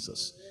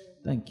Jesus.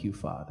 Thank you,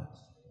 Father.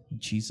 In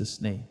Jesus'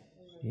 name.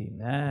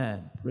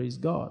 Amen. Praise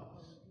God.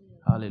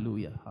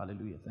 Hallelujah.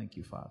 Hallelujah. Thank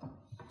you, Father.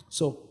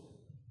 So,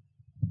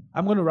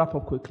 I'm going to wrap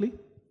up quickly.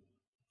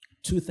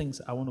 Two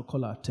things I want to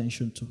call our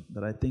attention to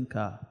that I think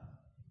are,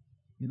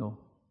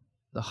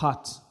 the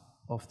heart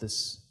of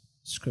this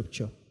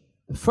scripture.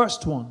 The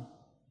first one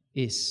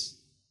is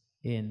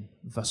in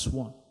verse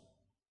 1.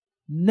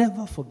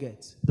 Never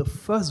forget, the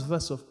first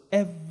verse of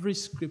every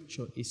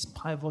scripture is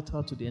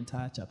pivotal to the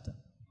entire chapter.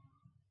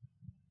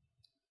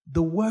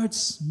 The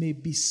words may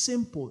be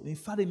simple. In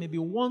fact, it may be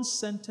one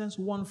sentence,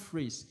 one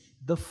phrase.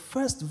 The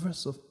first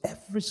verse of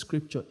every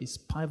scripture is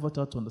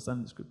pivotal to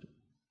understanding the scripture.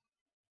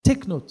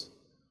 Take note.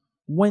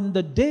 When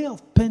the day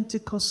of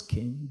Pentecost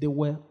came, they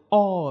were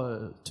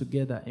all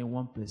together in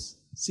one place.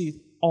 See it,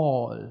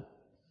 all.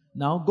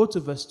 Now go to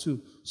verse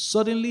 2.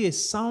 Suddenly a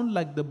sound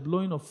like the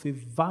blowing of a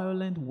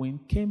violent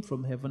wind came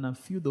from heaven and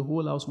filled the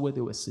whole house where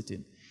they were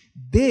sitting.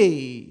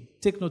 They,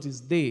 take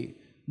notice, they,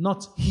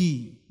 not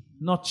he,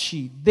 not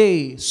she,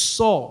 they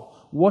saw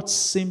what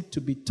seemed to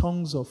be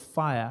tongues of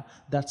fire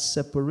that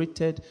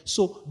separated.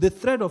 So the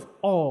thread of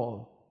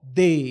all,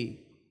 they,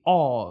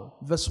 all.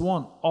 Verse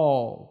 1,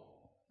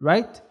 all.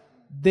 Right?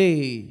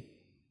 They,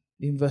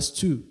 in verse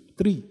 2,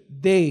 3,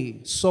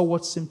 they saw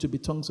what seemed to be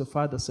tongues of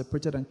fire that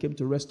separated and came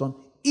to rest on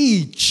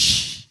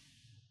each,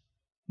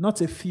 not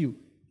a few,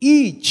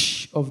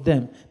 each of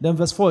them. Then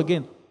verse 4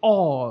 again,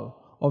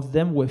 all of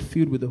them were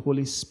filled with the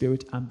Holy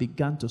Spirit and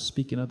began to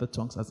speak in other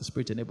tongues as the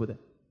Spirit enabled them.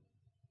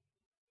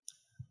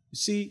 You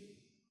see,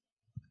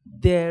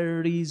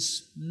 there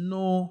is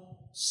no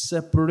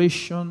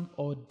separation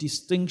or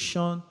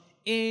distinction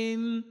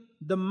in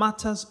the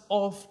matters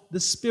of the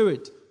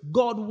Spirit.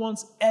 God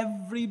wants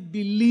every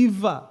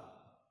believer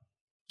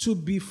to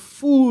be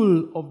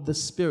full of the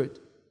Spirit.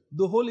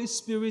 The Holy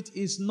Spirit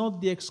is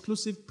not the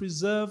exclusive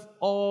preserve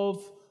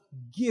of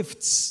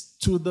gifts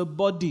to the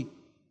body.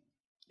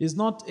 It's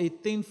not a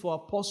thing for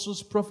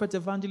apostles, prophets,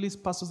 evangelists,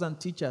 pastors, and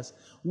teachers.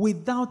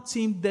 Without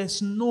him,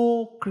 there's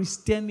no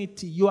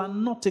Christianity. You are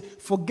not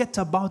forget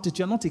about it.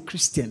 You're not a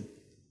Christian.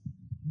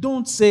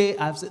 Don't say,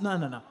 I've said,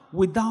 no.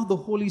 Without the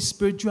Holy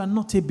Spirit, you are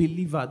not a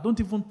believer. Don't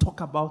even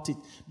talk about it.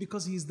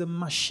 Because he is the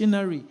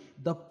machinery,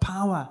 the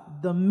power,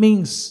 the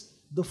means,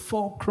 the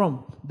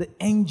fulcrum, the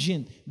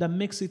engine that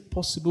makes it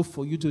possible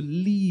for you to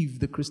live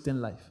the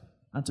Christian life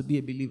and to be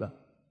a believer.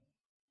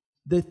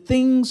 The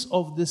things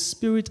of the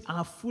Spirit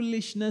are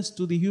foolishness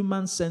to the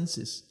human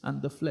senses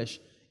and the flesh.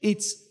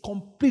 It's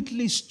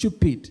completely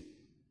stupid,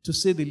 to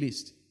say the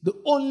least. The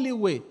only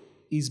way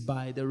is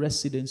by the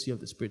residency of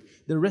the Spirit.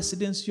 The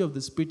residency of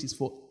the Spirit is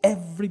for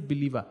every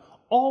believer.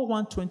 All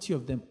 120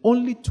 of them,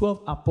 only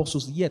 12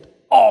 apostles, yet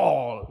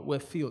all were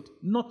filled.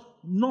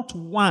 Not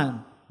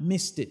one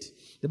missed it.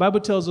 The Bible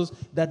tells us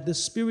that the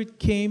Spirit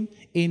came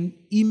in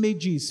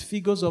images,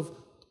 figures of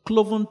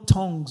cloven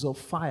tongues of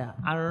fire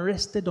and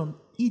rested on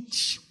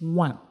each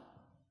one.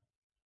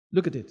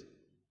 Look at it.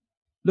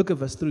 Look at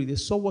verse 3. They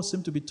saw what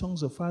seemed to be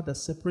tongues of fire that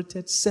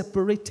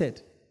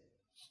separated.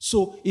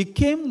 So it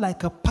came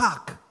like a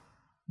pack.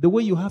 The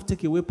way you have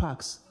takeaway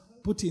packs,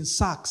 put in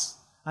sacks,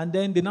 and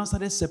then they now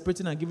started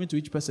separating and giving to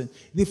each person.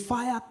 The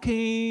fire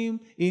came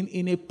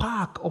in a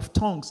pack of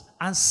tongues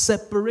and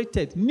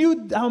separated.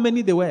 Knew how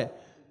many they were.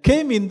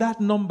 Came in that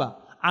number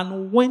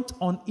and went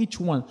on each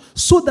one.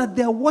 So that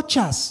their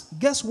watchers,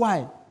 guess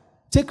why?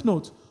 Take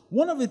note.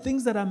 One of the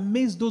things that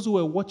amazed those who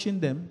were watching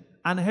them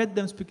and heard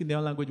them speak in their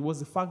own language was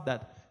the fact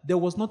that there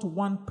was not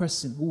one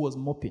person who was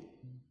moping.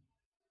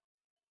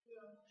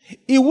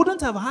 It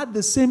wouldn't have had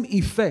the same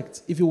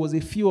effect if it was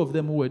a few of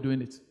them who were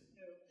doing it.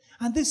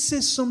 And this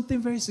says something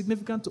very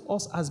significant to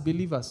us as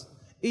believers.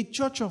 A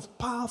church of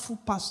powerful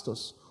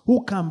pastors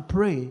who can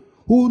pray,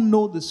 who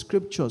know the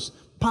scriptures,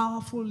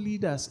 powerful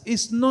leaders,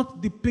 is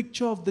not the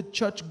picture of the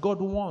church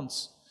God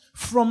wants.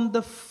 From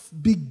the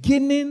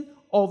beginning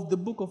of the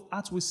book of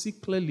Acts, we see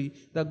clearly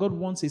that God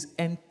wants his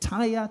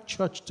entire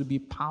church to be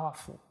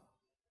powerful,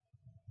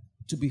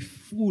 to be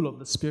full of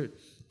the Spirit,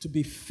 to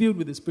be filled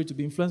with the Spirit, to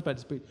be influenced by the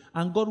Spirit.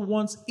 And God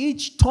wants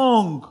each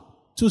tongue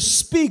to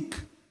speak.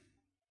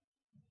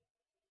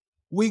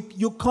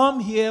 You come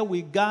here,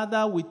 we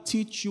gather, we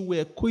teach you, we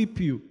equip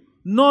you.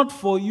 Not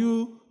for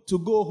you to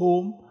go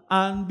home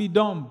and be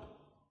dumb.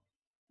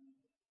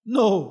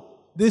 No.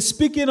 The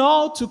speaking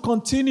all to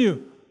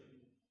continue.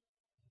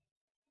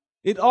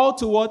 It all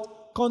to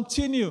what?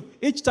 Continue.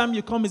 Each time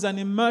you come is an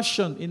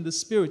immersion in the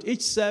Spirit.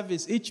 Each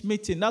service, each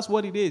meeting, that's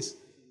what it is.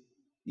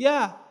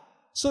 Yeah.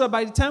 So that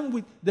by the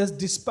time there's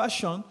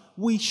dispersion,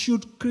 we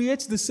should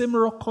create the same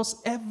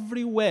ruckus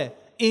everywhere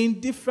in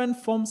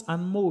different forms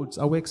and modes.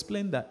 I will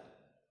explain that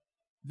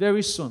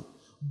very soon.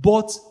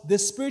 But the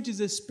Spirit is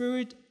a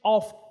spirit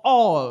of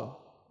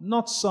all,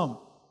 not some.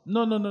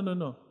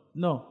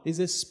 No. It's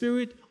a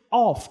spirit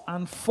of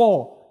and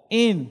for,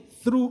 in,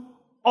 through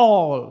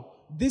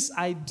all. This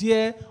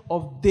idea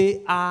of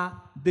they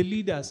are the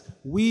leaders.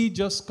 We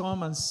just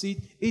come and sit.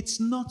 It's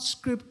not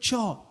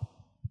scripture.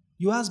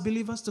 You ask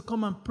believers to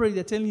come and pray.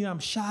 They're telling you, I'm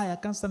shy, I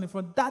can't stand in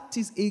front. That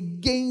is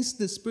against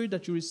the spirit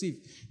that you receive.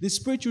 The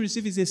spirit you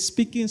receive is a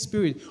speaking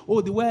spirit.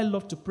 Oh, the way I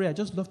love to pray, I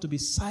just love to be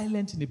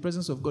silent in the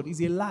presence of God, is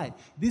a lie.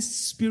 This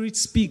spirit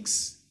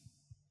speaks.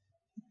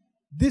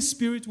 This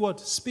spirit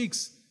what?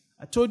 Speaks.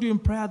 I told you in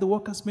prayer at the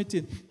workers'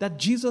 meeting that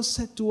Jesus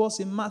said to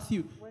us in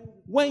Matthew,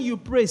 when you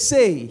pray,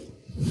 say.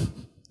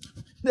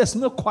 There's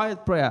no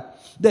quiet prayer.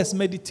 There's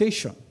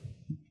meditation.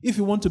 If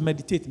you want to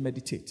meditate,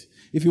 meditate.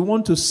 If you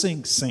want to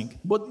sing, sing.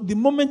 But the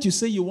moment you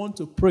say you want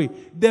to pray,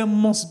 there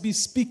must be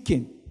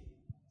speaking.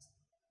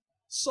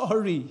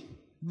 Sorry,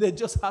 there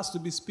just has to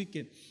be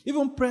speaking.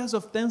 Even prayers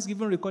of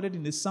thanksgiving recorded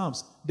in the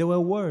Psalms, there were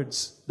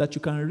words that you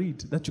can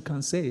read, that you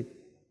can say.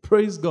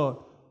 Praise God.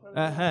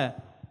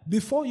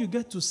 Before you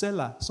get to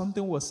Selah,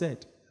 something was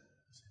said.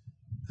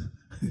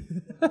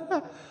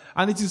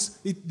 And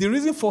the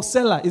reason for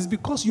Selah is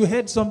because you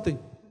heard something.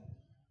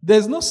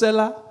 There's no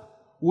Selah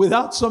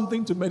without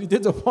something to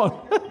meditate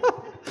upon.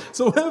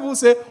 So when people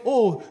say,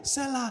 oh,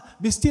 Selah,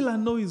 be still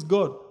and know He's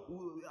God.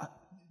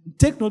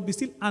 Take note, be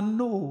still and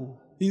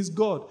know He's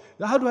God.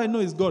 How do I know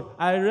He's God?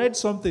 I read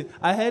something,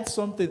 I heard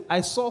something,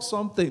 I saw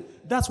something.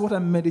 That's what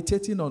I'm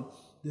meditating on.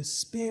 The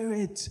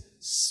Spirit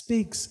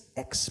speaks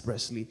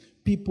expressly.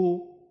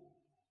 People,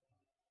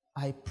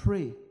 I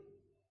pray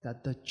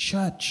that the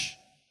church,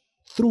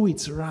 through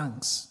its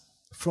ranks,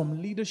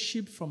 from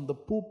leadership, from the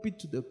pulpit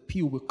to the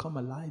pew, will come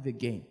alive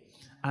again.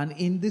 And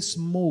in this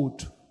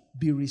mode,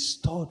 be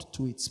restored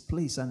to its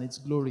place and its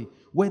glory,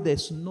 where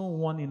there's no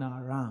one in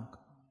our rank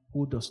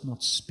who does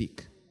not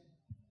speak.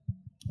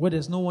 Where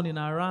there's no one in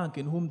our rank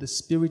in whom the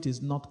Spirit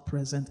is not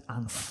present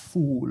and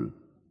full.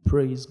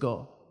 Praise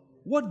God.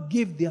 What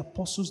gave the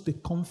apostles the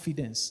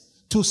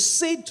confidence to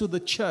say to the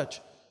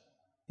church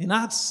in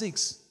Acts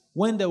 6,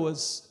 when there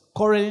was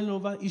quarreling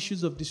over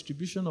issues of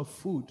distribution of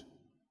food,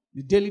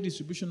 the daily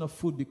distribution of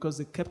food, because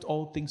they kept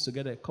all things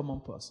together, a common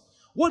purpose.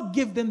 What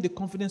gave them the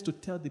confidence to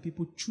tell the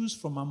people, choose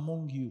from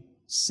among you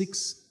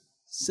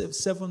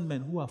 7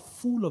 men who are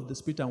full of the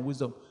Spirit and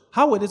wisdom?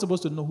 How were they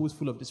supposed to know who is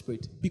full of the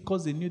Spirit?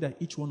 Because they knew that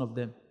each one of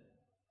them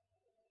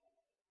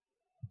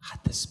had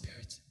the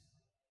Spirit.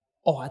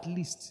 Or at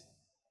least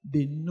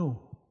they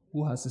know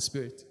who has the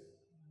Spirit.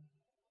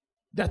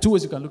 There are two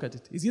ways you can look at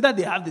it. It's either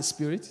they have the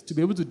Spirit to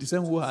be able to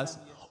discern who has,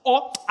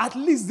 or at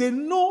least they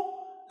know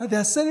that there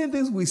are certain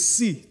things we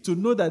see to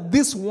know that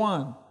this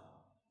one,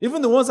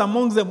 even the ones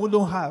amongst them who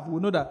don't have, will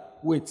know that,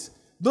 wait,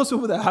 those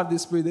people that have the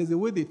Spirit, there's a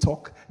way they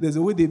talk, there's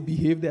a way they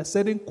behave, there are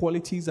certain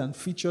qualities and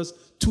features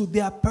to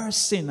their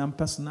person and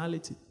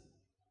personality.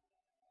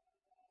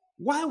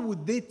 Why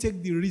would they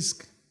take the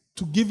risk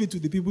to give it to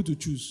the people to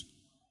choose?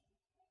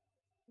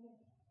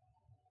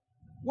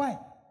 Why?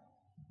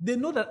 They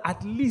know that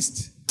at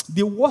least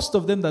the worst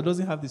of them that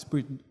doesn't have the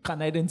Spirit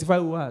can identify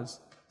who has.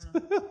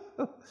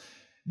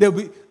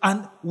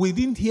 And we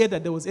didn't hear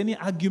that there was any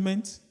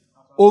argument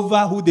over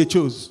who they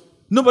chose.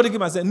 Nobody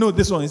came and said, no,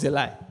 this one is a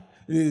lie.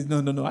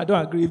 No, I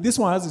don't agree. If this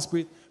one has the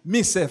Spirit,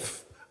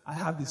 myself, I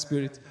have the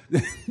Spirit.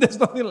 There's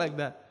nothing like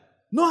that.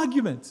 No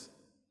argument.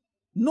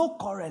 No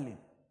quarreling.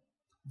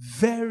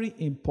 Very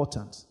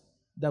important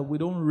that we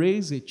don't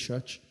raise a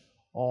church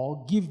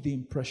or give the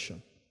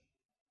impression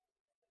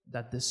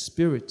that the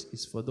Spirit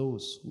is for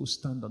those who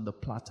stand on the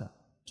platter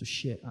to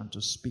share and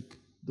to speak.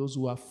 Those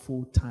who are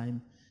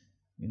full-time,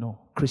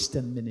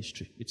 Christian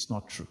ministry. It's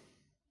not true.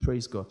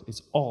 Praise God.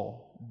 It's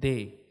all,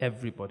 they,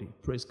 everybody.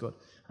 Praise God.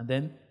 And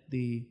then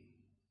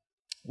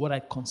what I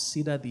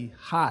consider the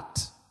heart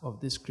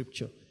of this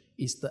scripture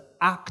is the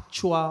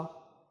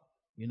actual,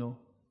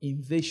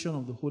 invasion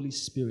of the Holy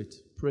Spirit.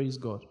 Praise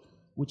God.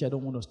 Which I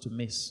don't want us to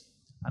miss.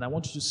 And I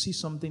want you to see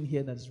something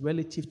here that is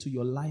relative to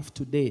your life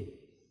today.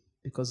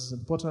 Because it's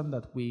important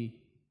that we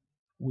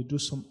do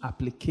some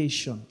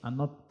application and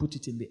not put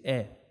it in the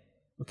air.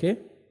 Okay?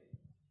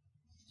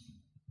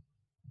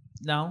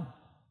 Now,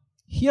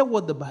 hear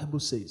what the Bible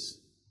says.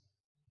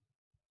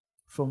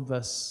 From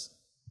verse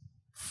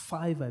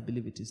 5, I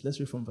believe it is. Let's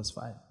read from verse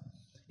 5.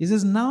 It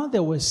says, now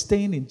there were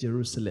staying in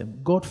Jerusalem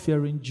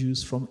God-fearing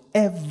Jews from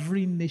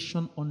every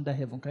nation under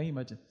heaven. Can you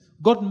imagine?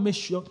 God made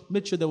sure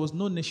there was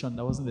no nation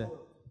that wasn't there.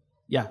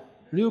 Yeah,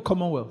 real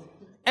commonwealth.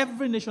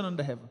 Every nation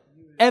under heaven.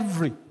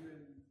 Every.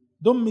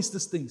 Don't miss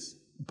these things.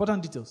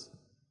 Important details.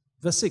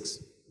 Verse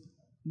 6.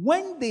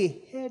 When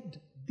they heard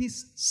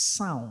this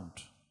sound,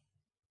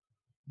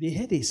 they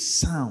heard a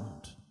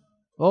sound.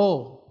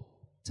 Oh,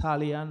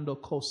 Taliando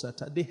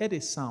Kosata. They heard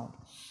a sound.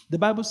 The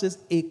Bible says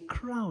a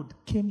crowd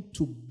came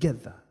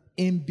together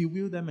in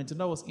bewilderment. And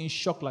that was in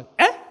shock, like,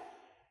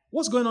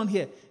 what's going on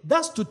here?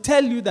 That's to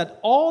tell you that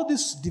all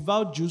these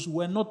devout Jews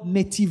were not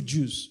native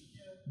Jews.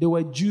 They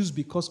were Jews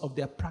because of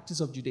their practice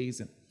of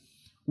Judaism.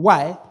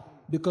 Why?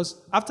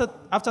 Because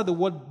after the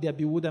word their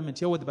bewilderment,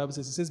 hear what the Bible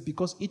says. It says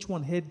because each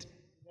one had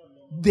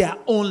their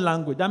own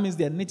language. That means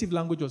their native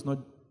language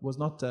was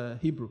not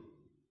Hebrew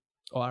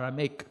or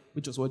Aramaic,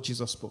 which was what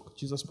Jesus spoke.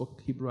 Jesus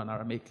spoke Hebrew and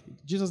Aramaic.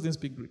 Jesus didn't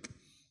speak Greek.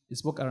 He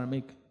spoke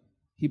Aramaic,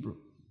 Hebrew.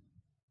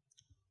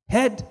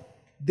 Had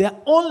their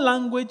own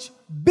language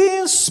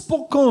being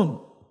spoken.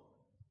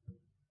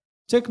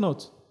 Take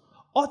note.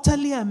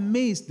 Utterly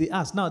amazed they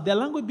asked. Now, their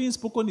language being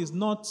spoken is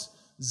not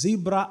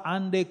zebra,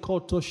 ande,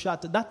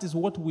 kotoshat. That is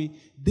what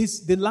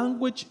the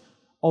language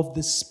of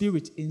the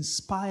Spirit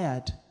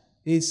inspired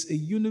is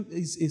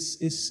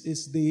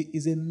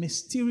a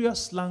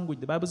mysterious language.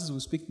 The Bible says we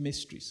speak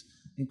mysteries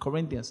in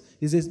Corinthians.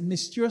 It's a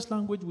mysterious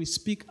language we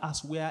speak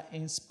as we are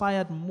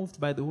inspired, moved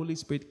by the Holy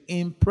Spirit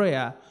in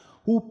prayer,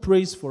 who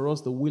prays for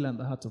us the will and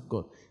the heart of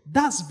God.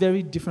 That's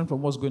very different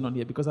from what's going on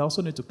here, because I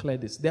also need to clear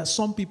this. There are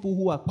some people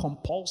who are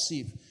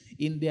compulsive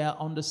in their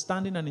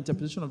understanding and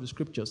interpretation of the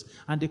scriptures,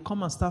 and they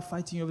come and start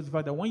fighting you over the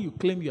fact that when you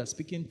claim you are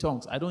speaking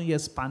tongues, I don't hear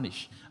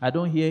Spanish, I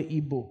don't hear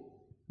Igbo.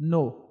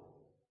 No.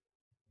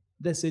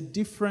 There's a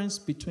difference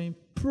between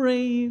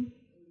praying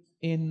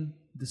in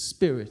the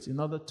Spirit, in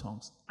other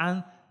tongues,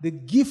 and the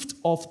gift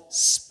of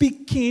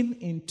speaking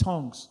in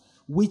tongues,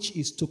 which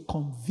is to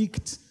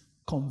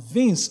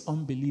convince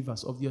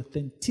unbelievers of the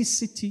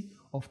authenticity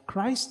of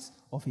Christ,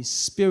 of His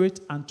Spirit,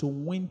 and to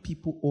win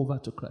people over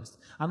to Christ.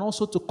 And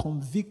also to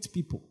convict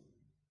people,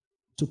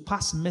 to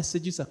pass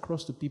messages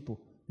across to people.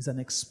 Is an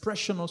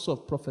expression also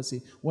of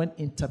prophecy when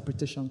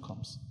interpretation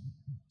comes.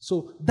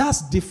 So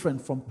that's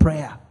different from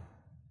prayer.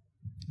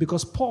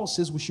 Because Paul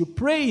says we should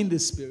pray in the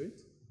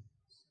Spirit,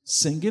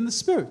 sing in the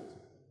Spirit.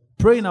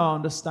 Pray in our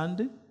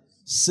understanding,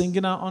 sing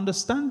in our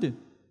understanding.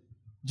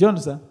 Do you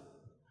understand?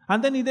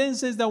 And then he then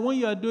says that when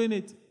you are doing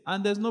it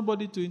and there's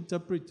nobody to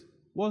interpret,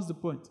 what's the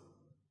point?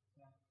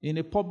 In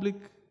a public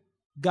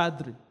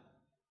gathering,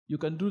 you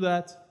can do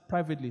that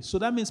privately. So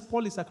that means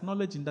Paul is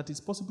acknowledging that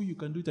it's possible you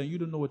can do it and you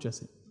don't know what you're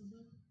saying.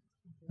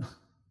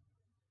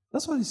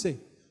 That's what he's saying.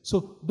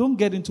 So don't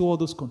get into all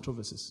those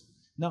controversies.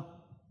 Now,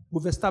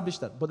 we've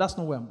established that, but that's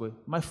not where I'm going.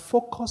 My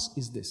focus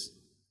is this.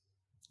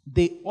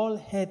 They all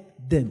heard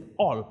them,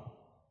 all.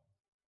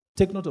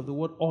 Take note of the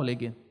word all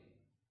again.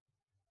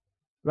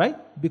 Right?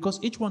 Because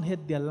each one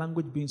heard their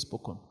language being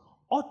spoken.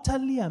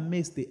 Utterly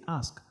amazed, they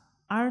ask,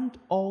 aren't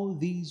all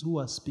these who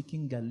are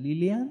speaking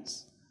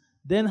Galileans?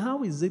 Then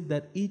how is it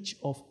that each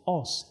of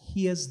us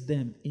hears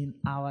them in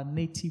our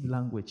native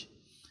language?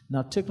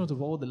 Now take note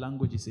of all the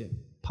languages here.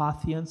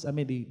 Parthians,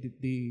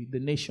 the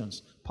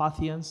nations.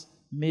 Parthians,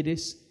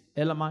 Medes,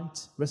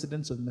 Elamites,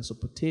 residents of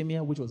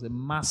Mesopotamia, which was a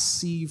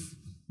massive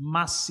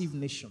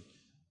nation.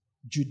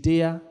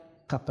 Judea,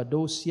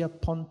 Cappadocia,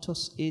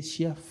 Pontus,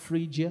 Asia,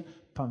 Phrygia,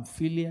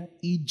 Pamphylia,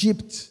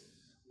 Egypt,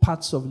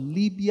 parts of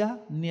Libya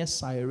near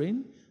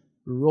Cyrene,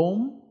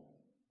 Rome,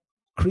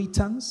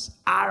 Cretans,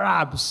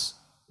 Arabs.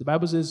 The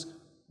Bible says,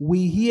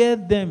 we hear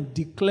them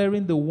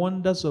declaring the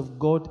wonders of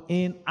God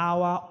in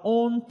our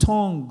own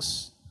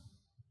tongues.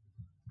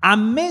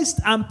 Amazed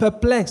and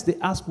perplexed, they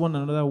ask one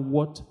another,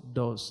 what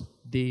does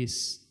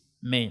this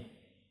mean?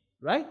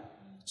 Right?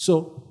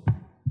 So,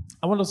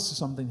 I want us to see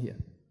something here.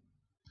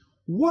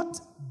 What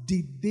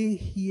did they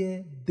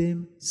hear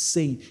them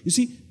saying? You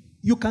see,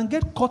 you can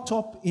get caught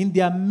up in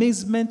the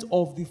amazement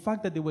of the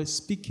fact that they were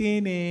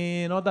speaking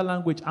in other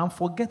language and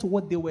forget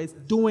what they were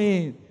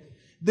doing.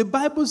 The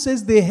Bible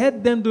says they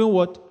heard them doing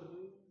what?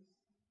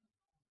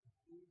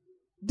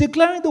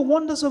 Declaring the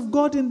wonders of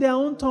God in their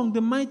own tongue,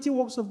 the mighty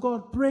works of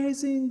God,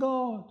 praising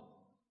God.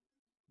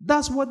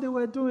 That's what they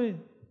were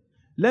doing.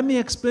 Let me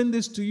explain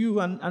this to you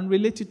and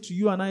relate it to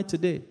you and I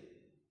today.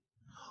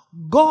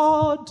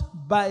 God,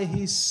 by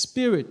His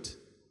Spirit,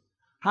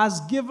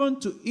 has given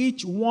to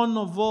each one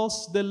of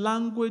us the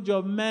language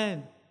of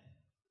men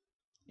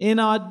in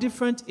our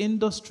different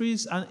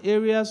industries and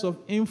areas of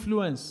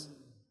influence.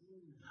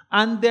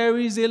 And there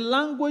is a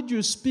language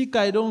you speak,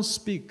 I don't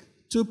speak.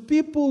 To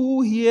people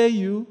who hear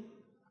you,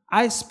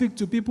 I speak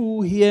to people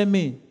who hear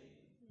me.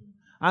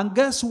 And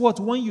guess what?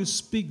 When you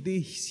speak, they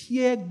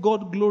hear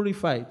God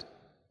glorified.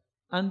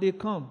 And they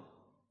come.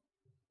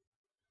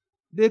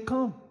 They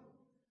come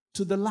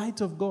to the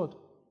light of God.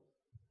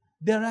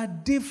 There are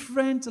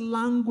different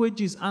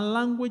languages, and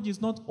language is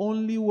not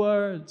only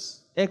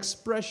words,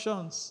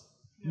 expressions,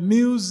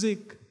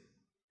 music,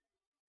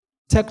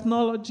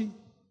 technology,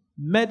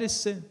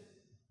 medicine.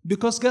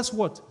 Because guess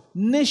what?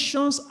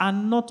 Nations are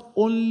not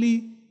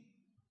only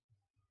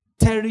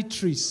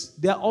territories,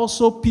 they are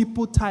also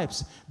people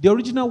types. The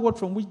original word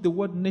from which the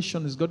word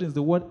nation is gotten is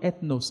the word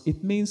ethnos.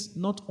 It means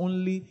not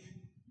only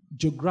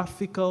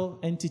geographical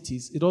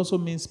entities, it also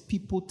means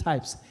people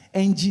types.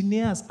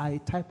 Engineers are a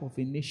type of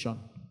a nation.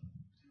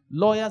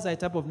 Lawyers are a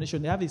type of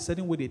nation. They have a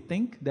certain way they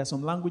think. There are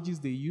some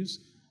languages they use.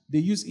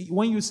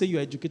 When you say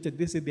you're educated,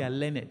 they say they are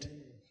learned.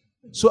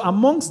 So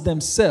amongst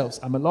themselves,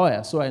 I'm a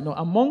lawyer, so I know,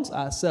 amongst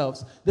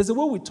ourselves, there's a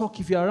way we talk.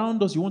 If you're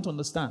around us, you won't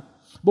understand.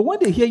 But when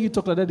they hear you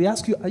talk like that, they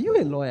ask you, are you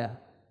a lawyer?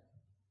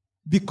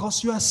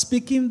 Because you are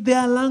speaking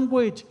their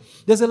language.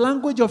 There's a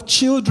language of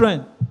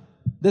children.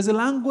 There's a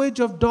language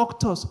of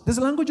doctors. There's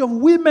a language of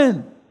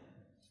women.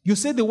 You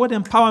say the word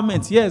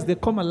empowerment. Yes, they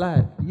come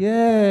alive.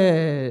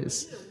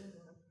 Yes.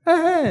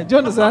 Hey, do you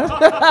understand?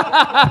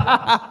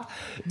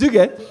 Do you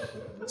get?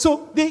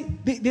 So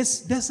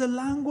there's a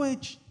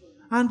language.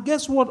 And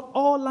guess what?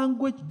 All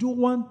language do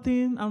one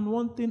thing and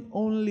one thing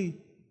only.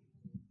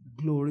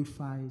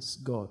 Glorifies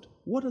God.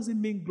 What does it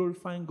mean,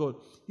 glorifying God?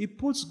 He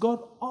puts God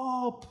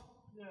up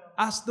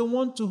as the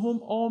one to whom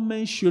all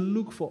men should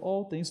look for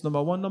all things,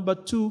 number one. Number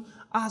two,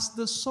 as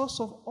the source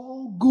of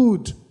all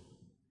good.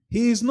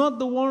 He is not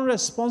the one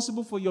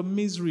responsible for your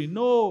misery.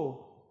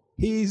 No.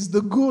 He is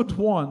the good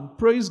one.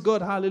 Praise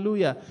God.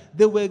 Hallelujah.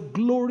 They were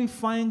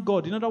glorifying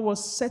God. In other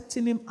words,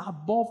 setting him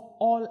above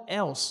all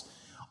else.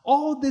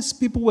 All these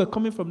people were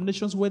coming from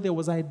nations where there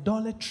was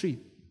idolatry.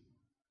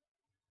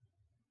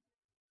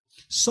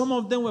 Some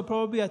of them were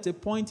probably at a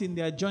point in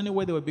their journey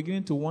where they were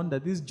beginning to wonder,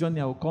 this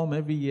journey I will come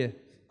every year.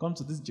 Come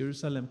to this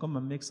Jerusalem, come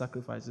and make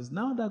sacrifices.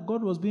 Now that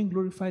God was being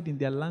glorified in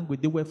their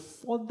language, they were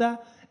further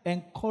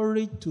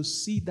encouraged to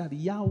see that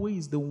Yahweh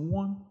is the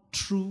one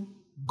true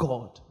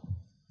God.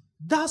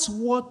 That's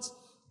what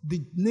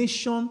the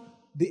nation,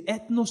 the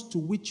ethnos to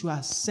which you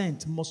are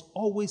sent must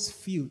always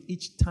feel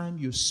each time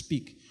you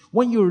speak.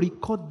 When you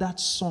record that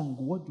song,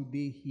 what do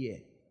they hear?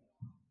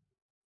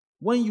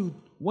 When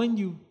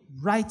you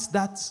write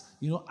that,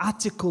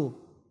 article,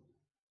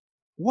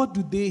 what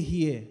do they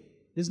hear?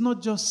 It's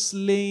not just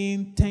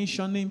slaying,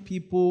 tensioning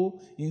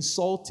people,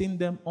 insulting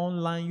them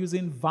online,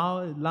 using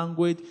vile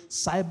language,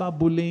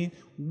 cyberbullying.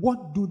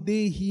 What do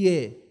they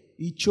hear?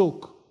 You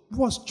choke.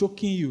 What's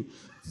choking you?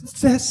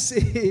 Let's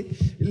say,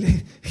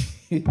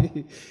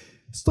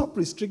 stop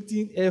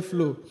restricting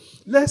airflow.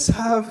 Let's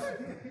have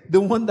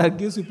the one that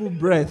gives people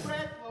breath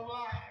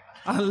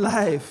and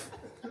life.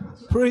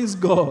 Praise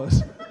God.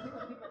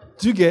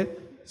 Do you get?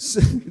 So,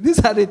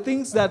 these are the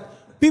things that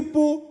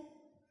people,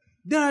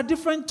 there are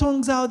different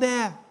tongues out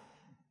there.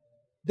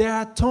 There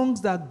are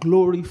tongues that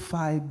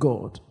glorify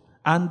God.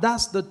 And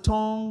that's the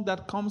tongue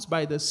that comes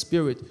by the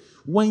Spirit.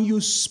 When you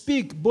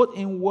speak, both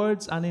in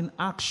words and in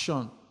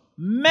action,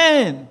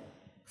 men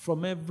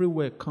from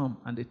everywhere come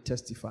and they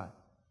testify.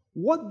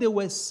 What they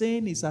were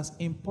saying is as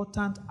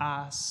important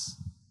as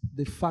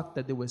the fact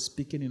that they were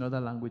speaking in other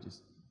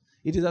languages.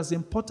 It is as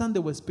important they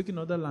were speaking in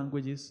other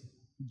languages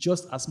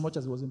just as much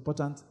as it was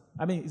important.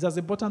 It's as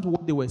important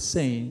what they were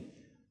saying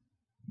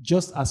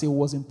just as it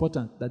was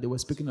important that they were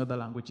speaking other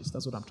languages.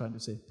 That's what I'm trying to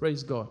say.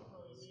 Praise God.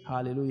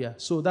 Hallelujah.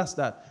 So that's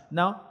that.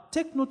 Now,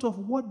 take note of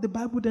what the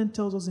Bible then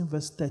tells us in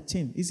verse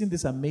 13. Isn't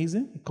this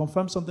amazing? It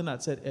confirms something I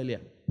said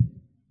earlier.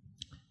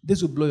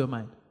 This will blow your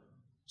mind.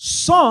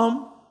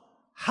 Some,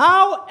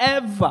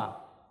 however,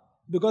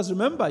 because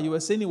remember, you were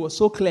saying it was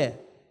so clear.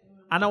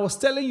 And I was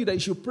telling you that you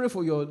should pray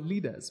for your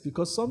leaders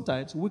because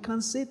sometimes we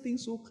can say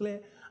things so clear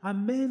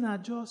and men are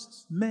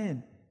just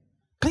men.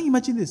 Can you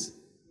imagine this?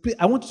 Please,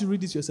 I want you to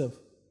read this yourself.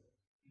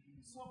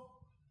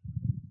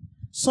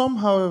 Some,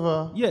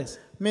 however, yes,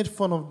 made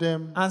fun of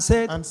them and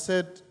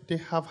said they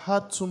have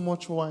had too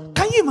much wine.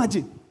 Can you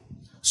imagine?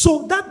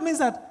 So that means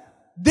that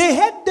they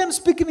heard them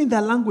speaking in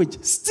their language.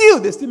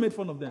 They still made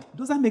fun of them.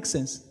 Does that make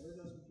sense?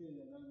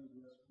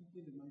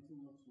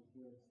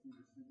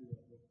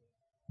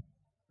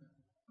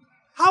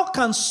 How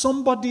can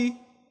somebody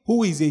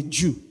who is a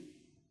Jew,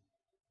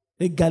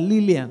 a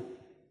Galilean,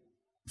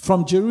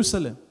 from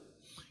Jerusalem,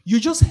 you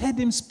just heard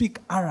him speak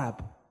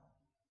Arab,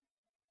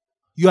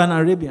 you're an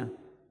Arabian,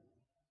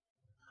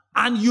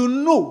 and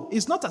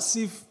it's not as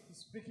if,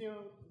 it's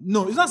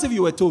not as if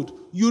you were told,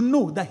 you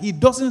know that he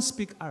doesn't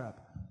speak Arab,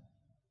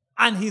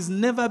 and he's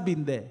never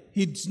been there,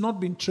 he's not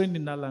been trained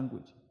in that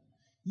language,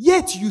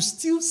 yet you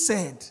still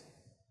said,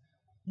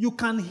 you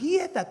can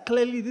hear that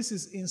clearly this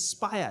is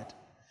inspired,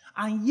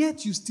 and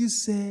yet you still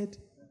said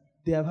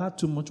they have had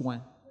too much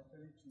wine.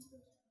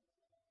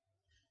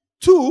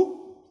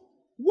 2,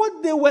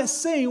 what they were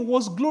saying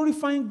was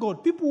glorifying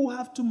God. People who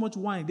have too much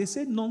wine, they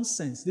say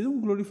nonsense. They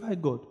don't glorify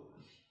God.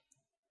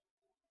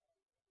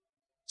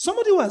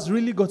 Somebody who has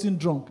really gotten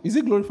drunk, is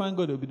it glorifying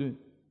God they'll be doing?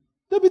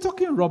 They'll be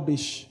talking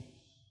rubbish.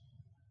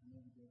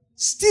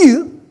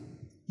 Still,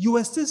 you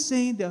were still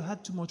saying they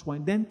had too much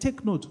wine. Then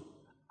take note.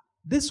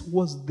 This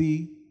was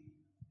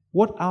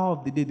what hour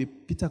of the day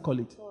did Peter call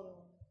it?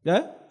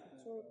 Yeah?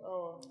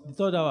 The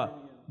third hour.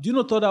 Do you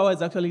know third hour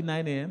is actually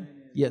 9 a.m.?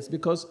 Yes,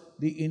 because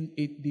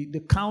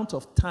the count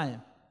of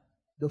time,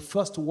 the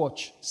first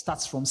watch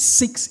starts from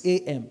 6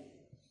 a.m.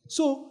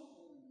 So,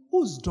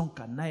 who's drunk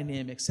at 9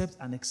 a.m. except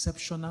an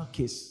exceptional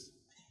case?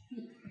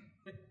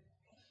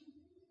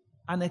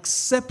 An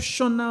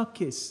exceptional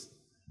case.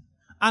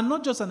 And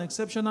not just an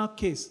exceptional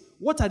case.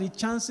 What are the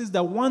chances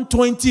that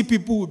 120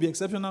 people will be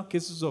exceptional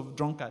cases of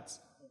drunkards?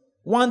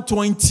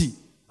 120.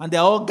 And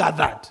they're all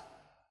gathered.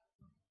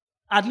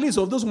 At least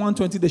of those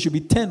 120, there should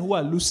be 10 who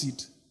are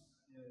lucid.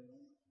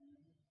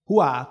 Who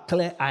are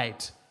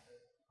clear-eyed.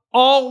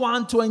 All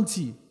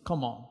 120.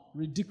 Come on.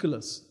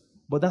 Ridiculous.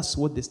 But that's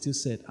what they still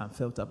said and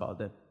felt about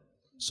them.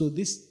 So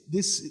this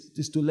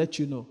is to let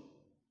you know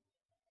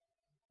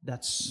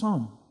that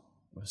some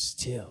will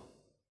still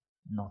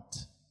not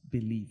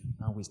believe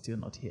and we're still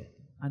not here.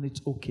 And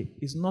it's okay.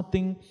 It's not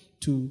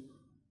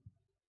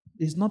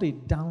a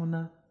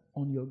downer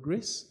on your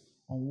grace,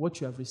 on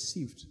what you have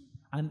received.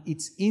 And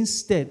it's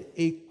instead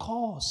a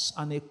cause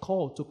and a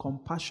call to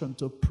compassion,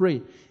 to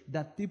pray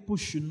that people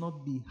should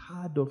not be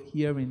hard of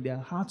hearing. Their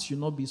hearts should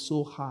not be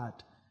so hard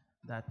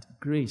that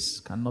grace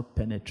cannot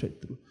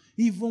penetrate through.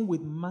 Even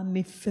with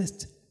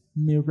manifest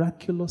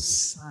miraculous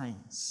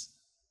signs,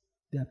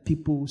 there are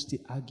people who still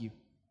argue.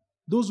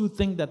 Those who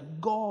think that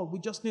God, we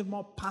just need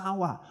more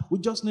power, we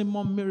just need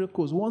more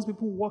miracles. Once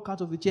people walk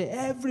out of the chair,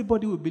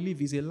 everybody will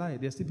believe is a lie.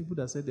 There are still people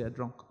that say they are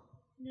drunk.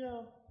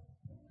 Yeah.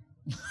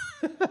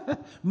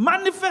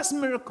 Manifest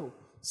miracle.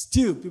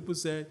 Still, people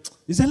say,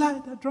 it's a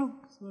lie, they're drunk.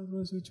 So,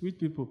 which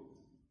people?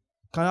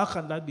 How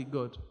can that be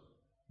God?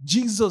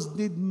 Jesus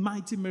did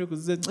mighty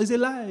miracles. He said, it's a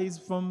lie. It's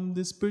from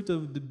the spirit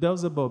of the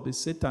Beelzebub. It's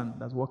Satan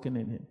that's working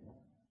in him.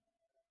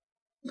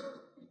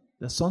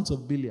 The sons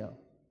of Belial.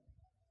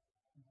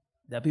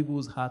 There are people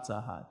whose hearts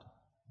are hard.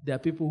 There are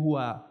people who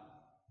are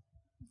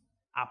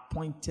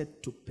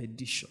appointed to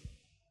perdition.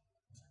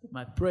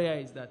 My prayer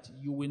is that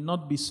you will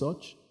not be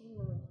such.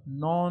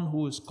 None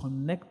who is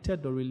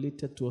connected or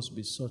related to us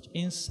be such.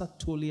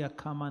 Insatolia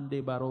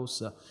kamande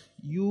barosa.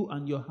 You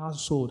and your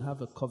household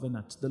have a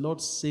covenant. The Lord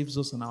saves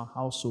us in our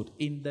household.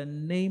 In the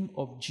name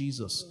of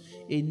Jesus.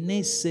 A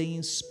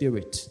naysaying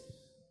spirit.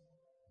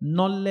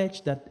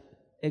 Knowledge that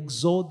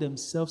exalt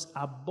themselves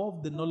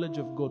above the knowledge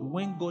of God.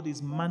 When God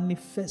is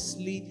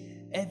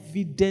manifestly,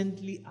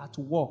 evidently at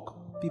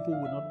work, people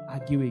will not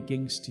argue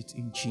against it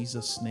in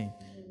Jesus' name.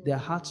 Their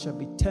hearts shall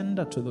be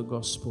tender to the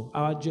gospel.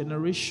 Our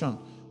generation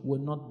will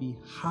not be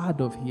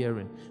hard of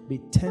hearing, be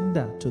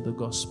tender to the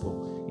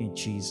gospel in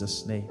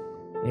Jesus' name.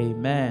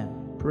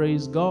 Amen.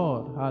 Praise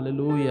God.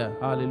 Hallelujah.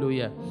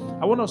 Hallelujah.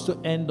 I want us to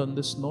end on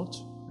this note.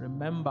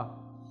 Remember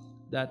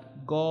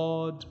that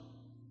God's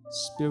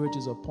Spirit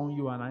is upon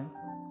you and I,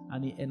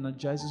 and He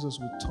energizes us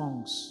with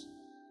tongues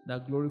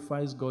that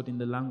glorifies God in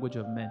the language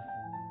of men.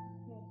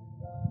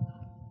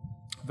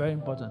 Very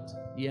important.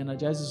 He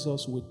energizes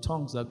us with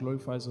tongues that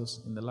glorifies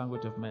us in the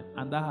language of men.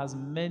 And that has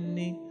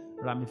many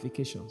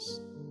ramifications,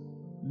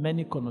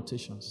 many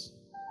connotations.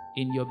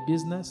 In your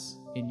business,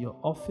 in your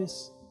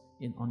office,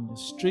 on the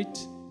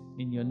street,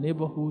 in your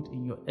neighborhood,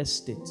 in your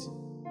estate.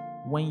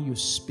 When you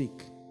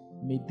speak,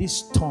 may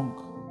this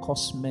tongue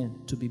cause men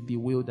to be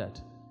bewildered.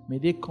 May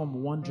they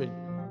come wondering,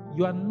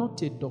 you are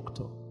not a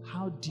doctor.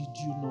 How did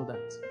you know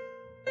that?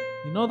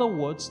 In other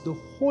words, the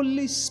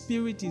Holy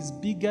Spirit is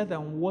bigger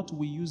than what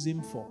we use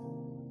Him for.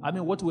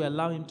 What we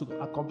allow Him to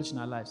accomplish in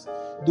our lives.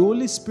 The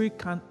Holy Spirit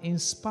can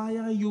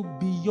inspire you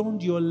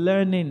beyond your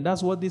learning.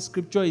 That's what this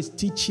scripture is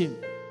teaching.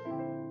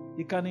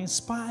 He can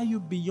inspire you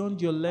beyond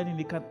your learning.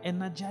 He can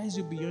energize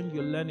you beyond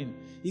your learning.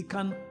 He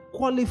can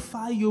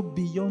qualify you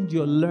beyond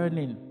your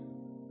learning.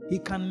 He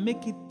can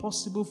make it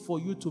possible for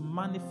you to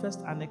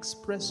manifest and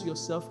express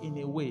yourself in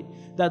a way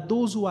that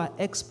those who are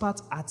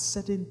experts at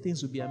certain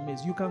things will be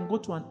amazed. You can go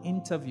to an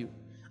interview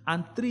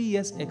and 3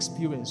 years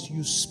experience,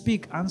 you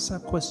speak, answer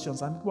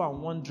questions, and people are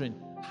wondering,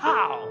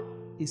 how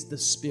is the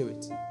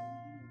Spirit?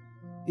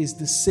 It's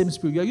the same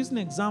Spirit. You are using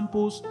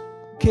examples,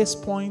 case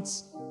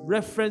points,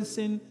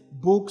 referencing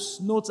books,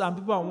 notes, and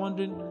people are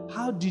wondering,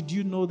 how did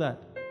you know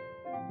that?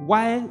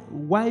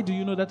 Why do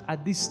you know that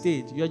at this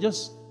stage? You are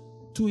just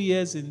 2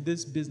 years in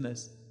this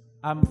business.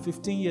 I'm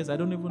 15 years. I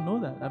don't even know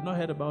that. I've not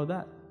heard about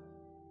that.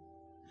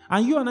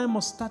 And you and I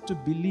must start to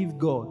believe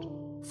God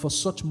for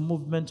such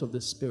movement of the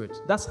Spirit.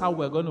 That's how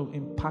we're going to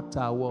impact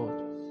our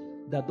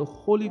world. That the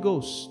Holy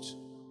Ghost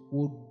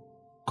will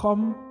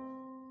come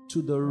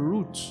to the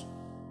root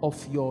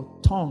of your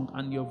tongue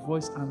and your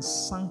voice and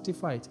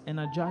sanctify it,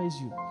 energize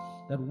you.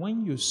 That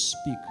when you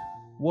speak,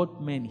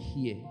 what men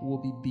hear will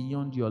be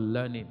beyond your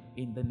learning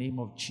in the name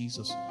of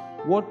Jesus.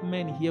 What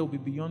men hear will be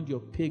beyond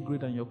your pay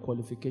grade and your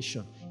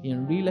qualification.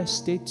 In real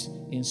estate,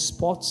 in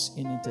sports,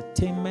 in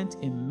entertainment,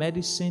 in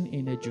medicine,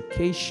 in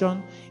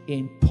education,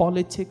 in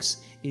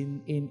politics,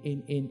 in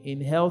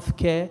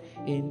healthcare,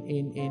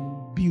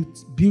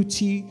 in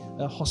beauty,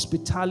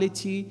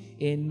 hospitality,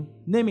 in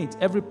name it,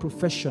 every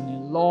profession,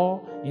 in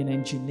law, in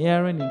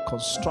engineering, in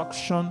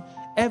construction.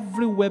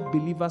 Everywhere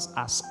believers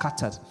are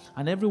scattered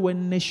and everywhere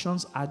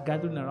nations are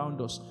gathering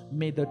around us,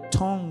 may the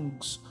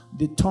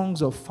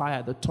tongues of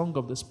fire, the tongue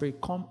of the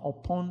Spirit come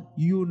upon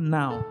you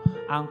now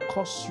and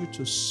cause you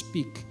to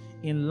speak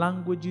in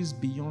languages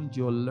beyond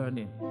your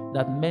learning,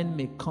 that men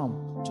may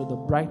come to the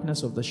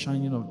brightness of the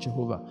shining of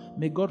Jehovah.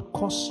 May God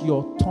cause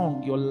your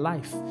tongue, your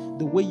life,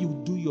 the way you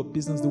do your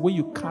business, the way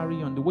you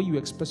carry on, the way you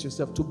express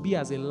yourself to be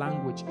as a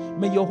language.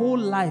 May your whole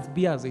life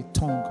be as a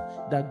tongue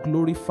that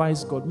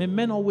glorifies God. May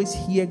men always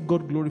hear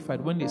God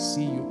glorified when they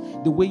see you.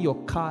 The way your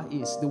car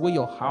is, the way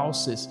your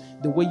house is,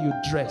 the way you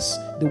dress,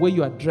 the way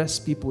you address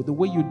people, the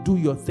way you do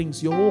your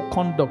things, your whole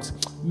conduct.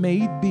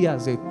 May it be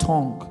as a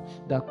tongue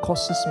that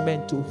causes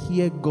men to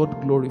hear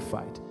God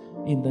glorified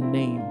in the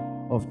name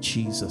of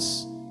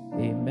Jesus.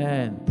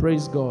 Amen.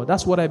 Praise God.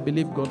 That's what I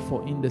believe God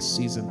for in this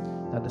season,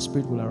 that the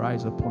Spirit will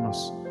arise upon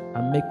us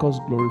and make us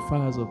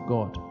glorifiers of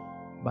God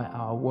by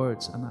our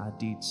words and our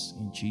deeds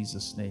in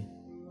Jesus' name.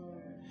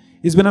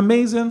 It's been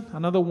amazing.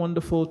 Another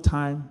wonderful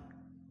time.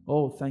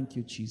 Oh, thank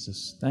you,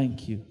 Jesus.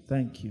 Thank you.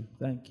 Thank you.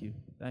 Thank you.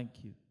 Thank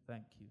you.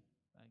 Thank you.